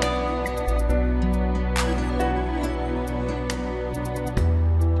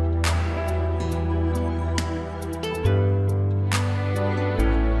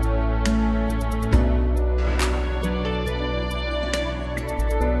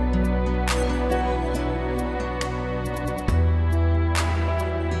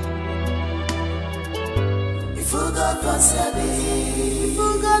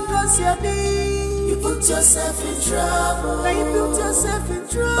 You put yourself in trouble. Now you put yourself in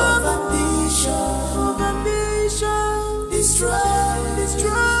trouble. Of ambition. Destroy.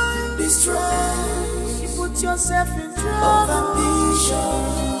 You put yourself in trouble. Of ambition.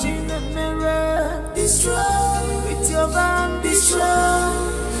 Destroy. With your ambition.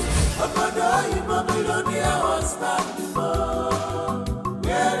 You Babylonia was back before.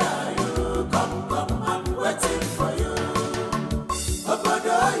 Where are you? Come, I'm waiting for you.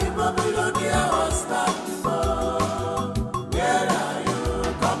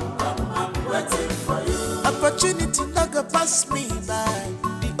 go pass me by.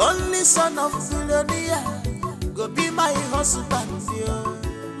 The only son of billionaire go be my husband, yo.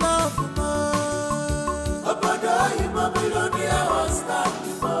 Love, Obodo, you my billionaire husband,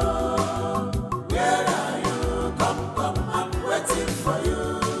 where are you? Come, I'm waiting for you.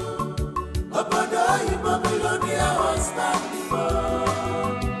 Obodo, you my billionaire husband,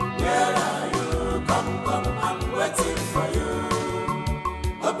 where are you? Come, I'm waiting for you.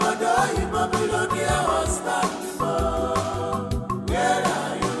 Obodo, you my billionaire husband, where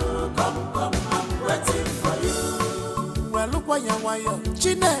are you? Come, I'm waiting for you. Well, look why you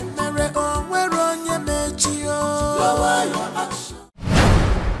Chine, Mary, oh, where on your mechio? Lower your action.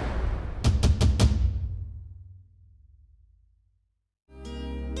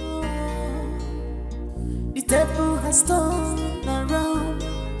 The table has turned around,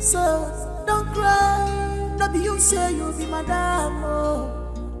 so don't cry. Not you say you'll be madam. Oh.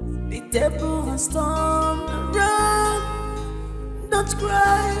 The table has turned around. Don't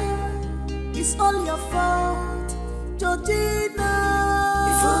cry, it's all your fault, Georgina.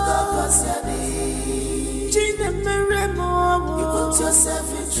 You forgot what's happening. Gina Meremo. You put yourself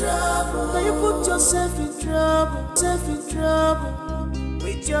in trouble. Now you put yourself in trouble,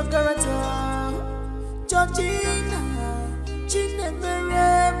 with your character, Georgina. Gina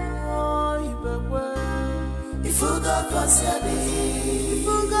Meremo. You forgot what's happening.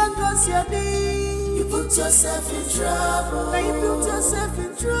 You put yourself in trouble. Now you put yourself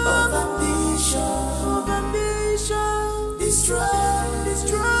in trouble. Of ambition. Destroy.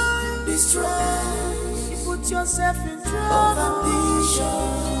 You put yourself in trouble. Of ambition.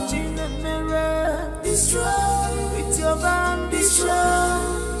 Gina Mirror. Destroy. With your ambition.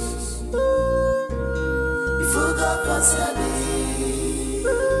 You forgot what's happening.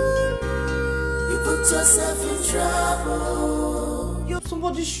 You put yourself in trouble.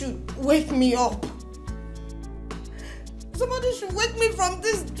 Somebody should wake me up. Somebody should wake me from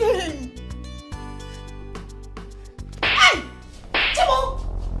this dream. Hey! Chibo!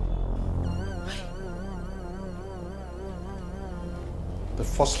 The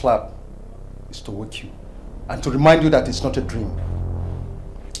first slap is to wake you and to remind you that it's not a dream.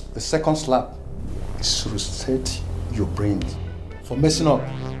 The second slap is to reset your brain for messing up.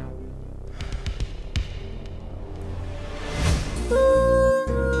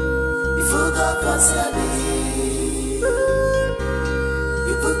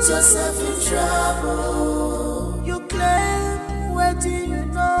 You put yourself in trouble. You claim where do you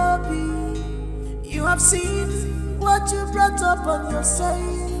know be? You have seen what you brought up on your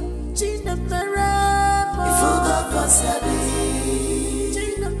side. Gina Meremo. You forgot Wasabi.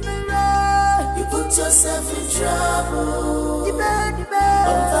 Gina Meremo. You put yourself in trouble.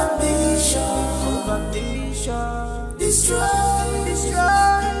 Of ambition. Destroy.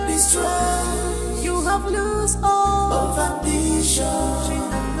 You have lost all of ambition.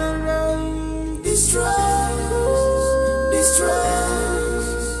 Destroy.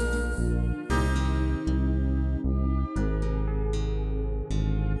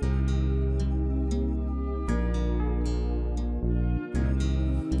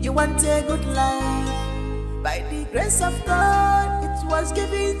 You want a good life. By the grace of God, it was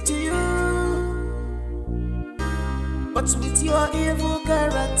given to you. But with your evil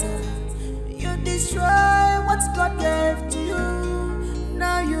character, you destroy what God gave to you.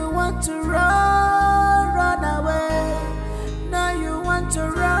 Now you want to run away. Now you want to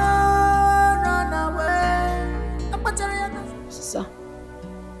run away. Sir.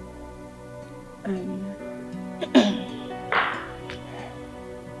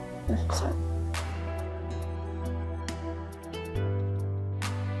 Sorry.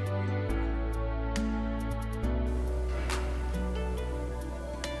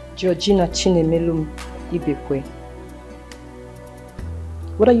 Georgina Chinemelum Ibekwe.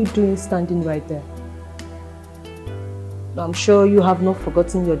 What are you doing standing right there? Now, I'm sure you have not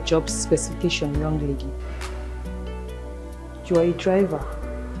forgotten your job specification, young lady. You are a driver,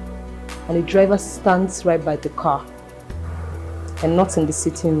 and a driver stands right by the car and not in the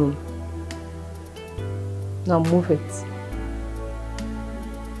sitting room. Now move it.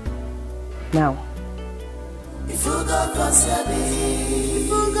 Now. You forgot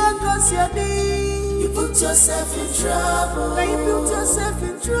you put yourself in trouble. Now you put yourself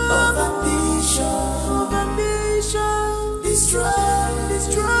in trouble. Of ambition. Destroy.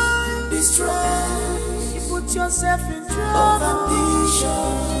 You put yourself in trouble. Of ambition.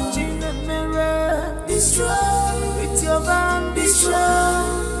 Gina Mirror. Destroy. With your ambition.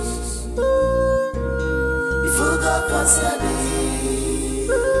 You forgot Wasabi.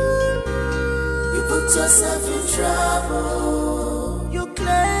 You put yourself in trouble. You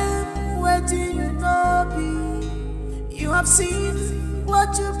claim where do you know be? have seen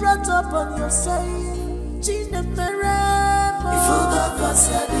what you brought up on yourself.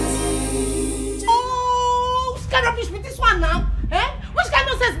 Oh, which kind of fish with this one now? Eh? Which kind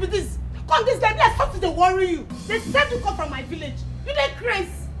of nonsense with this? Come this guy, let's talk to the worry you. They said to come from my village. You dey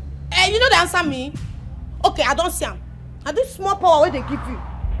crazy. You know they answer me? Okay, I don't see him. And this small power where they give you.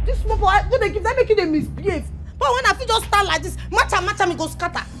 This small power where they give, they make you they misbehave. But when I feel just stand like this, matcha me go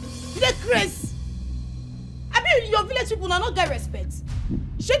scatter. You dey crazy. I mean, your village people not get respect.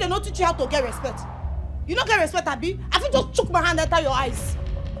 Shey they not teach you how to get respect. You don't get respect, Abi? I feel just choke my hand enter your eyes.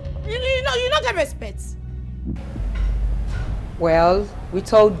 You don't get respect. Well,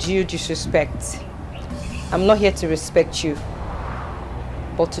 with all due disrespect, I'm not here to respect you,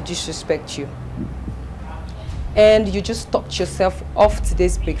 but to disrespect you. And you just talked yourself off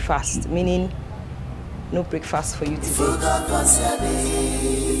today's breakfast, meaning no breakfast for you today.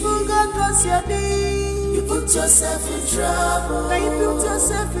 You put yourself in trouble. Now you put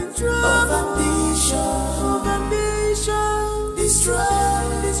yourself in trouble. Of ambition. Destroy.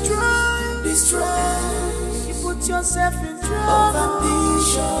 You put yourself in trouble. Of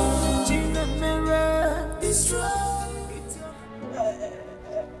ambition. Destroy.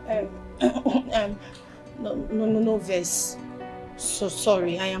 No verse. So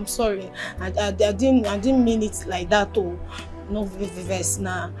sorry. I am sorry. I didn't mean it like that. Oh, no verse.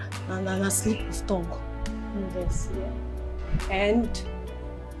 Na slip of tongue. No verse. Yeah. And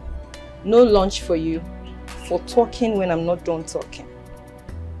no lunch for you for talking when I'm not done talking.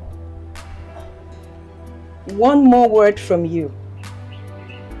 One more word from you,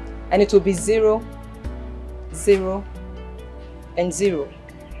 and it will be 0, 0, and 0.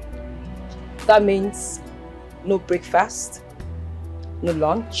 That means no breakfast, no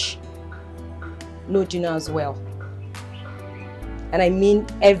lunch, no dinner as well. And I mean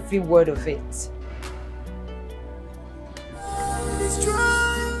every word of it.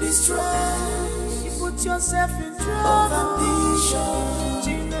 Destroy. You put yourself in trouble. Of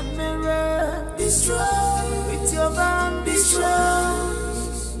ambition. Destroy. With your ambition.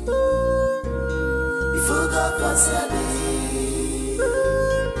 You forgot concerning.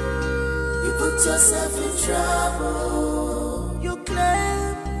 You put yourself in trouble. You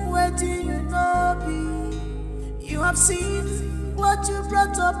claim, where do you know be? You have seen what you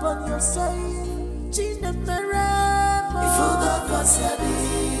brought up on yourself. You forgot concerning.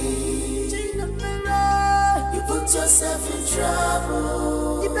 You put yourself in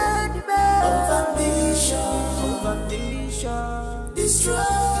trouble. Of ambition.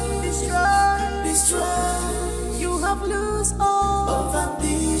 Destroy. You have lost all. Of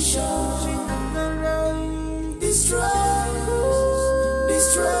ambition. Destroy.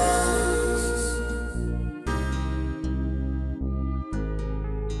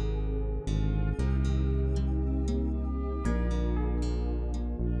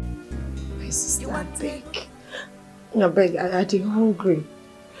 My sister, I beg, I dey hungry.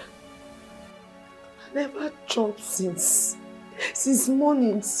 I never chop since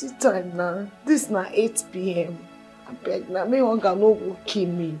morning, see time now. This na 8 p.m. I beg, now me hunger no go kill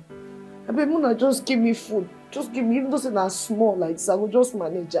me. I beg, Muna just give me food. Just give me, even though it's not small like this, I will just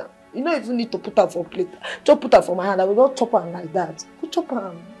manage her. You don't even need to put her for plate. Just put her for my hand. I will not chop her like that. Go chop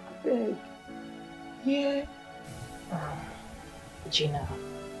her. I beg. Yeah. Gina,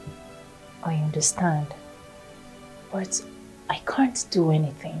 I understand. But I can't do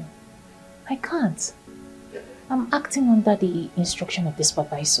anything. I can't. I'm acting under the instruction of the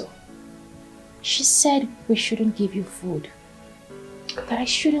supervisor. She said we shouldn't give you food. That I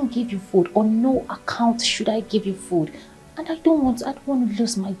shouldn't give you food. On no account should I give you food. And I don't want to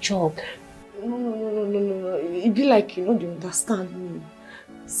lose my job. No. It be like you don't understand me.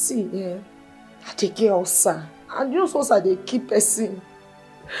 See, I take care of her. And you know, they keep person.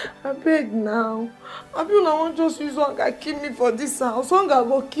 I beg now. I feel I want just use hunger kill me for this house. Hunger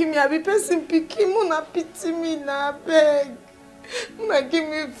go kill me. I be person picking. Muna pity me now. I beg. Muna give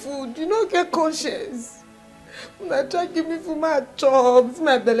me food. You don't get conscience. Muna try give me food. My chop.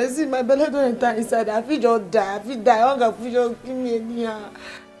 My belly. See my belly don't enter inside. I feel just die. I feel die. Hunger feel just kill me anyhow.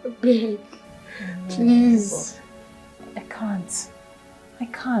 I beg. Please. I can't.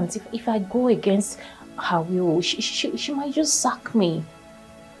 If I go against her will, she might just sack me.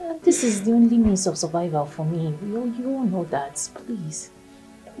 This is the only means of survival for me. You all know that. Please.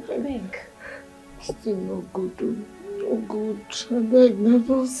 I beg. Still no good. No good. I beg. Now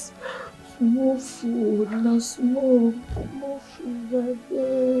just small food. Now small food. I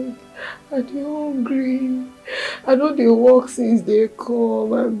beg. I dey hungry. I know they work since they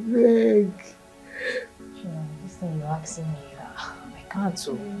come. I beg. This thing you're asking me, I can't.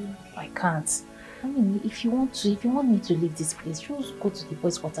 I can't. I mean, if you want me to leave this place, just go to the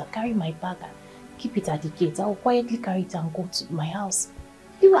boys' quarter, carry my bag and keep it at the gate. I'll quietly carry it and go to my house.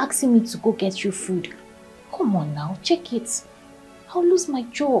 You asking me to go get you food? Come on now, check it. I'll lose my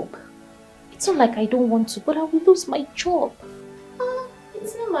job. It's not like I don't want to, but I will lose my job.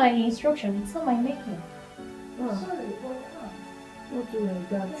 It's not my instruction, it's not my making. Sorry, but not do like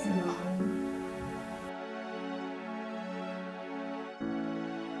that now.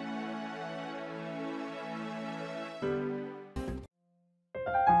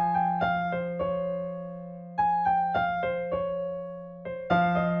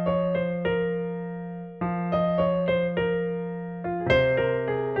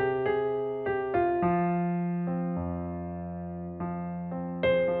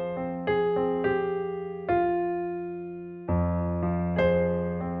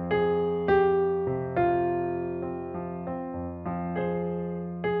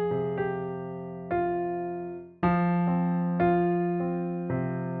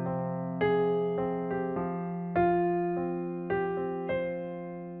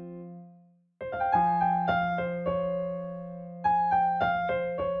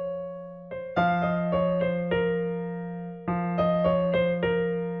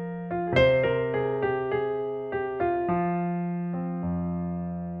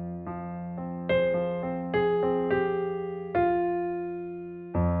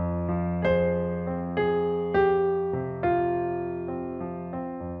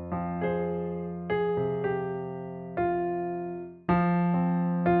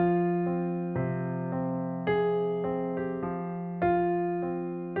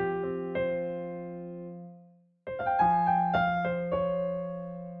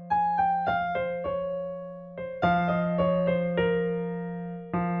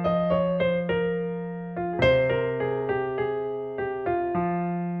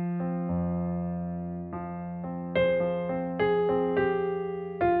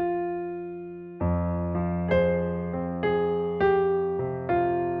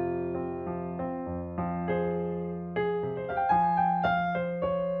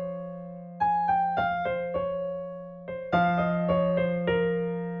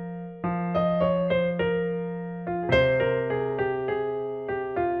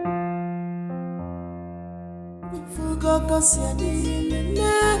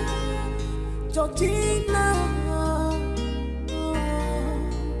 Georgina,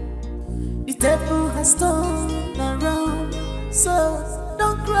 the table has turned around, so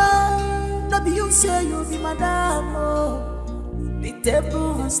don't cry. No be you say you be madam. The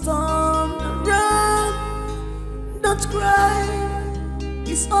table has turned around, don't cry.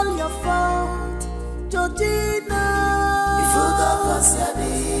 It's all your fault, Georgina. You forgot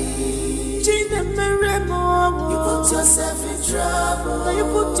you put yourself in trouble. Now you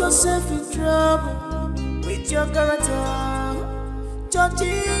put yourself in trouble with your character,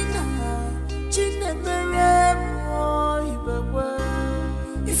 Georgina.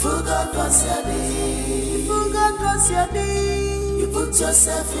 You forgot you put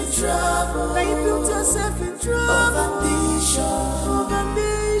yourself in trouble. Now you put yourself in trouble. Of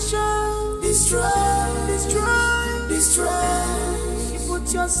ambition, destroy. Put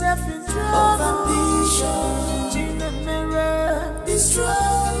yourself in trouble. Of ambition, destroy.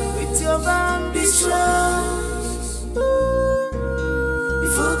 With your ambition, you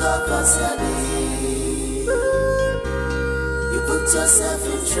forgot you put yourself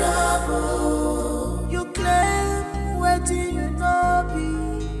in trouble. You claim what you know be.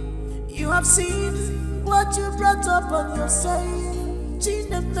 You have seen what you brought up on yourself. You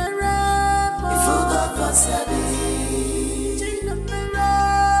forgot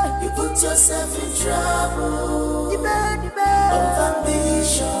you put yourself in trouble. Of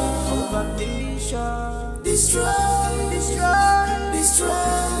ambition, destroy.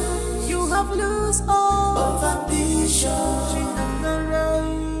 You have lost all of ambition.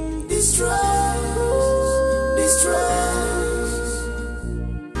 Destroy.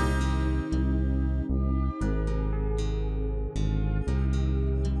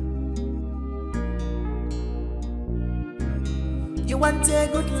 You want a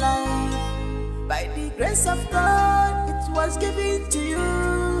good life, by the grace of God, it was given to you.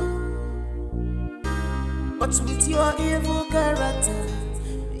 But with your evil character,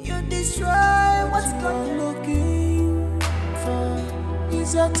 you destroy what's God looking for.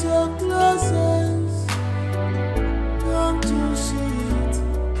 Is at your closest. Don't you see it?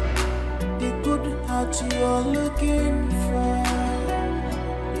 The good heart you're looking for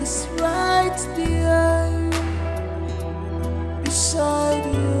is right there. Beside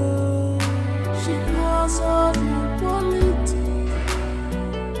you, she has all the quality.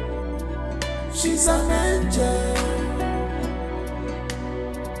 She's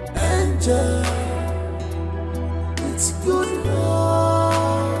angel with good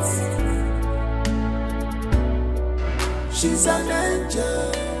heart. She's an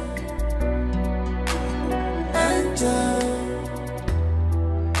angel, angel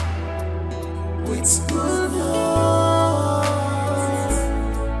with good heart.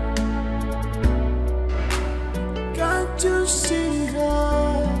 Can't you see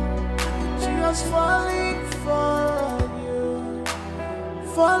her? She was falling for you,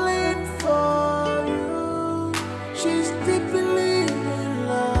 falling for you. She's deeply in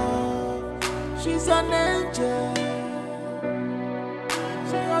love. She's an angel.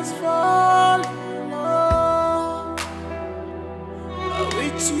 She was falling in love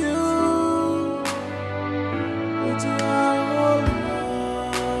with you, with your whole heart.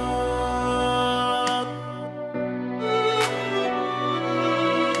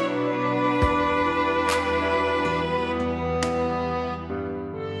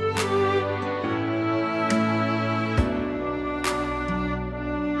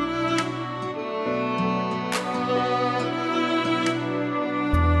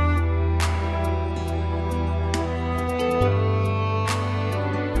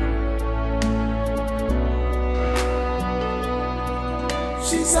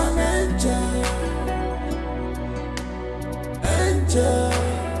 She's an angel, angel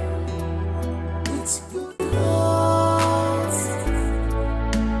with good heart.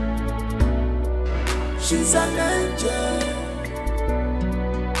 She's an angel,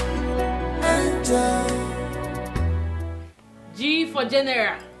 angel. G for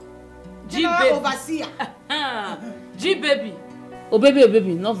general. G General baby. overseer. G baby. Oh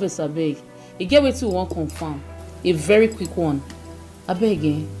baby, not vex abeg. You get wetin we wan confirm. A very quick one. Abeg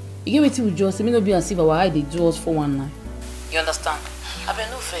again. You get wetin we just say, me no be as if our eye dey do us 419. You understand? Abeg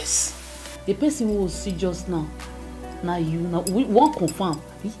no vex. The person we will see just now, na you. Now we wan confirm.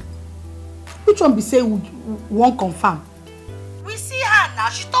 Which one be say we won't confirm? We see her now.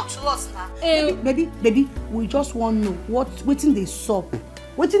 She talk to us now. Baby, we just want to know wetin dey sup.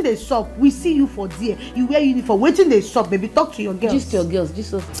 Wetin dey sup? We see you for there. You wear uniform. Wetin dey sup, baby? Talk to your girls. Just your girls.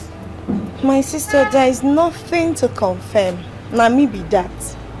 Just My sister, there is nothing to confirm. Na me be that.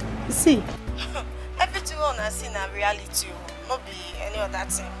 You see, everything I see na reality, not be any other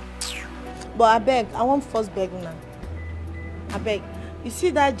thing. But I beg, I want first beg now. I beg, you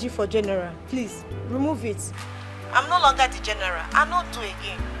see that G for general? Please remove it. I'm no longer the general. I not do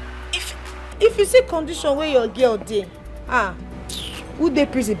again. If you see condition where your girl dey, who dey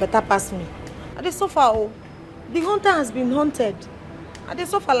prison better pass me. I dey suffer. Oh, the hunter has been hunted. I dey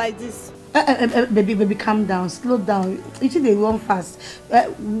suffer like this. Baby, calm down, slow down. You think they run fast.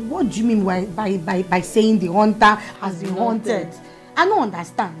 What do you mean by saying the hunter has been haunted? I don't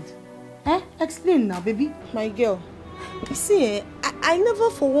understand. Explain now, baby. My girl, you see, I never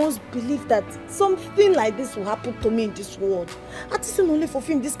for once believed that something like this will happen to me in this world. I just only for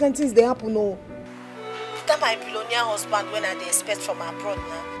film these kind of things they happen. No. That my billionaire husband when I dey expect from abroad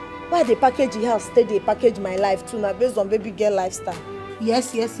now. Why they package the house, they package my life too now based on baby girl lifestyle.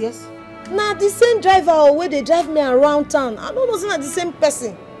 Yes. Nah, the same driver where they drive me around town. I don't know if it's the same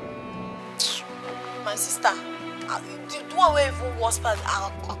person. My sister, the one where even worse part,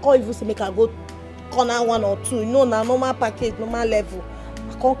 I can't even say make I go corner 1 or 2. You know, now normal package, normal level.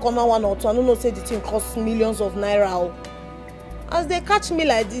 I can't corner 1 or 2. I don't know say the thing costs millions of naira. As they catch me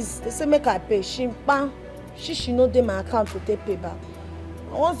like this, they say make I pay. She know they my account to take pay back.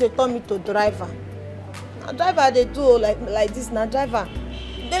 And once they turn me to driver, a driver they do like this. Now driver.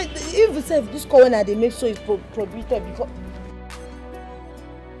 If this call when they make so it's prohibited because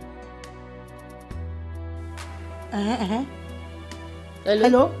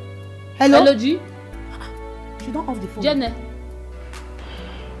Hello, G. She don't off the phone. Jenny.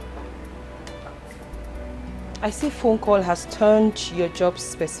 I see phone call has turned your job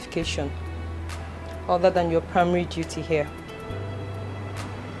specification other than your primary duty here.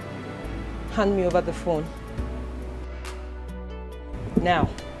 Hand me over the phone. Now.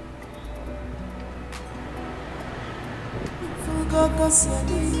 Good.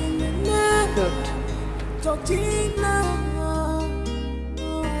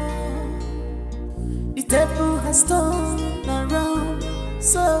 The table has turned around,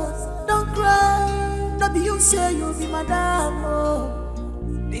 so don't cry. Not be you say you'll be madam. Oh.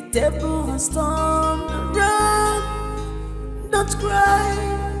 The table has turned around, don't cry.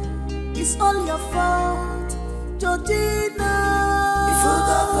 It's all your fault, Georgina.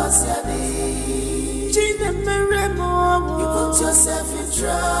 You put yourself in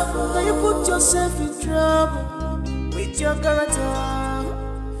trouble. Now you put yourself in trouble with your character,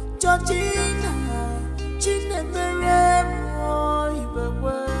 Georgina.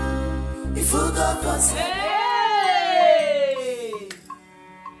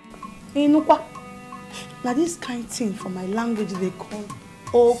 Hey, Nukwa. Now this kind of thing from my language they call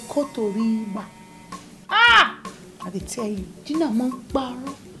Okotoriba. Ah! I they tell you. Tina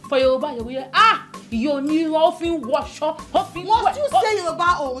Monkbaro. For Yoruba, you will you need often wash up, hopping. Must you say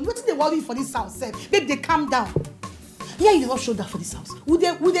Yoruba own? What did they worry for this house? Babe, they calm down. Yeah, you don't show that for this house. Would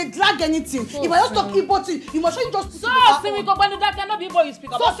they drag anything? So if I just talk Igbo thing, you must show just so see me go when that cannot be boy you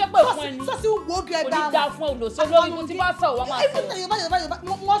speak about. So see who walk here down. So you think about so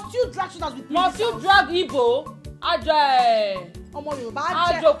must you drag shoulders with me? Must you drag Igbo? Ajay. Omo Yoruba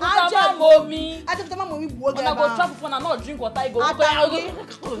Ajo kuta momi. Ajo kuta momi walk here down. When I go travel for not drink water I go.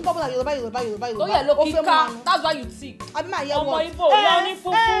 Yoruba. Oh yeah, look Ika. That's why you sick. Abi ma hear Omo what? Igbo, you only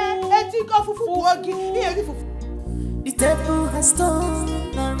fufu. Eti ko fufu walking. Here ni fufu. The table has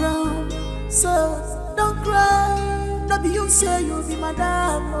turned around, so don't cry. No be you say you be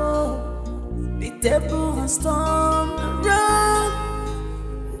madam. Oh. The table has turned around,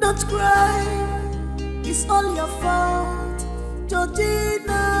 don't cry. It's all your fault,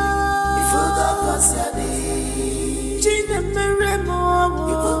 Georgina. You forgot what's happening. Gina Meremo.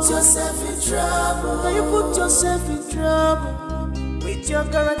 You put yourself in trouble. Now you put yourself in trouble with your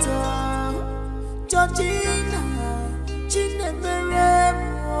character, Georgina.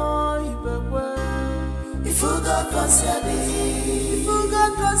 You forgot cause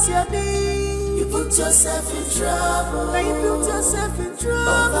you put yourself in trouble. Now you put yourself in trouble.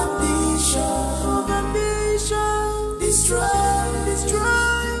 Of ambition. Destroy.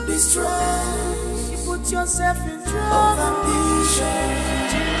 You put yourself in trouble. Of ambition.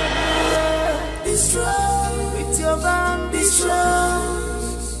 Destroy. With your ambition.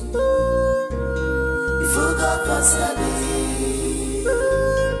 You forgot cause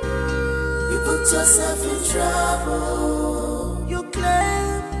you put yourself in trouble. You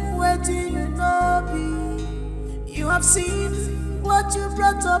claim where do you know be? You have seen what you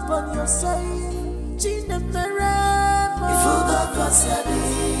brought up on yourself. Gina Meremo. You forgot cause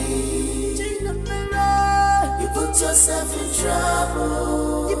Gina Meremo. You put yourself in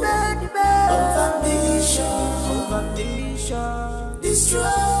trouble. Of ambition. Destroy.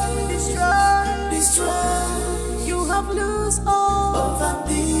 You have lost all of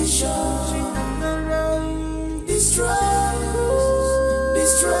ambition. Destroy.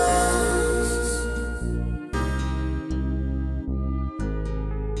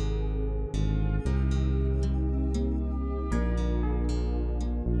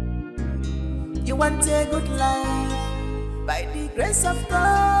 You want a good life. By the grace of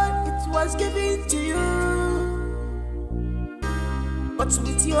God, it was given to you. But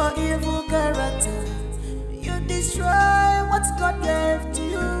with your evil character, you destroy what God gave to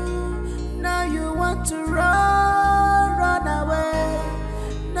you. Now you want to run away.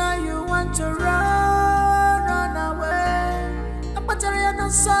 Now you want to run away. I'm battering on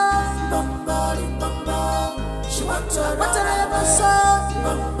song. Bombarding, bombard. She wants to run away.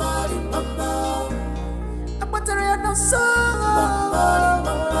 Bombarding, bombard. I'm battering on song. Bombarding,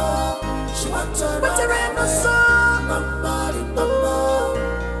 bombard. She wants to run away. Bombarding, bombard.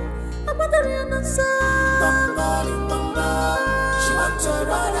 I'm battering on song. Bombarding, bombard. She wants to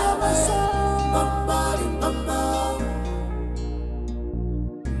run away. Bombarding, bombard.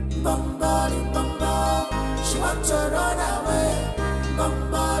 Bombarding, bombard. She wants to run away.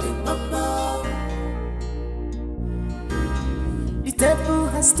 Bombarding, bombard. The table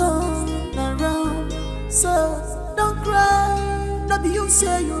has turned around, so don't cry. No be you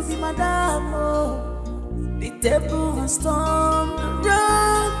say you be madam. Oh. The table has turned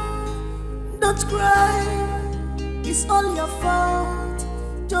around. Don't cry. It's all your fault,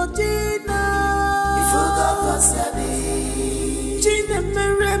 Georgina. You forgot what's happening. Gina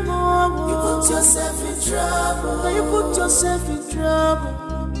Meremo. You put yourself in trouble. Now you put yourself in trouble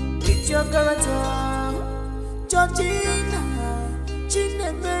with your character, Georgina. Gina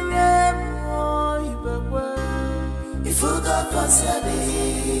Meremo. You forgot what's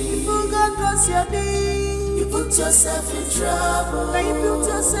happening. You forgot what's happening. You put yourself in trouble. Now you put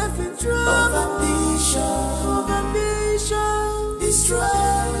yourself in trouble. Of ambition. Destroy.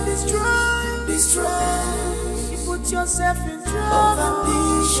 You put yourself in trouble. Of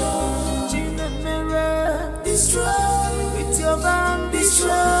ambition. Gina Meremo. Destroy. With your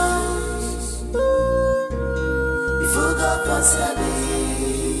ambition. You forgot what's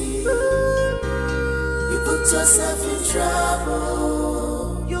happening. You put yourself in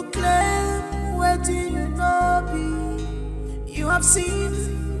trouble. You claim where do you know be? You have seen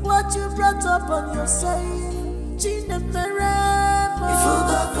what you brought up on yourself. Gina Meremo. You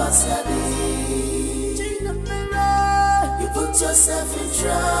forgot what's happening. Gina Meremo. You put yourself in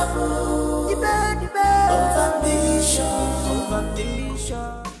trouble. Over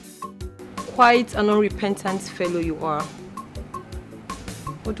Quite an unrepentant fellow you are.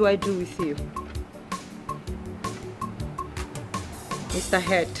 What do I do with you? Mr.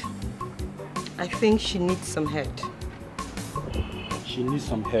 Head, I think she needs some head. She needs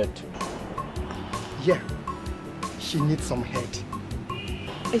some head. Yeah, she needs some head.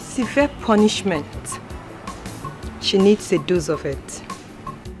 A severe punishment. She needs a dose of it.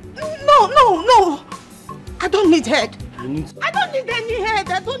 No! I don't need head. You need... I don't need any head.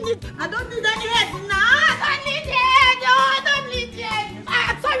 I don't need any head. No, I don't need head. No, I don't need head.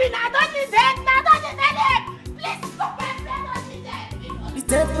 Sorry, no, I don't need head. No, I don't need any head. Please stop it. I don't need head. The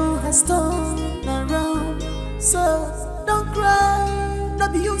table has turned around, so don't cry. No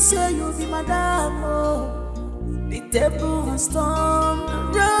be you say you be madam. Oh. The table has turned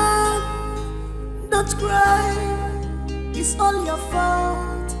around. Don't cry. It's all your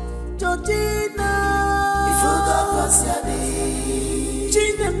fault, Georgina. You forgot what's your name.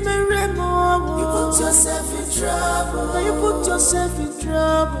 Gina Meremo. You put yourself in trouble. Now you put yourself in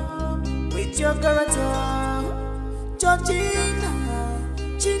trouble with your character, Georgina.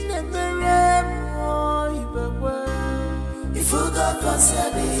 Gina Meremo. You forgot what's your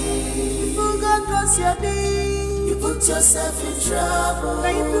name. You forgot what's your name. You put yourself in trouble. Now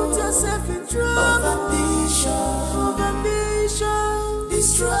you put yourself in trouble. Of ambition.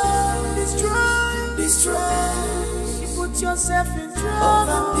 Destroy. You put yourself in trouble. Of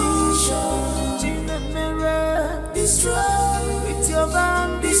ambition. Gina Mirror. Destroy. With your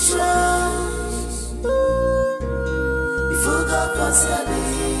ambition. You forgot what's your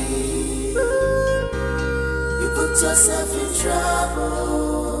name. You put yourself in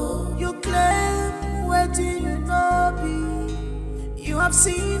trouble. You claim where do you know be? You have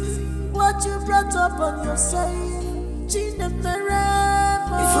seen what you brought up on yourself. Gina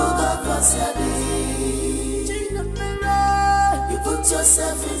Meremo. You forgot what's your name. Gina Meremo. You put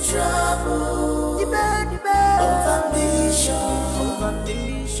yourself in trouble. Of ambition.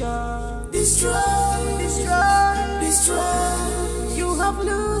 Destroy. You have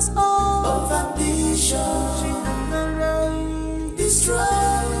lost all of ambition. Gina Meremo. Destroy.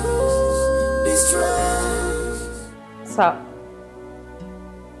 Sir,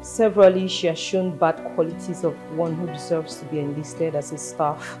 severally she has shown bad qualities of one who deserves to be enlisted as a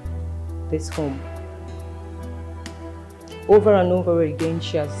staff this home. Over and over again,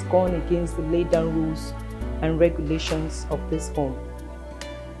 she has gone against the laid down rules and regulations of this home.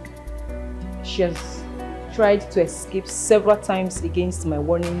 She has tried to escape several times against my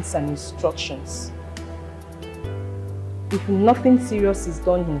warnings and instructions. If nothing serious is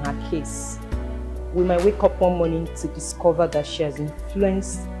done in her case, we might wake up one morning to discover that she has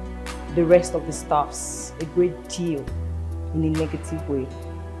influenced the rest of the staffs a great deal in a negative way.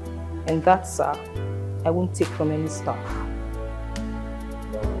 And that, sir, I won't take from any staff.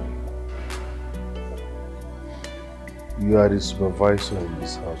 You are the supervisor in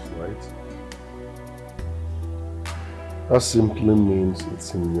this house, right? That simply means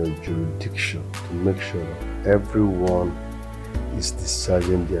it's in your jurisdiction to make sure that everyone is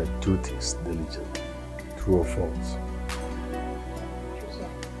discharging their duties diligently. True or false?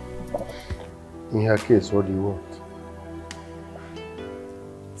 In her case, what do you want?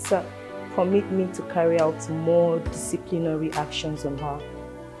 Sir, permit me to carry out more disciplinary actions on her.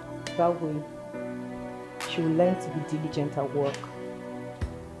 That way, she will learn to be diligent at work.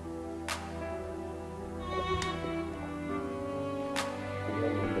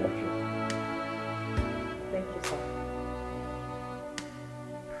 Thank you, sir.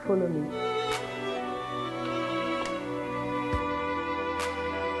 Follow me.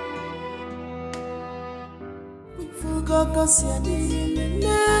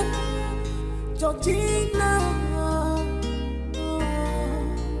 Georgina.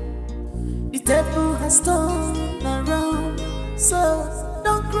 The table has turned around, so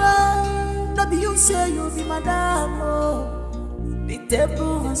don't cry. No be you say you be madam. Oh. The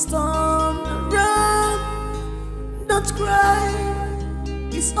table has turned around. Don't cry.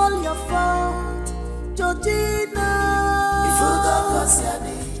 It's all your fault, Georgina. You forgot what's your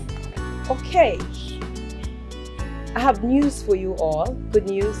name. Okay. I have news for you all. Good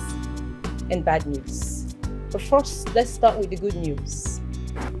news and bad news. But first, let's start with the good news.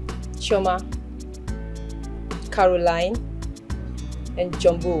 Choma, Caroline, and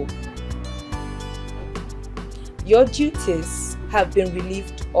Jumbo, your duties have been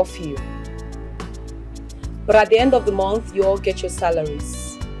relieved of you. But at the end of the month, you all get your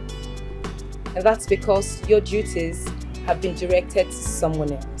salaries. And that's because your duties have been directed to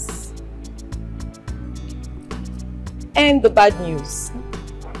someone else. And the bad news.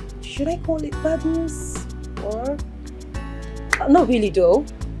 Should I call it bad news? Or not really though.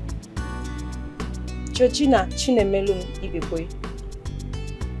 Georgina Chinemelum Ibekwe.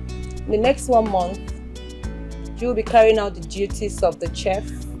 In the next 1 month, you will be carrying out the duties of the chef,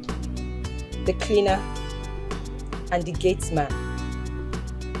 the cleaner, and the gatesman,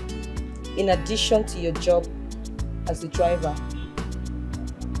 in addition to your job as a driver.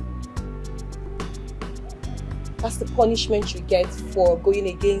 That's the punishment you get for going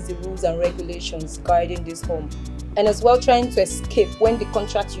against the rules and regulations guarding this home, and as well trying to escape when the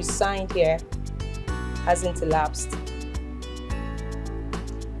contract you signed here hasn't elapsed.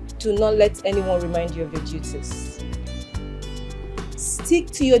 Do not let anyone remind you of your duties.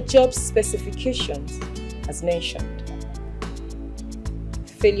 Stick to your job specifications as mentioned.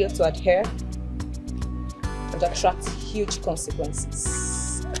 Failure to adhere would attract huge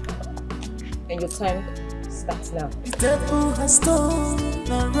consequences. And your time starts now. The devil has turned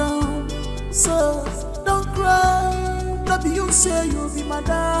around, so don't cry. Not you say you'll be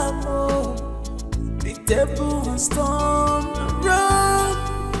madam. Oh. The devil has turned around.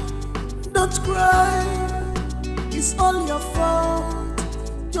 Don't cry. It's all your fault,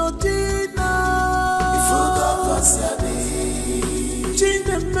 Georgina. If you got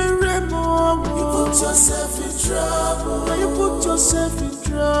you put yourself in trouble. You put yourself in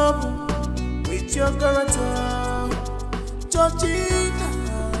trouble with your character, Georgina.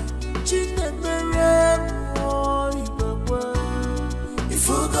 If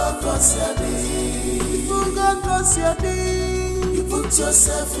you got you put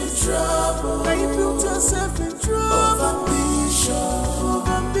yourself in trouble. You put yourself in trouble. Of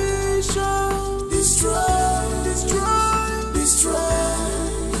ambition, destroy.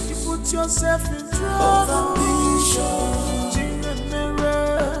 You put yourself in trouble. Of ambition,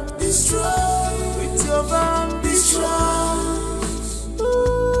 destroy with your ambition.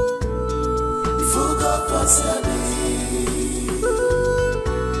 You forgot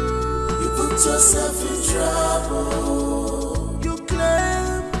you put yourself in trouble. You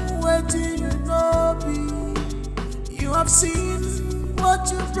claim where do you know be? You have seen what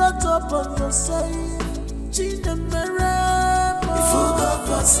you brought up on yourself.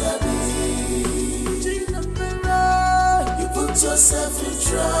 You put yourself in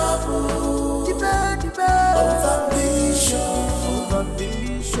trouble. Of ambition,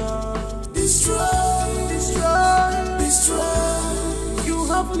 destroy. You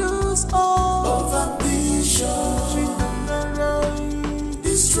have lost all of ambition.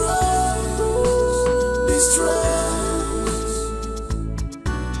 Destroy.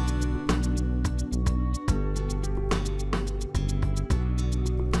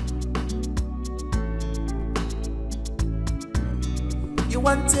 You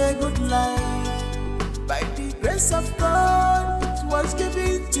want a good life, by the grace of God it was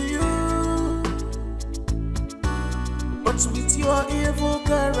given to you. But with your evil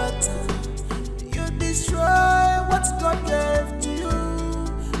character, you destroy what God gave to you.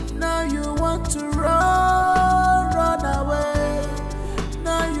 Now you want to run away.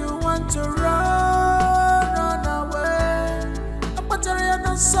 Now you want to run away.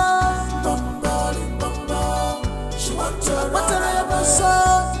 Apatariana son, she want to run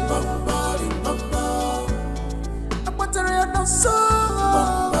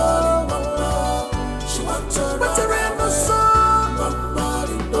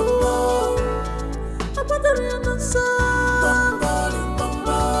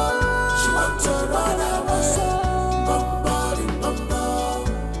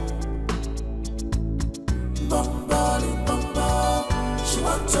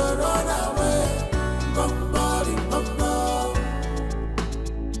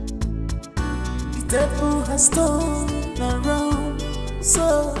The devil has turned around,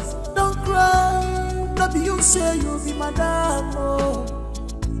 so don't cry. Not you say you'll be madam. Oh.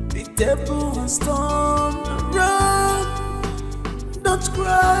 The devil has turned around. Don't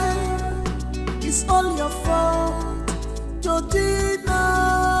cry. It's all your fault, Georgina.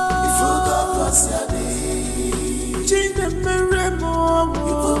 If you got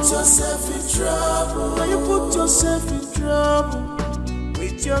you put yourself in trouble. You put yourself in trouble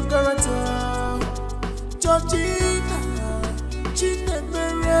with your character, Georgina.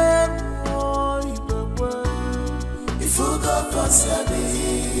 If you got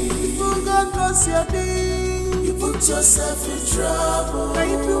you put yourself in trouble.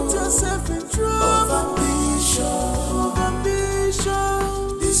 You put yourself in trouble. Of ambition,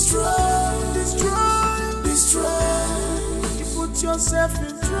 destroy. You put yourself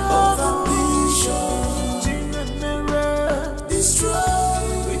in trouble. Of ambition, destroy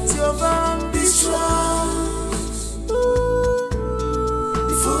with your ambition.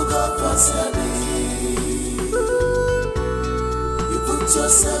 forgot what's you put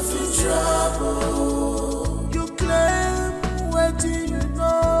yourself in trouble. You claim where do you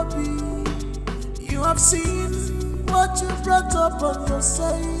know be? You have seen what you brought up on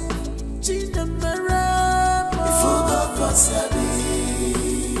yourself. Gina Mera, you forgot what's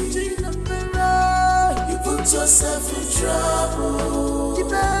Gina Mera, you put yourself in trouble.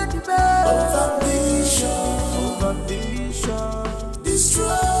 Of ambition, destroy.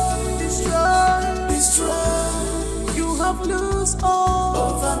 You have lost all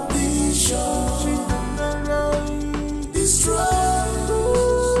of ambition. Destroy.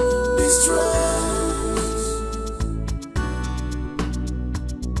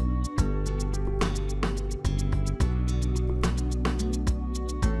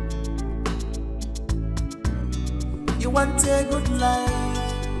 You want a good life.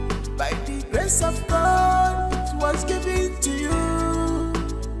 By the grace of God, it was given to you.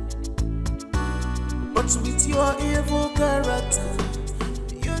 But with your evil character,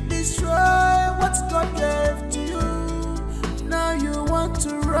 you destroy what God gave to you. Now you want to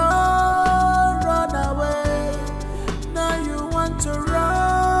run away. Now you want to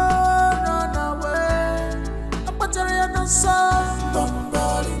run away. Apatariana son,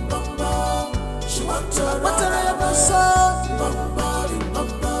 bombarding, bombard. She wants to run away. Bombarding,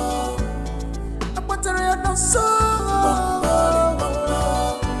 bombard. Apatariana son, bombarding,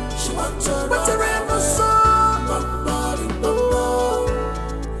 bombard. She wants to run away. Bombarding, bombard.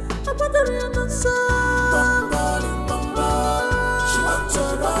 Apatariana son, bombarding, bombard. She wants to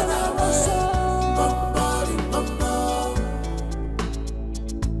run away. Bombarding, bombard.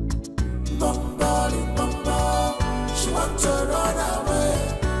 Bombarding, bombard. She wants to run away.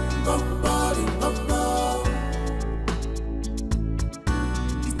 Bombarding, bombard.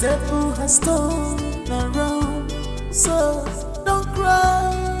 The devil has turned around, so don't cry.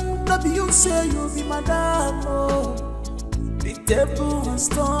 Not you say you'll be madam. Oh, the devil has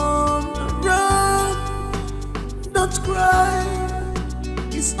turned around. Don't cry,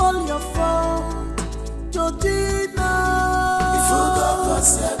 it's all your fault, Georgina. You forgot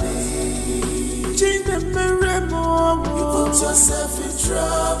what's Gina Meremo. You put yourself in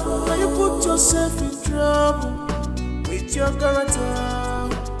trouble. Now you put yourself in trouble with your character,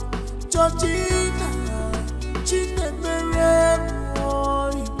 Georgina. Gina Meremo.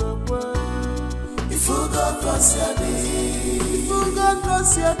 You forgot what's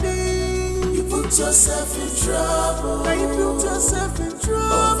you put yourself in trouble. Now you put yourself in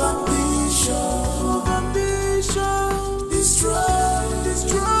trouble. Of ambition.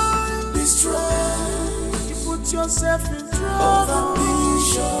 Destroy. You put yourself in trouble. Of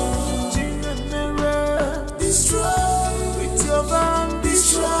ambition. Destroy. With your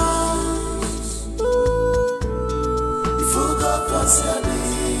ambition. You forgot what's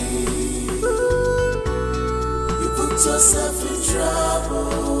put yourself in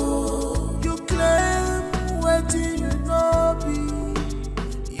trouble. You claim where do you know be?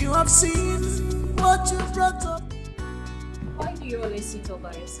 You have seen what you brought up. Why do you always sit all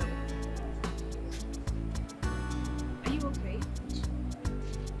by yourself? Are you okay?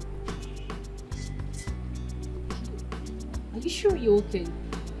 Are you sure you're okay?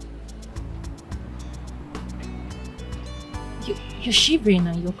 You're shivering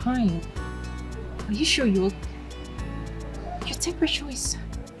and you're crying. Are you sure you're okay? Your temperature is...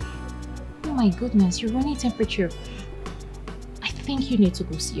 Oh my goodness, your running temperature. I think you need to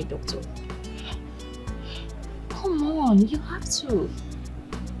go see a doctor. Come on, you have to.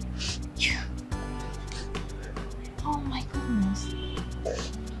 Oh my goodness.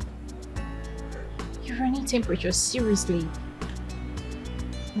 Your running temperature, seriously.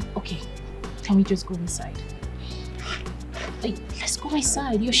 Okay, can we just go inside? Like, let's go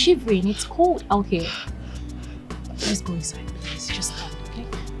inside. You're shivering, it's cold out here. Let's go inside. Please, just come, okay?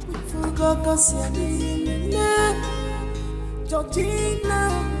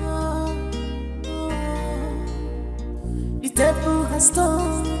 The devil has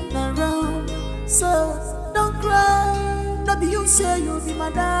turned around, so don't cry. Not be you say you'll be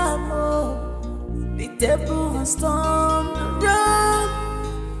madam. Oh, the devil has turned around.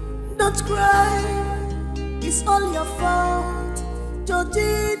 Don't cry, it's all your fault,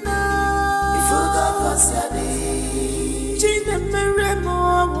 Georgina. You forgot what's Gina Meremo.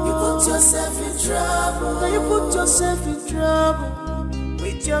 You put yourself in trouble. Now you put yourself in trouble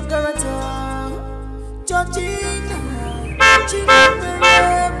with your character, Georgina. Gina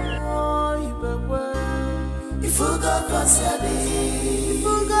Meremo. You forgot what's You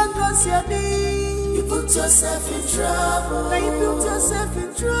forgot what's you put yourself in trouble. Now you put yourself in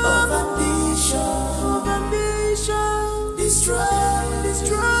trouble. Of ambition.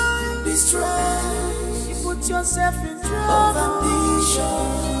 Destroy. distress. You put yourself in trouble.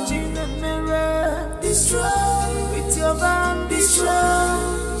 Ambition, in the mirror, distress. With your ambition,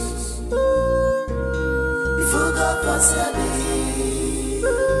 you forgot yourself.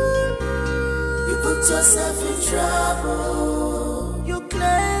 You put yourself in trouble. You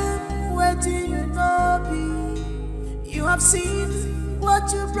claim, where do you know be? You have seen what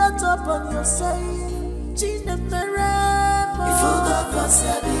you brought up on yourself. In the mirror, you forgot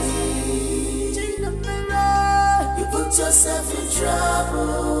yourself. In the mirror, you put yourself in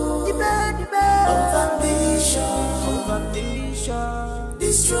trouble. Of ambition,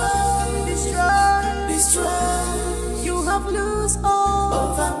 destroy, destroy, destroy. You have lost all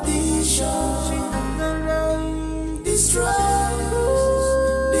of ambition. Destroy,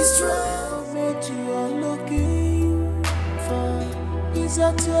 destroy. What you are looking for is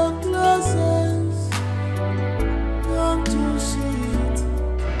at your closest. Come to see it.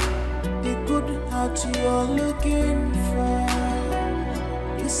 The good heart you are looking for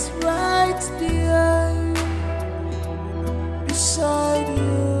is right there beside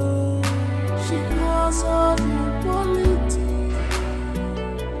you. She has all the quality.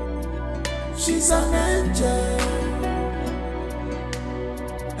 She's an angel,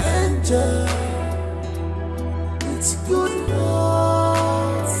 angel with good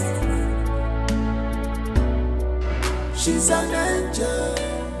heart. She's an angel,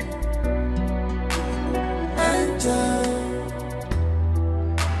 angel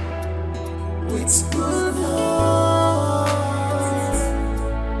with good heart.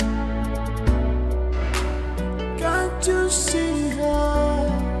 Can't you see her?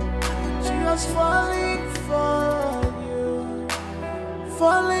 She was falling for you,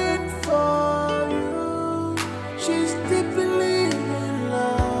 falling for you. She's deeply in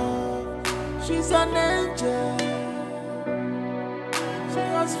love. She's an angel. She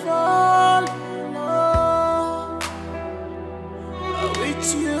was falling in love with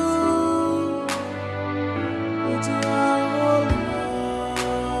you, with your whole heart.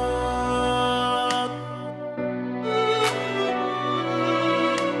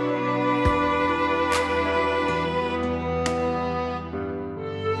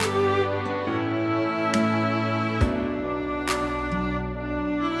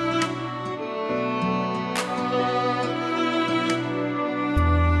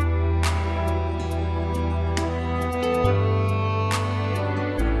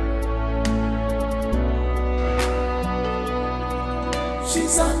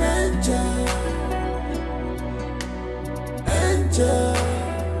 She's an angel, angel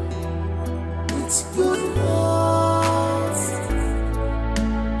with good heart.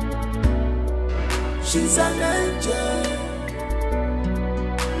 She's an angel,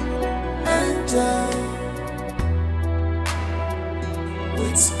 angel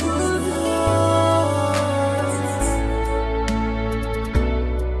with good heart.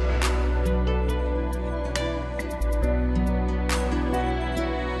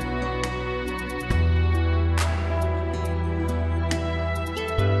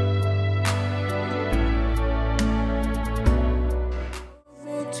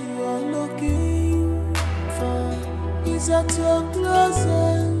 At your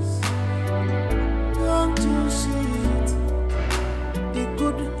closest, come to see it. The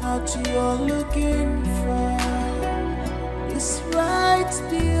good heart you're looking for is right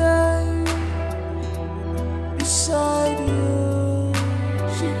there beside you.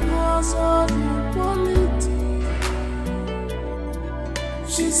 She has all the quality.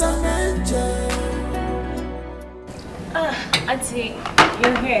 She's an angel. Auntie,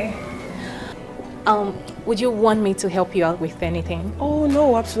 you're here. Would you want me to help you out with anything? Oh,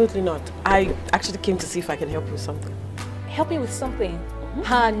 no, absolutely not. I actually came to see if I can help you with something. Help me with something?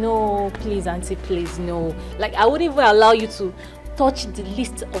 No, please, Auntie, please, no. Like, I wouldn't even allow you to touch the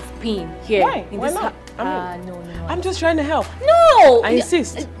list of pin here. Why? Why not? No. I'm just trying to help. No! I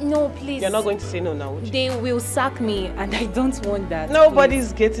insist. No, please. You're not going to say no now, would you? They will sack me, and I don't want that.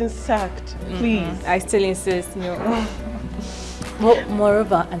 Nobody's getting sacked. Please. I still insist, no. Well,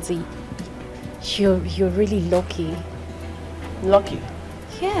 moreover, Auntie, you're really lucky. Lucky?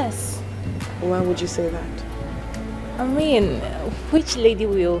 Yes. Why would you say that? I mean, which lady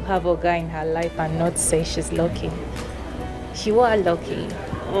will have a guy in her life and not say she's lucky? You are lucky.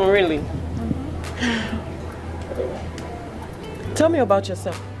 Oh, really? Tell me about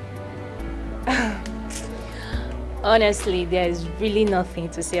yourself. Honestly, there is really nothing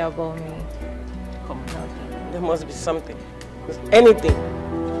to say about me. Come on. There must be something. Anything.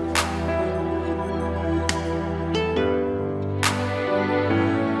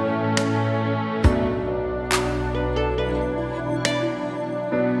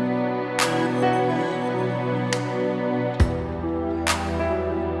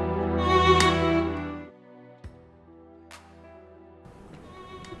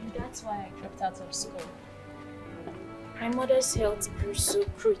 from school. My mother's health grew so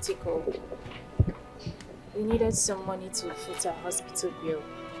critical. We needed some money to foot our hospital bill.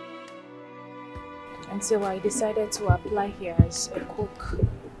 And so I decided to apply here as a cook.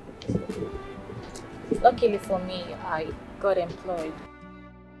 Luckily for me, I got employed.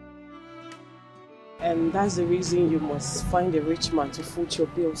 And that's the reason you must find a rich man to foot your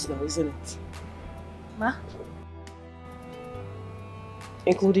bills now, isn't it? Ma?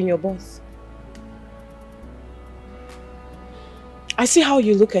 Including your boss. I see how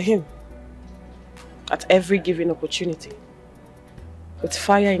you look at him. At every given opportunity. With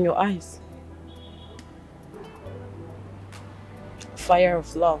fire in your eyes. Fire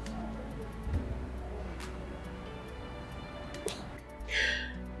of love.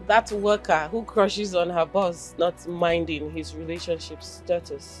 That worker who crushes on her boss, not minding his relationship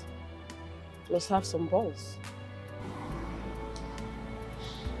status, must have some balls.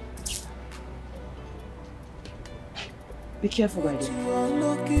 Be careful, my dear. What you are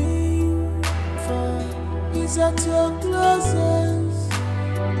looking for is at your closest.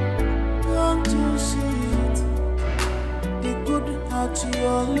 Come to see it. The good heart you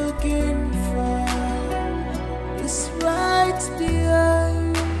are looking for is right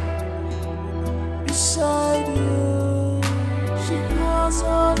there beside you. She has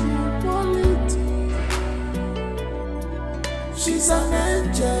all the quality. She's an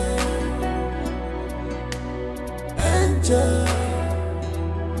angel. Angel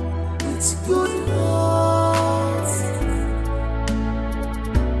with good heart.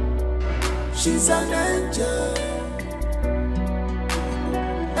 She's an angel.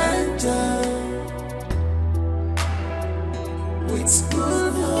 Angel with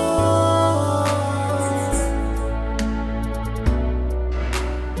good heart.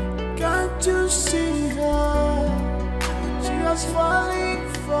 Can't you see her? She was falling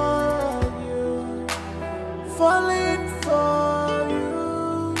for you. Falling for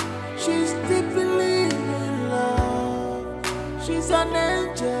you. She's deeply in love. She's an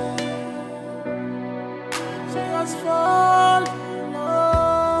angel. She has fallen in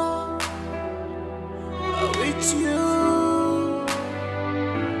love with you,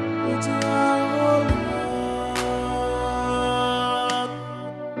 with your whole heart.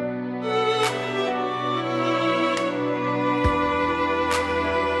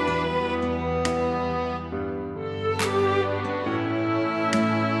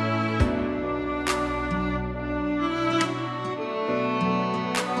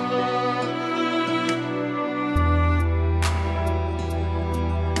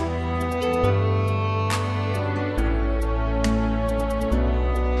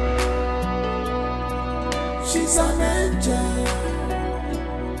 She's an angel,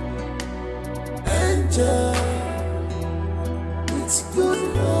 angel with good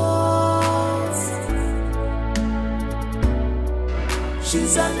heart.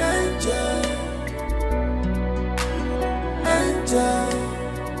 She's an angel, angel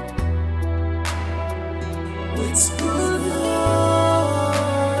with good heart.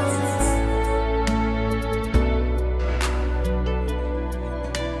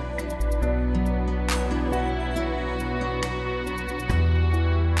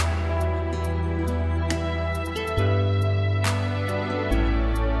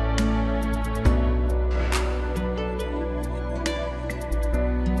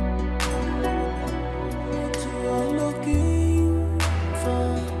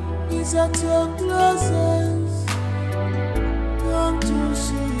 At your closest, come to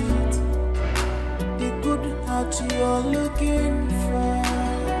see it. The good heart you're looking for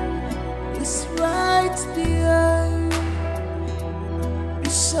is right there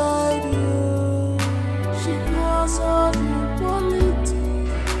beside you. She has all the quality.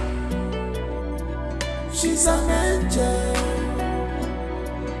 She's an angel,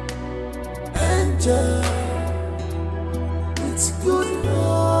 angel with good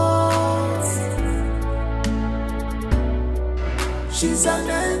heart. She's an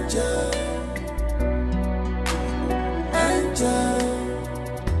angel, angel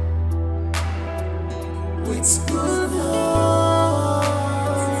with good heart.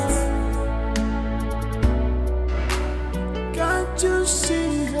 Can't you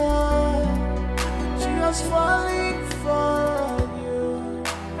see her? She was falling for you,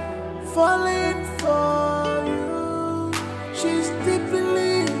 falling for you. She's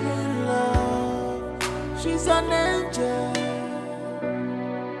deeply in love. She's an angel.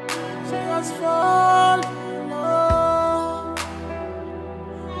 Fall in love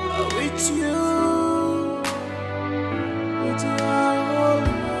with you, with your whole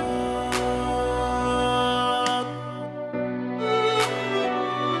heart.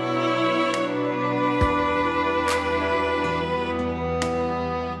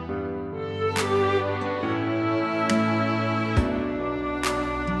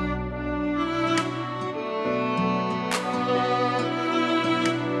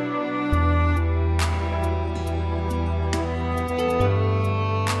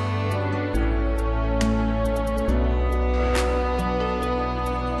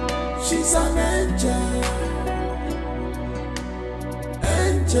 She's an angel,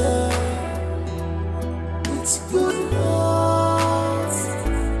 angel with good heart.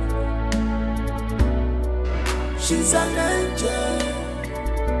 She's an angel,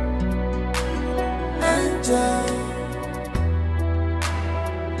 angel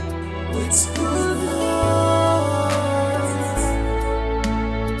with good heart.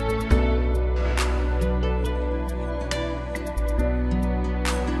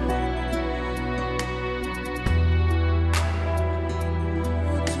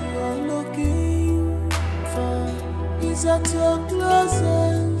 What you are looking for is at your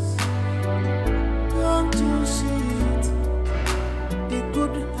closest. Don't you see it? The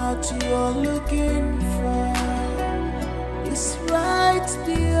good heart you are looking for is right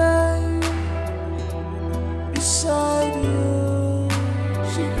there beside you.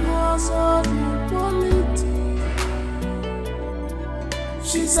 She has all the quality.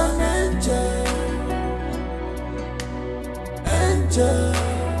 She's an angel, angel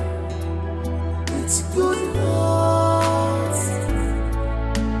with good heart.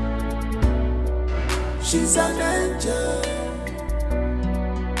 She's an angel,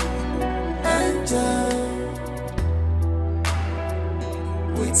 angel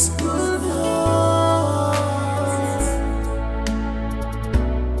with good heart.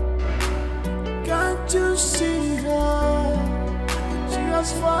 Can't you see her? She was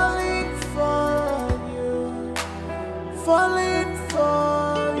falling for you, falling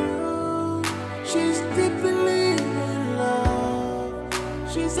for you. She's deeply in love.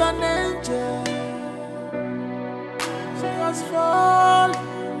 She's an angel. She was falling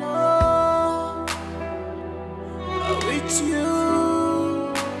in love with you,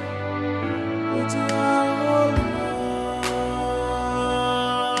 with your whole heart.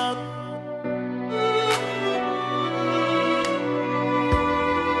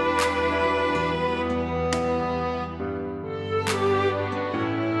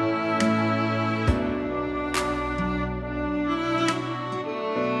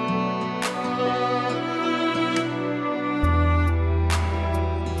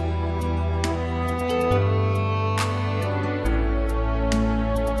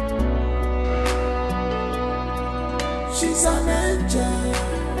 She's an angel,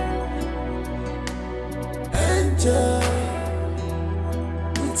 angel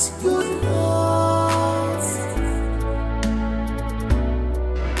with good heart.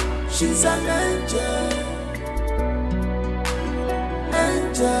 She's an angel,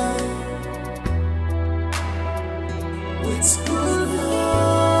 angel with good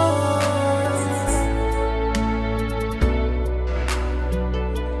heart.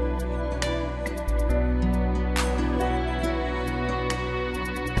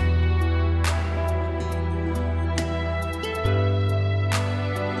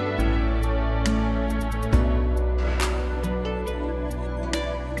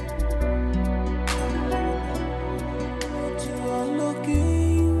 What you are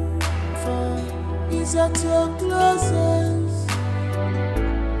looking for is at your closest.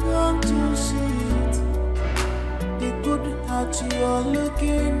 Don't you see it? The good heart you are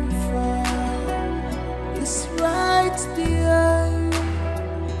looking for is right there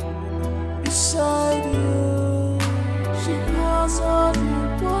beside you. She has all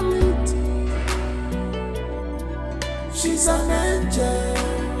the quality. She's an angel,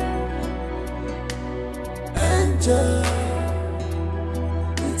 angel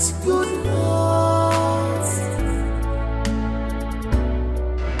with good heart.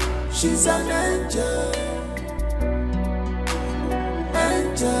 She's an angel,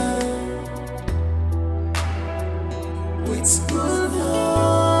 angel with good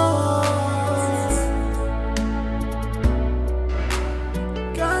heart.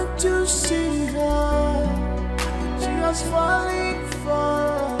 Can't you see her? She was falling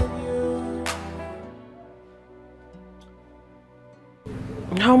for you.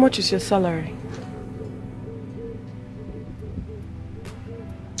 How much is your salary?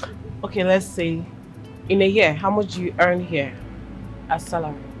 Okay, let's say in a year, how much do you earn here as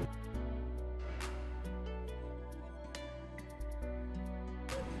salary?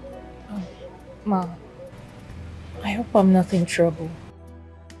 Ma, I hope I'm not in trouble.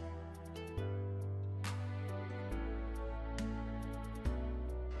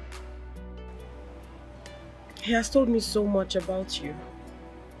 He has told me so much about you.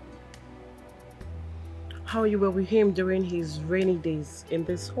 How you were with him during his rainy days in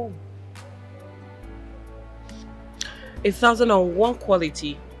this home. 1,001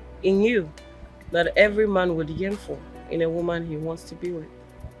 quality in you that every man would yearn for in a woman he wants to be with.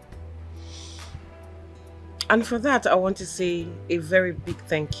 And for that, I want to say a very big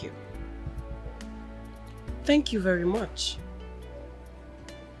thank you. Thank you very much.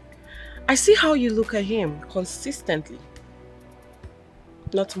 I see how you look at him consistently,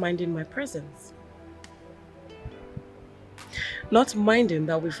 not minding my presence. Not minding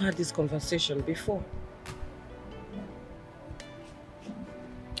that we've had this conversation before.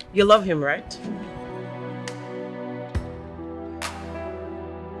 You love him, right?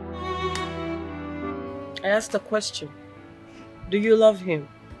 I asked a question. Do you love him?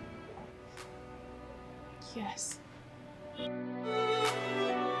 Yes.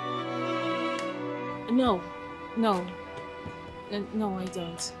 No, I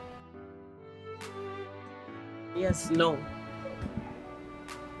don't. Yes, no.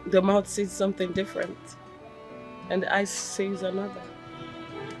 The mouth says something different, and the eyes says another.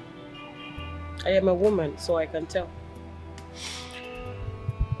 I am a woman, so I can tell.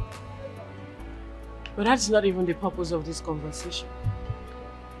 But that's not even the purpose of this conversation.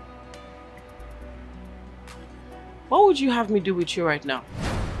 What would you have me do with you right now?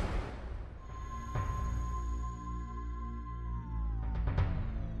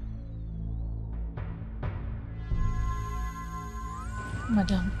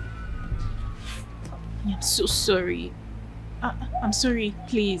 Madam, I'm so sorry. I'm sorry,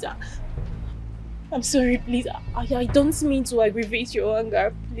 please. I'm sorry, please. I don't mean to aggravate your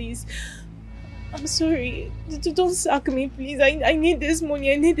anger, please. I'm sorry. Don't sack me, please. I need this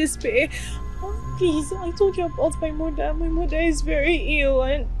money. I need this pay. Please, I told you about my mother. My mother is very ill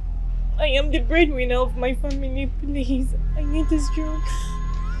and I am the breadwinner of my family. Please, I need this job.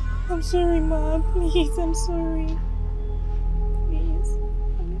 I'm sorry, Ma. Please, I'm sorry.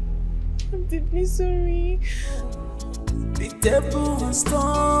 I'm deeply sorry. The table has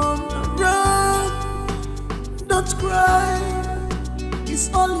turned around. Don't cry, it's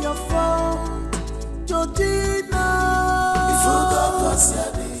all your fault, Georgina.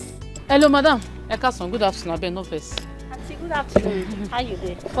 Hello, madam. Ekason, good afternoon. I beg no face. Auntie, good afternoon. How you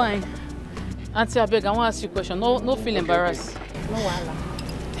doing? Fine. Auntie, I beg, I want to ask you a question. No feel embarrassed. No wahala.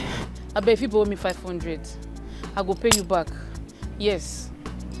 I beg, if you borrow me 500, I go pay you back. Yes.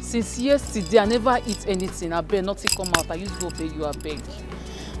 Since yesterday, I never eat anything. I beg, nothing come out. I used to go pay you, I beg.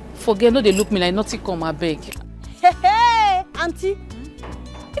 Forget, no, they look me like nothing come, I beg. Hey, auntie.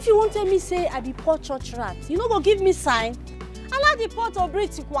 If you won't tell me, say, I be poor church rat, you know, go give me sign. I like the pot of bread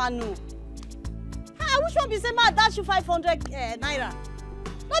Tikwanu. I wish one be say, ma, dash you 500 naira.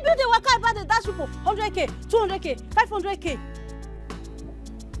 No be the worker about the dash you for 100k, 200k, 500k.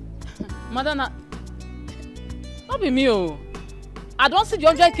 Madam, not be me, oh. I don't see the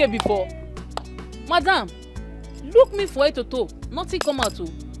 100k before. Madam, look me for it to toe. Nothing come out to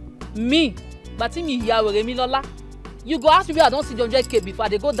me. But me here, me lola. You go ask me where I don't see the 100k before.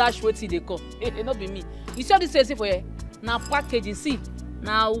 They go dash wait till they come. Not be me. You see all this say for here? Now packaging, see.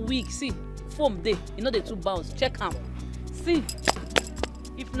 Now week, see. Foam day. You know the two bounce. Check out. See.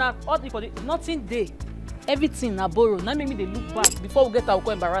 If not all the nothing day. Everything na borrow. Now make me they look back. Before we get out,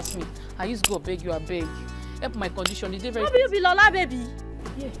 go embarrass me. I used to go beg you, I beg. Help my condition. Is very. How you be Lola, baby?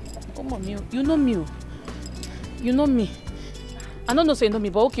 Yeah. Come on, you know me. You know me. I don't know say you know me,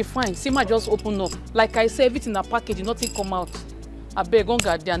 but okay, fine. See, my just open up. Like I say, everything in a package, nothing come out. I beg, on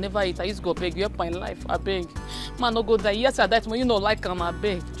God, I never eat. I used to go beg you help my life. I beg. Man, no go die. Yes, I died when you know like I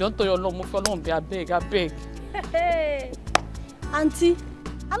beg. Don't tell your Lord, move for long. I beg. Hey, auntie,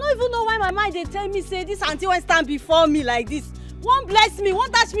 I don't even know why my mind they tell me say this auntie won't stand before me like this. Won't bless me,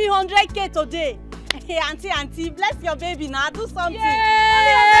 won't dash me 100k today. Hey, auntie, bless your baby now. Do something.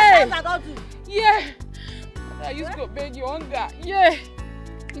 Yeah. Only 100 I don't do. Yeah. I used to go beg you on that. Yeah.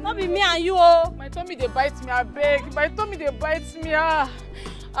 Not be me and you, oh. My tummy they bite me, I beg. My tummy they bite me, I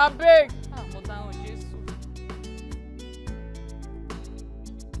beg. Mother of Jesus.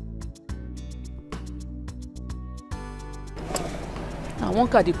 I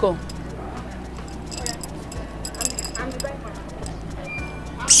want card to come.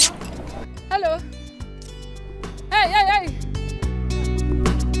 Hello. Hey.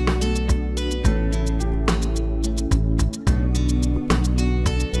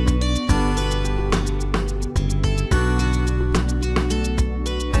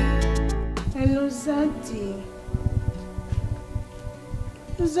 Hello, Zaddy.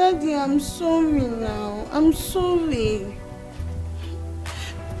 Zaddy, I'm sorry now. I'm sorry.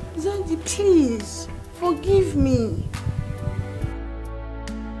 Zaddy, please, forgive me.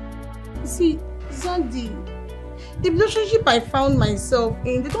 See, Zaddy, the relationship I found myself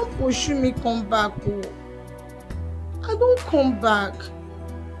in, they don't pursue me come back. Oh. I don't come back.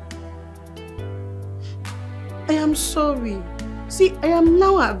 I am sorry. See, I am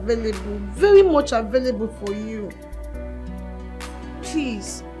now available, very much available for you.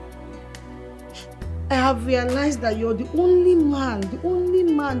 Please. I have realized that you're the only man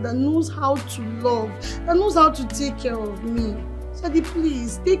that knows how to love, that knows how to take care of me. Daddy,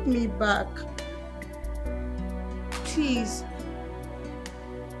 please, take me back. Please.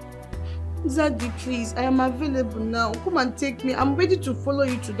 Zaddy, please, I am available now. Come and take me. I'm ready to follow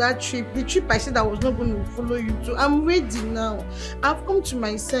you to that trip. The trip I said I was not going to follow you to. I'm ready now. I've come to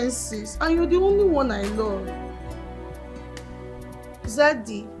my senses, and you're the only one I love.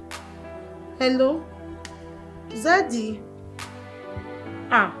 Zaddy. Hello? Zaddy?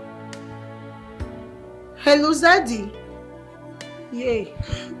 Ah. Hello, Zaddy? Yay.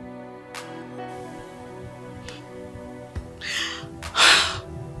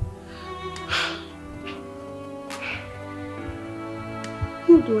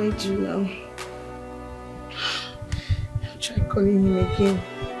 What do I do now? Try calling him again.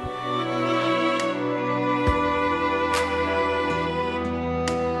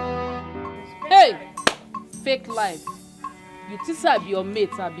 Hey! Fake life. You think I be your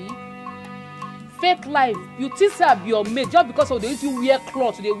mate, Abi? Fake life. You think I be your mate just because of the way you wear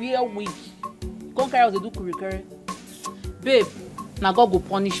clothes, they wear wig. Come carry out the do curry. Babe, now God go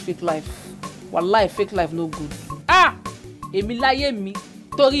punish fake life. Wallahi, fake life no good. Ah! Èmi láyé mi.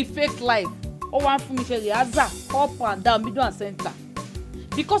 Tori fake life. Oh, one for me share Aza, up and down, middle and center.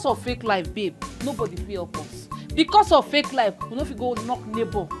 Because of fake life, babe, nobody feel help us. Because of fake life, we no fit go knock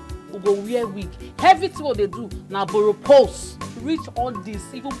neighbor, we go wear wig. Everything what they do, now borrow post. Reach all this,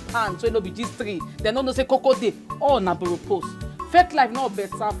 even pants, so it no be G3. They don't know say Coco Day. Oh, na borrow post. Fake life not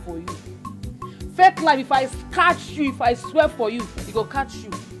better for you. Fake life, if I catch you, if I swear for you, it go catch you.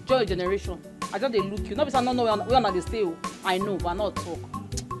 Join your generation. I just they look you. Not because I don't know where they stay. I know, but not talk.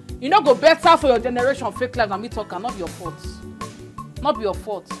 You know go better for your generation fake life than me talking. Not be your fault. Not be your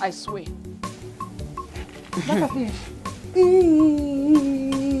fault, I swear.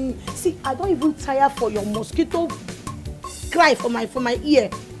 See, I don't even tire for your mosquito cry for my ear.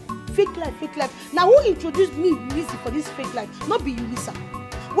 Fake life, fake life. Now who introduced me, Ulysses, for this fake life? Not be Ulysses.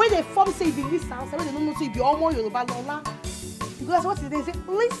 When they form say be Lisa, when they don't know say be Omo Yoruba Lola. Because what they say,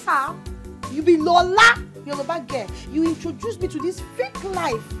 Lisa, you be Lola Yoruba girl. You introduced me to this fake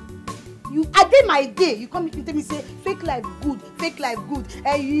life. I did my day. You come and tell me say fake life good, fake life good.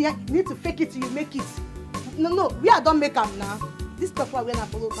 You need to fake it till you make it. No, we are don't make them now. This stuff we na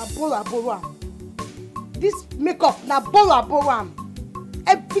borrow. This makeup na borrow.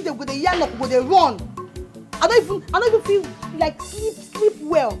 Every day with the yellow, with the run. I don't even feel like sleep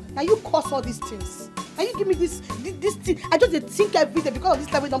well. Now you cause all these things. Now you give me this thing. I just think every day because of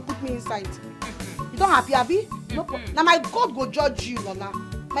this life don't put me inside. You don't happy, Abi? No. Now my God go judge you, Lona.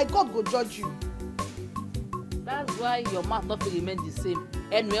 My God go judge you. That's why your mouth not will remain the same.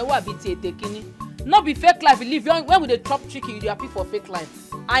 Anyway, what be taking? Not be fake life. You live when we dey chop chicken, you dey happy for fake life.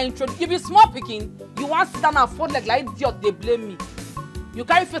 I introduce you be small picking. You want sit down and fold like idiot. They blame me. You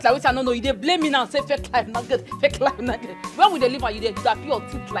carry face like which I don't know. You dey blame me now. Say fake life not good. Fake life not good. When we dey live and you dey happy your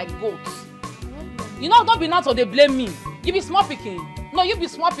teeth like goats. You know don't be now so they blame me. You be small picking. No, you be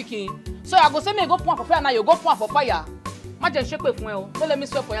small picking. So I go say me go point for fire now. You go point for fire. Imagine shake with me. Don't let me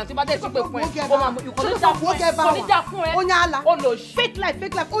swear for you. If I shake with me, you call it that phone. Onyala. Oh no, fake life.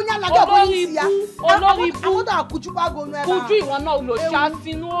 Onyala go go see ya. I want to kuchupa go no. Kuchu you want now lo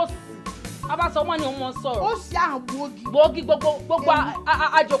chasi no. Aba someone you want sorrow. O si an bogi. Bogi gbogbo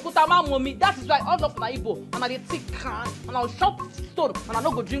ajokuta ma momi. That is why all of na Igbo and I dey thick can and I chop stone and I no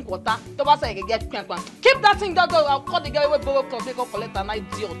go drink water. To ba say get kwan. Keep that thing that I'll call the guy wey borrow cloth make collect an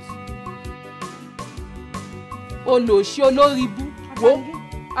idiot. Olóṣì olóríbú wo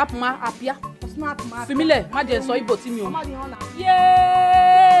apma apia fimile má jẹ́ sọ Igbo tí mi o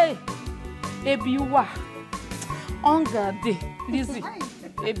yay ebi wà hunger dey Lizzy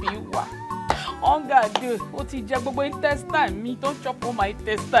ebi wà hunger dey ó ti jẹ gbogbo intestine mi don chop all my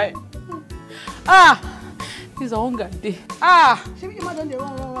intestine this hunger dey ṣé bí ma don dey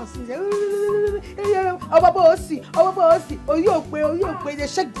run since obobo osi oyi ope dey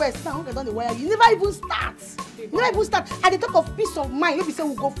shake breast now hunger don dey wire you never even start. At the talk of peace of mind, you be say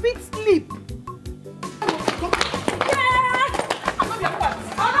we go fit sleep.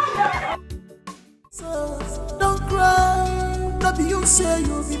 So don't cry, no be you say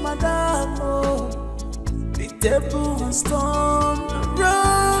you be madam. Oh, the table has turned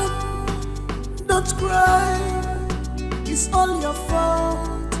around. Don't cry, it's all your fault,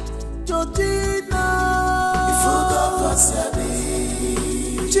 Georgina. If you go for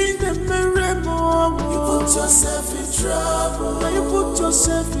you put yourself in trouble. Now you put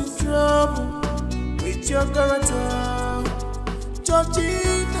yourself in trouble with your character,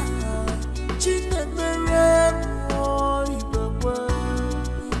 Georgina.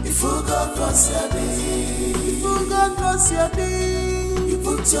 If forgot what's your name. You forgot what's your name. You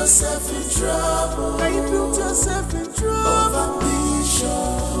put yourself in trouble. Now you put yourself in trouble. Of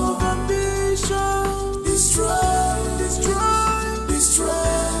ambition. Destroy.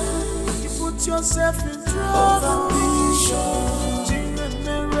 You put yourself in trouble. Of ambition.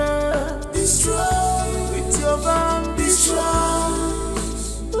 Destroy. With your ambition.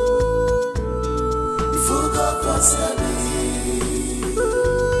 You forgot what's your name.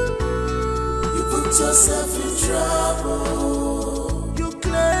 You put yourself in trouble. You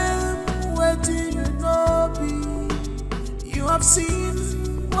claim where do you know be. You have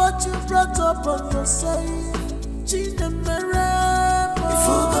seen what you brought up on yourself. You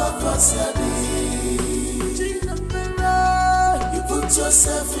forgot what's your name. You put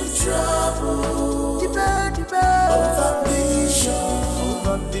yourself in trouble. Of ambition.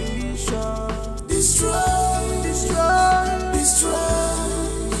 Destroy.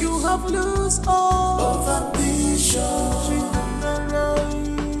 You have lost all. Of ambition.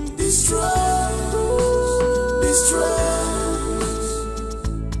 Destroy.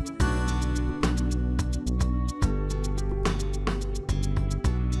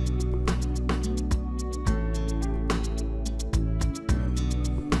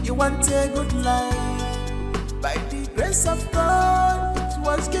 You want a good life. By the grace of God, it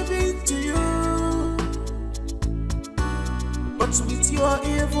was given to you. But with your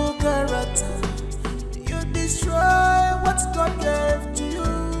evil character, you destroy what God gave to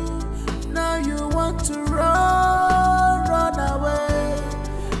you. Now you want to run away.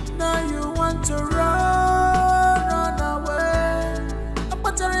 Now you want to run away.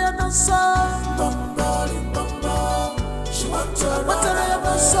 She want to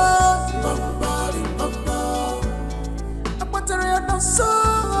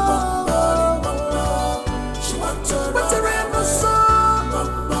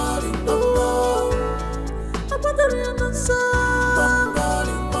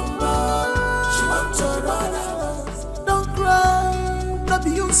run Don't cry, not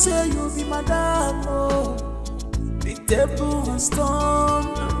you say you'll be madam. Oh, the table has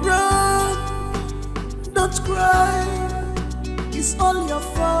turned around. Don't cry, it's all your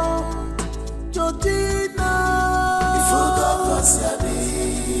fault, Georgina. You forgot what's your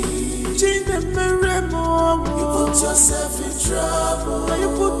name. Gina Meremo. You put yourself in trouble. Now you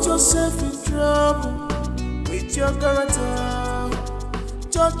put yourself in trouble with your character,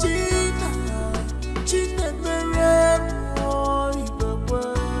 Georgina. Gina Meremo.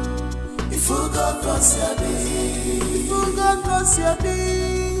 You forgot what's your name. You forgot what's your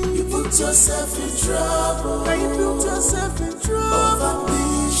name. You put yourself in trouble. Now you put yourself in trouble. Of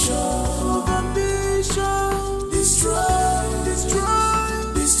ambition.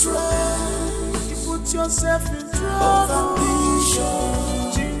 Destroy. You put yourself in trouble. Of ambition.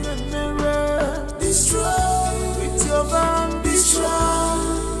 Destroy. With your ambition.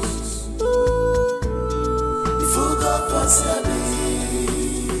 You forgot what's your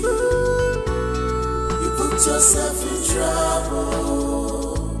name. You put yourself in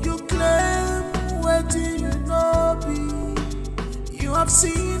trouble. You claim where do you know be. You have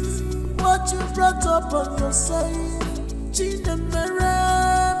seen what you brought up on yourself.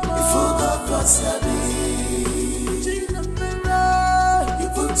 You forgot what's your name. You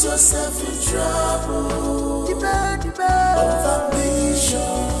put yourself in trouble. Of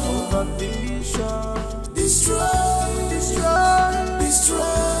ambition. Destroy.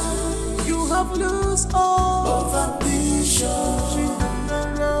 You have lost all. Of ambition.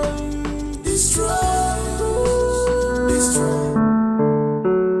 Destroy.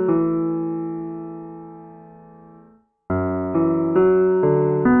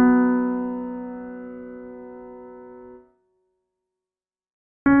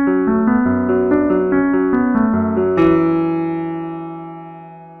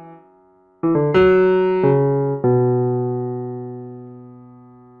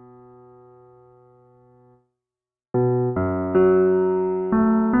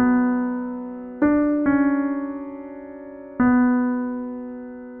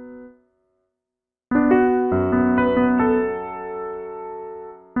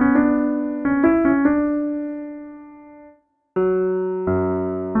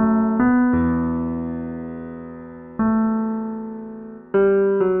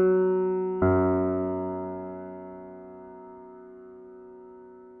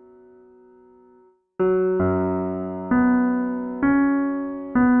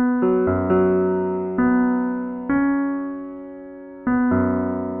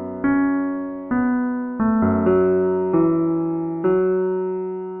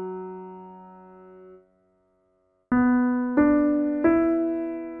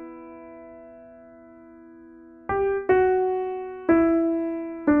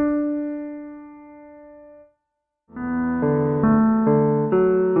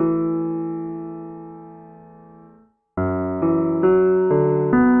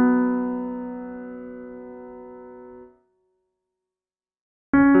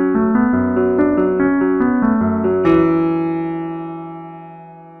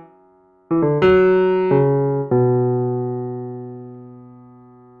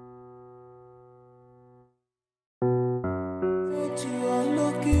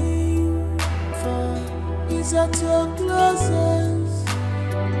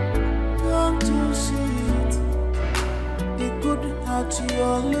 heart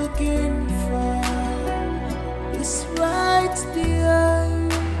you're looking for is right there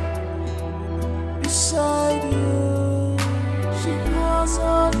beside you. She has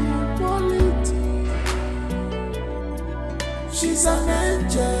all the quality. She's an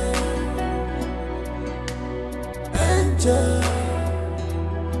angel, angel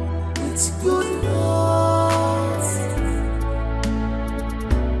with good heart.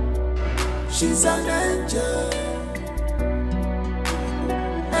 She's an angel,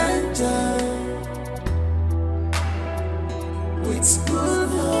 angel with good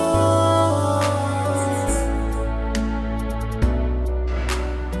heart.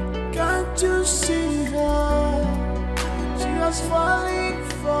 Can't you see her? She was falling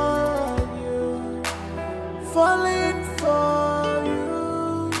for you, falling for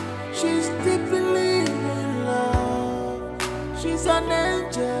you. She's deeply in love. She's an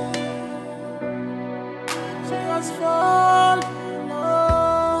angel. She was falling in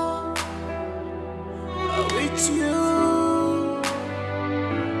love with you,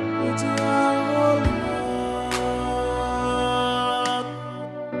 with your whole heart.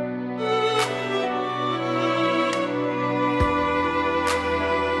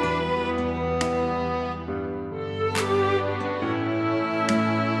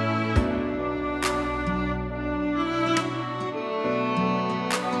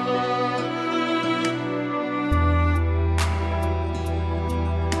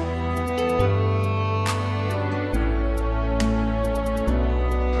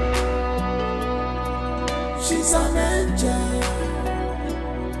 She's an angel,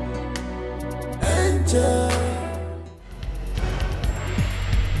 angel.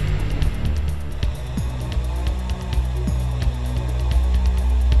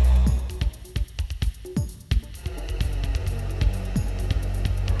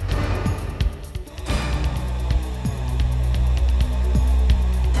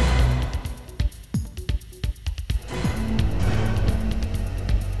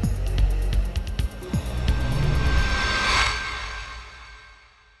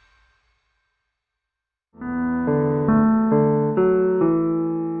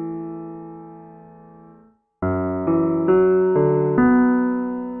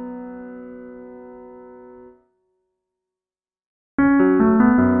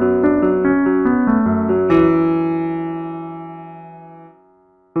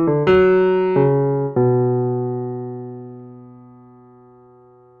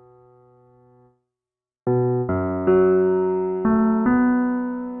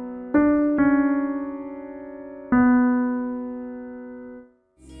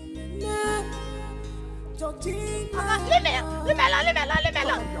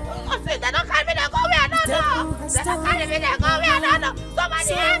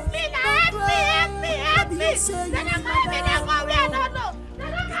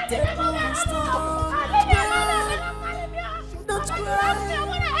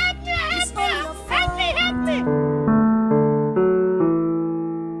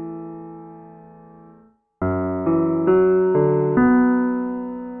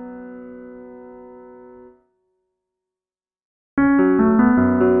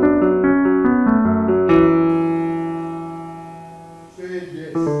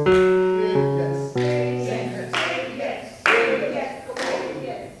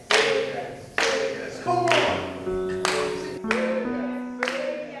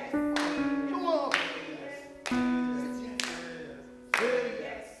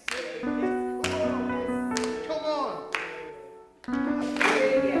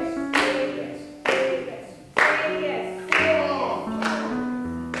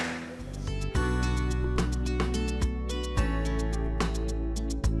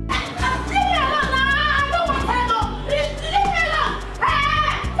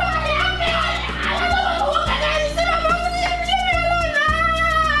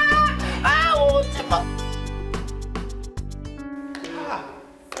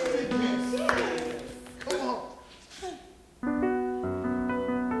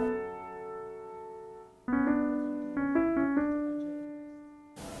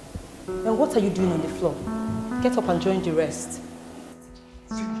 Then what are you doing on the floor? Get up and join the rest.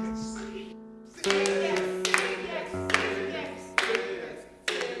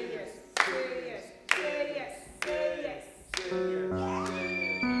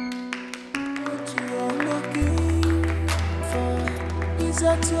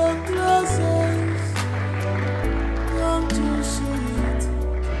 At your closest, come to see it.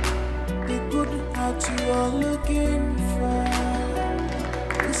 The good heart you are looking for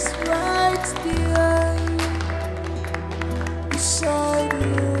is right there beside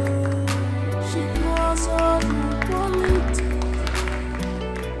you. She has all the quality.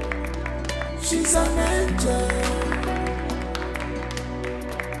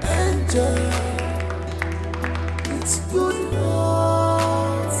 angel. It's good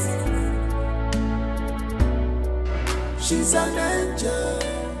enough. She's an angel.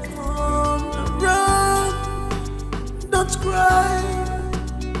 Run, don't cry.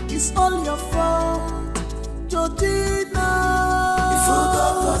 It's all your fault, Georgina. If you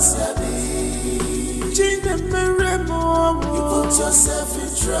don't you put yourself in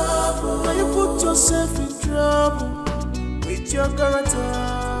trouble. Now you put yourself in trouble with your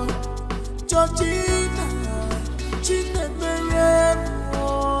character, Georgina.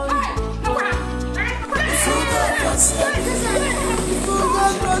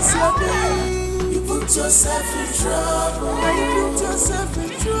 You put yourself in trouble. Now you put yourself in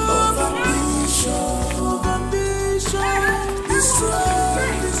trouble. Ambition, destroy.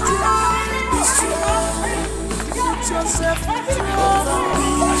 Put yourself in trouble.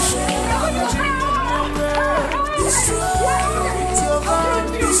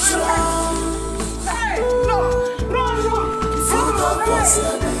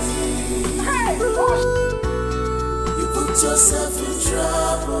 You put yourself in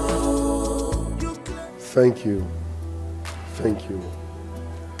trouble. Thank you. Thank you.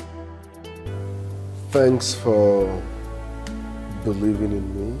 Thanks for believing in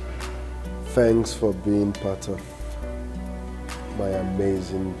me. Thanks for being part of my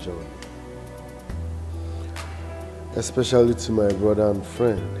amazing journey. Especially to my brother and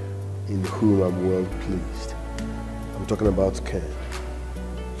friend, in whom I'm well pleased. I'm talking about Ken.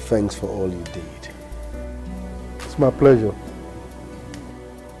 Thanks for all you did. It's my pleasure.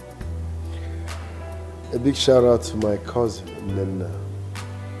 A big shout out to my cousin, Nena.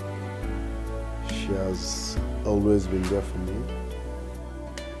 She has always been there for me.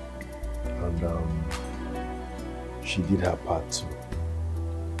 And she did her part too.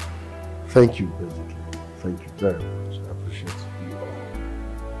 Thank you, basically. Thank you very much. I appreciate you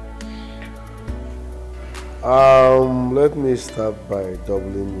all. Let me start by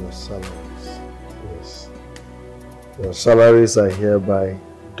doubling your salaries. Yes. Your salaries are hereby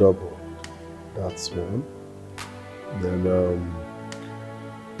doubled. That's one. Then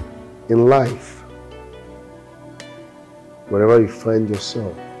in life, wherever you find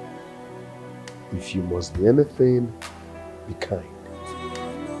yourself, if you must be anything, be kind.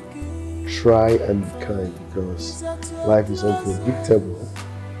 Try and be kind, because life is unpredictable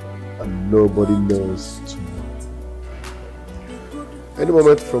and nobody knows tomorrow. Any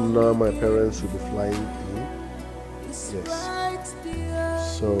moment from now, my parents will be flying in. Yes.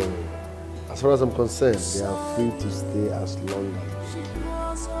 So, as far as I'm concerned, they are free to stay as long as they can.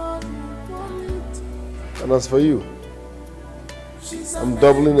 And as for you, I'm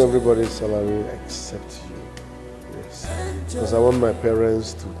doubling everybody's salary except you. Yes. Because I want my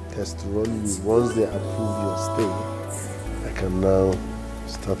parents to test run you. Once they approve your stay, I can now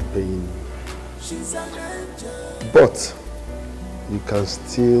start paying you. But you can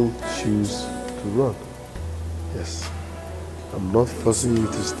still choose to run. Yes. I'm not forcing you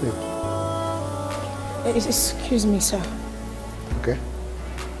to stay. Excuse me, sir. Okay.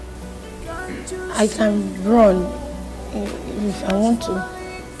 I can run if I want to.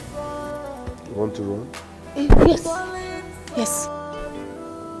 You want to run? Yes. Yes.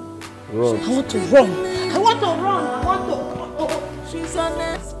 Run. I want to run. I want to run. I want to. She's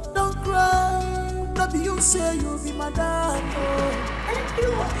honest. Don't cry. Maybe you say you'll be my dad.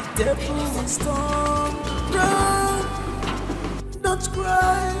 The devil is strong. Run. Don't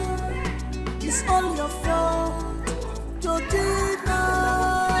cry. It's all your fault. Georgina.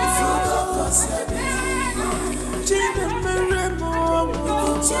 If you don't put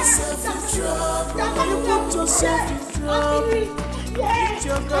yourself in trouble. You put yourself in trouble. It's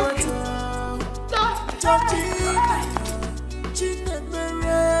your daughter. Georgina.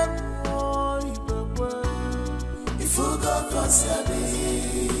 If you don't cross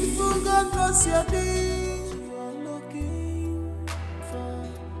your day, you are looking for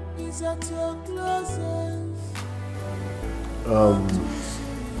is at your closet.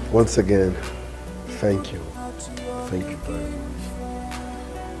 Once again, thank you. Thank you very much.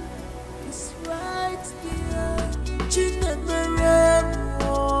 It's right there. If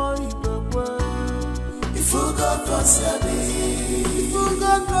you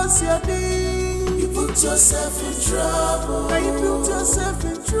don't cross your day, you put yourself in trouble. Now you put yourself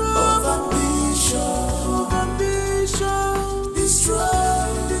in trouble. Ambition. Destroy.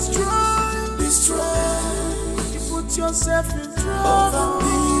 You put yourself in trouble.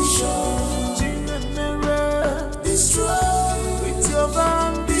 Destroy with your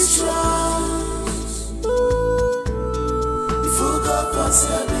ambition. If you don't cross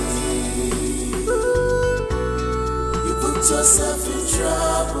your day, you put yourself in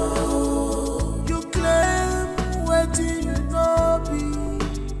trouble.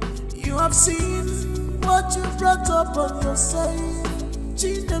 not upon yourself. If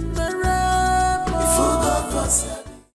you love yourself.